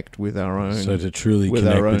connect with our own. So to truly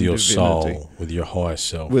connect with your divinity. soul, with your higher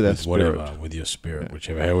self, with whatever, with your spirit,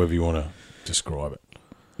 whichever, however you want to describe it.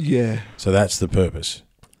 Yeah. So that's the purpose.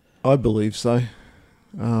 I believe so.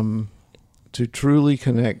 To truly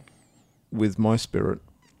connect with my spirit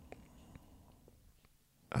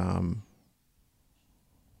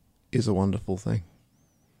is a wonderful thing.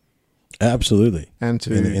 Absolutely. And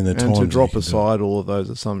to drop aside all of those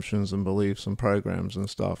assumptions and beliefs and programs and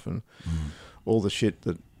stuff and all the shit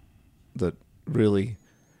that really,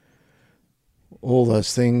 all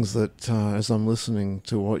those things that as I'm listening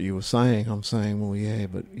to what you were saying, I'm saying, well, yeah,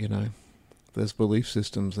 but you know, there's belief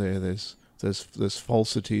systems there. There's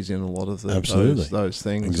falsities in a lot of those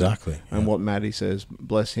things. Exactly. And what Matty says,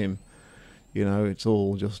 bless him, you know, it's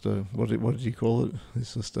all just a, what did you call it?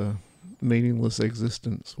 It's just a meaningless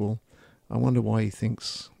existence. Well, I wonder why he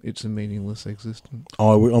thinks it's a meaningless existence.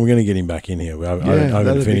 Oh, I'm going to get him back in here. I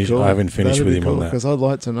haven't finished. I haven't finished with him on that. Because I'd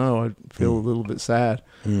like to know. I'd feel a little bit sad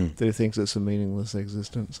that he thinks it's a meaningless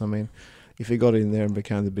existence. I mean, if he got in there and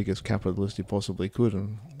became the biggest capitalist he possibly could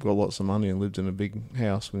and got lots of money and lived in a big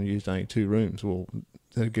house and used only 2 rooms, well,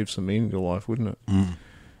 that'd give some meaning to life, wouldn't it?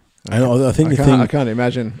 And I think I can't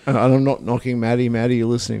imagine, and I'm not knocking Maddie. Maddie, you're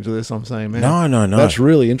listening to this. I'm saying, man, no. that's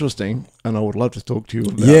really interesting, and I would love to talk to you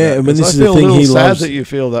about that. Yeah, but this I is feel the thing. a little He sad loves that you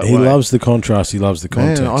feel that He way. loves the contrast. He loves the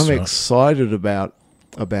context. Man, I'm right? excited about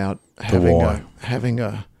having why.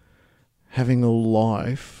 having a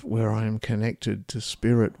life where I am connected to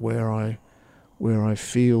spirit, where I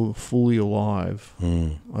feel fully alive.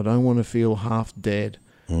 I don't want to feel half dead.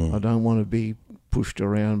 I don't want to be pushed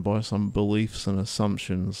around by some beliefs and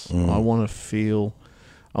assumptions. I want to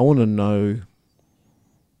know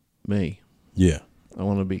me. Yeah. I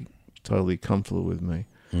want to be totally comfortable with me.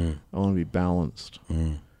 I want to be balanced.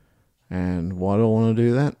 And why do I want to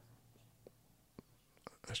do that?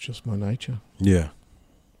 That's just my nature. Yeah.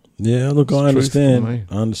 Yeah, look, It's I truth for me. understand.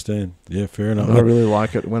 I understand. Yeah, fair enough. I really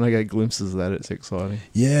like it. When I get glimpses of that, it's exciting.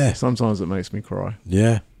 Yeah. Sometimes it makes me cry.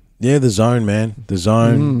 Yeah. Yeah, the zone, man. The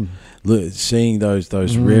zone. Look, seeing those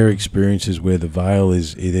rare experiences where the veil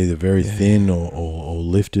is either very thin or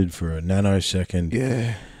lifted for a nanosecond.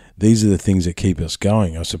 Yeah. These are the things that keep us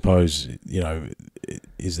going. I suppose,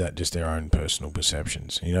 is that just our own personal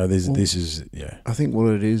perceptions? This is. I think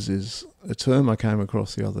what it is a term I came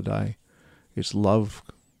across the other day. It's love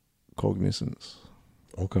cognizance.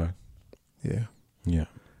 Okay. Yeah. Yeah.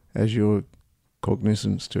 As your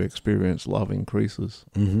cognizance to experience love increases,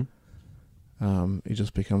 it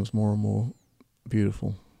just becomes more and more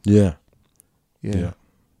beautiful. Yeah. Yeah.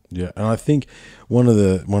 Yeah. And I think one of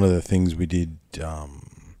the things we did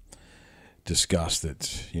discuss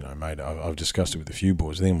that, mate, I've discussed it with a few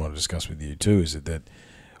boys. I think I might have discussed with you too, is that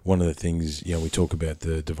one of the things, we talk about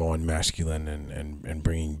the divine masculine and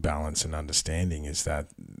bringing balance and understanding, is that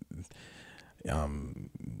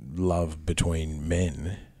love between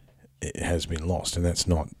men, it has been lost, and that's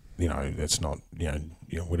not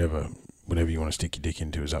whatever you want to stick your dick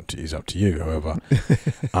into is up to you. However,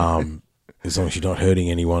 as long as you're not hurting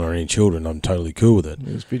anyone or any children, I'm totally cool with it.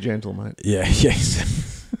 Just be gentle, mate. Yeah.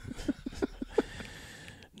 Yes.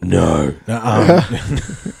 No.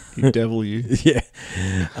 You devil, you. Yeah.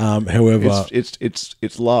 However,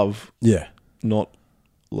 it's love. Yeah. Not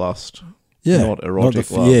lust. Yeah. Not erotic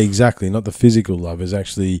love. Yeah, exactly. Not the physical love. It's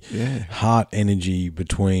actually Yeah. heart energy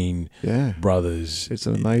between Yeah. brothers. It's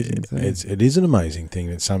an amazing thing. It is an amazing thing.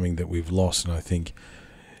 It's something that we've lost, and I think,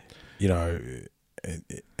 and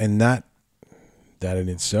that in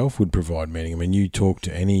itself would provide meaning. I mean, you talk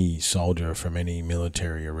to any soldier from any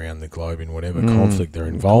military around the globe in whatever conflict they're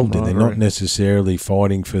involved in. They're not necessarily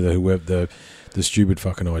fighting for the stupid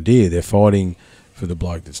fucking idea. They're fighting for the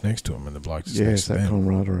bloke that's next to him and the bloke that's next to them. It's that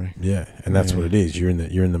camaraderie. Yeah, and that's what it is. You're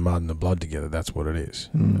in the mud and the blood together. That's what it is.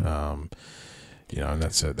 And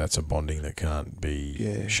that's a bonding that can't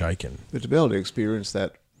be shaken. But to be able to experience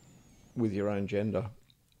that with your own gender,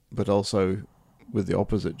 but also with the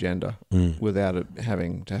opposite gender, without it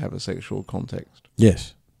having to have a sexual context,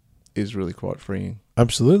 Yes, is really quite freeing.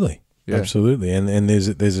 absolutely. Yeah. Absolutely, and there's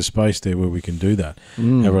a space there where we can do that.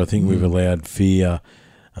 However, I think we've allowed fear.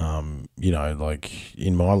 Like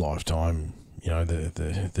in my lifetime,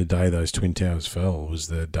 the day those Twin Towers fell was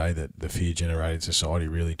the day that the fear-generated society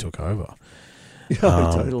really took over. Yeah,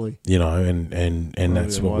 totally. And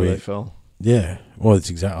that's what they fell. Yeah, well, it's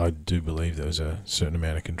exactly. I do believe there was a certain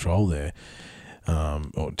amount of control there,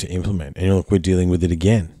 or to implement. And look, we're dealing with it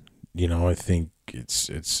again. I think it's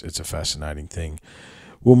a fascinating thing.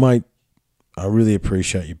 Well, mate, I really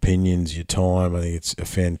appreciate your opinions, your time. I think it's a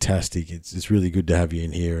fantastic. It's really good to have you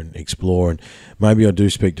in here and explore. And maybe I do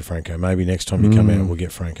speak to Franco. Maybe next time you come out, we'll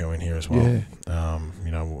get Franco in here as well. Yeah.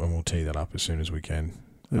 And we'll tee that up as soon as we can.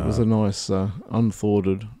 It was a nice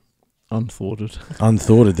unthoughted. Unthoughted.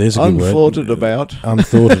 There's a good word. Unthoughted about.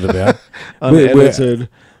 Unthoughted about. Unedited,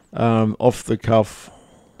 off the cuff.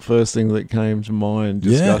 First thing that came to mind.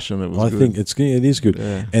 Discussion. Yeah, it was. I think it is good.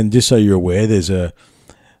 Yeah. And just so you're aware,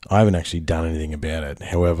 I haven't actually done anything about it.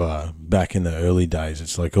 However, back in the early days,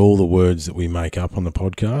 it's like all the words that we make up on the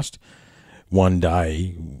podcast. One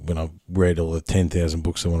day, when I've read all the 10,000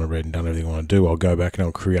 books I want to read and done everything I want to do, I'll go back and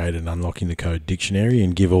I'll create an Unlocking the Code dictionary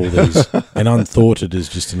and give all these. And unthoughted is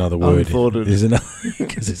just another word, Unthoughted. isn't it?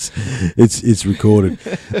 Because it's recorded,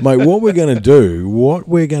 mate. What we're going to do? You're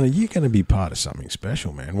going to be part of something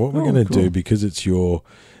special, man. What we're going to do, because it's your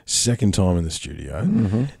second time in the studio.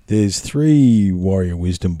 There's 3 Warrior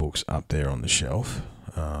Wisdom books up there on the shelf.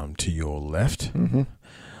 to your left. Mm-hmm.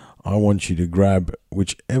 I want you to grab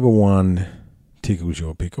whichever one tickles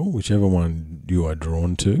your pickle, whichever one you are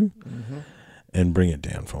drawn to, and bring it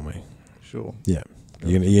down for me. Sure. Yeah.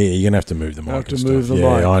 You're gonna have to move the mic. Have to and stuff. move the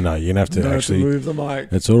yeah, mic. I know. You're gonna have to actually move the mic.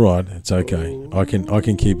 It's all right. It's okay. I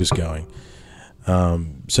can keep us going.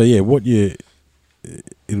 So yeah,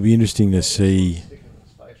 it'll be interesting to see.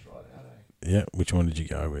 Yeah, which one did you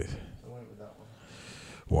go with? I went with that one.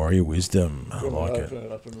 Warrior Wisdom. I like it. Open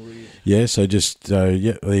it up and read. Yeah. So just there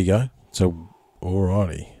you go. So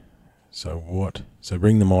alrighty. So what? So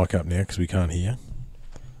bring the mic up now because we can't hear.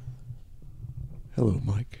 Hello,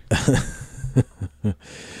 Mike. Do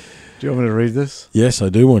you want me to read this? Yes, I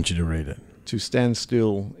do want you to read it. To stand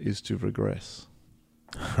still is to regress.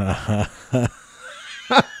 And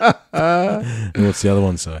what's the other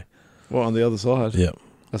one say? Well, on the other side, Yep.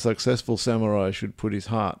 a successful samurai should put his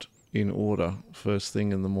heart in order first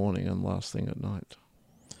thing in the morning and last thing at night.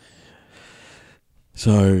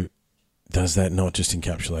 So does that not just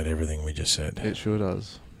encapsulate everything we just said? It sure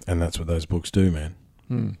does. And that's what those books do, man.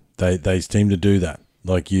 Hmm. They seem to do that.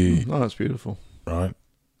 Like you, Oh, it's beautiful. right?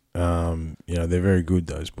 They're very good,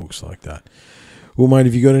 those books like that. Well, mate,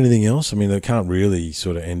 have you got anything else? I mean, they can't really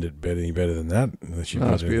sort of end it any better than that unless you've No,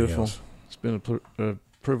 got it's anything beautiful. else. It's been a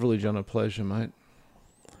privilege and a pleasure, mate.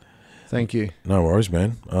 Thank you. No worries,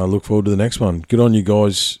 man. I look forward to the next one. Good on you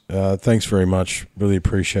guys. Thanks very much. Really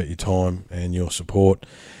appreciate your time and your support.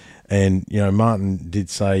 And, Martin did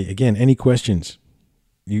say, again, any questions?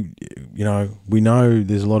 We know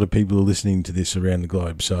there's a lot of people listening to this around the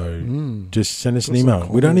globe, so just send us an Put some email.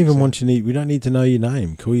 We don't even comments we don't need to know your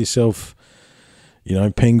name. Call yourself,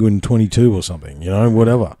 Penguin 22 or something,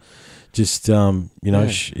 whatever. Just,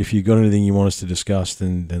 if you've got anything you want us to discuss,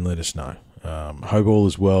 then let us know. Hope all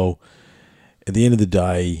is well. At the end of the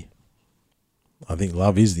day, I think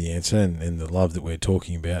love is the answer, and the love that we're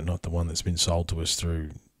talking about, not the one that's been sold to us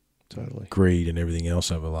through Totally. greed and everything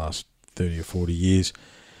else over the last 30 or 40 years.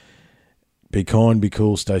 Be kind, be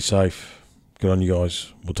cool, stay safe. Good on you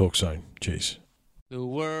guys. We'll talk soon. Cheers. The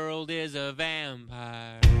world is a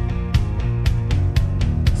vampire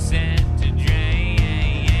sent to drain.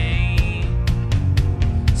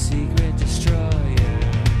 Secret destroyers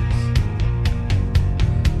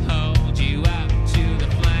hold you up to the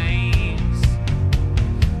flames.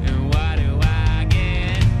 And what do I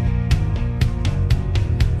get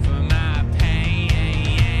for my pain?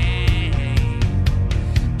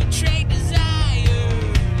 Betrayed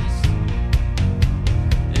desires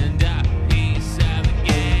and a piece of the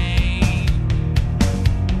game.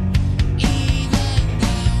 Even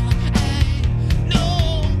though I know,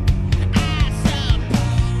 I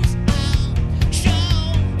suppose I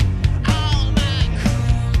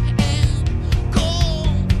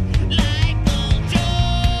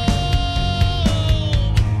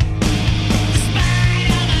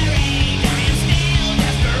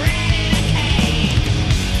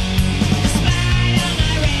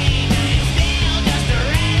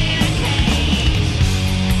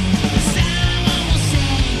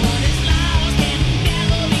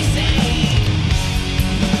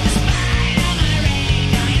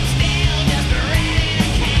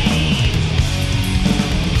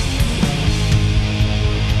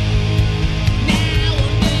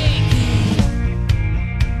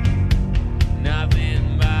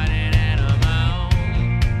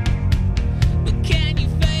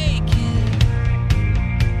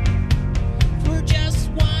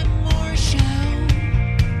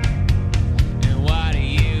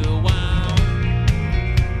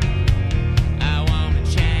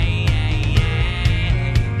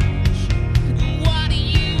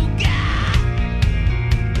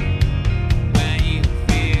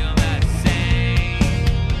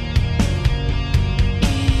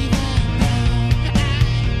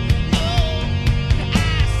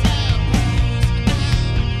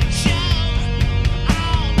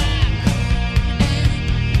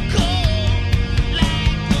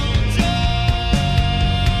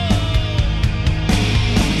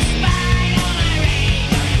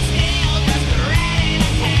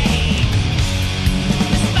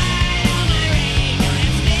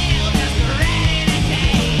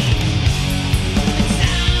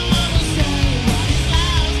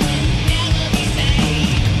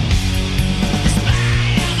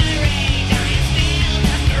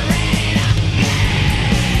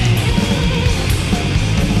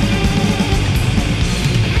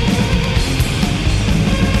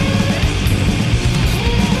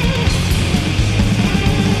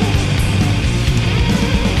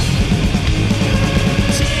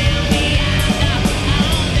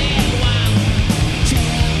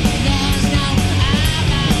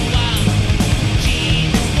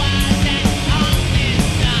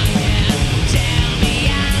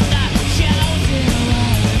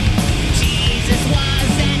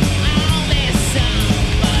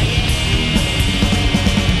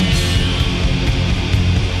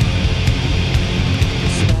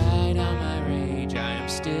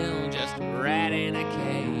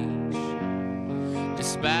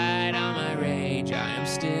despite all my rage, I am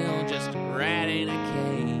still just a rat in a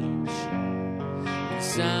cage. And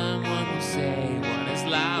somewhere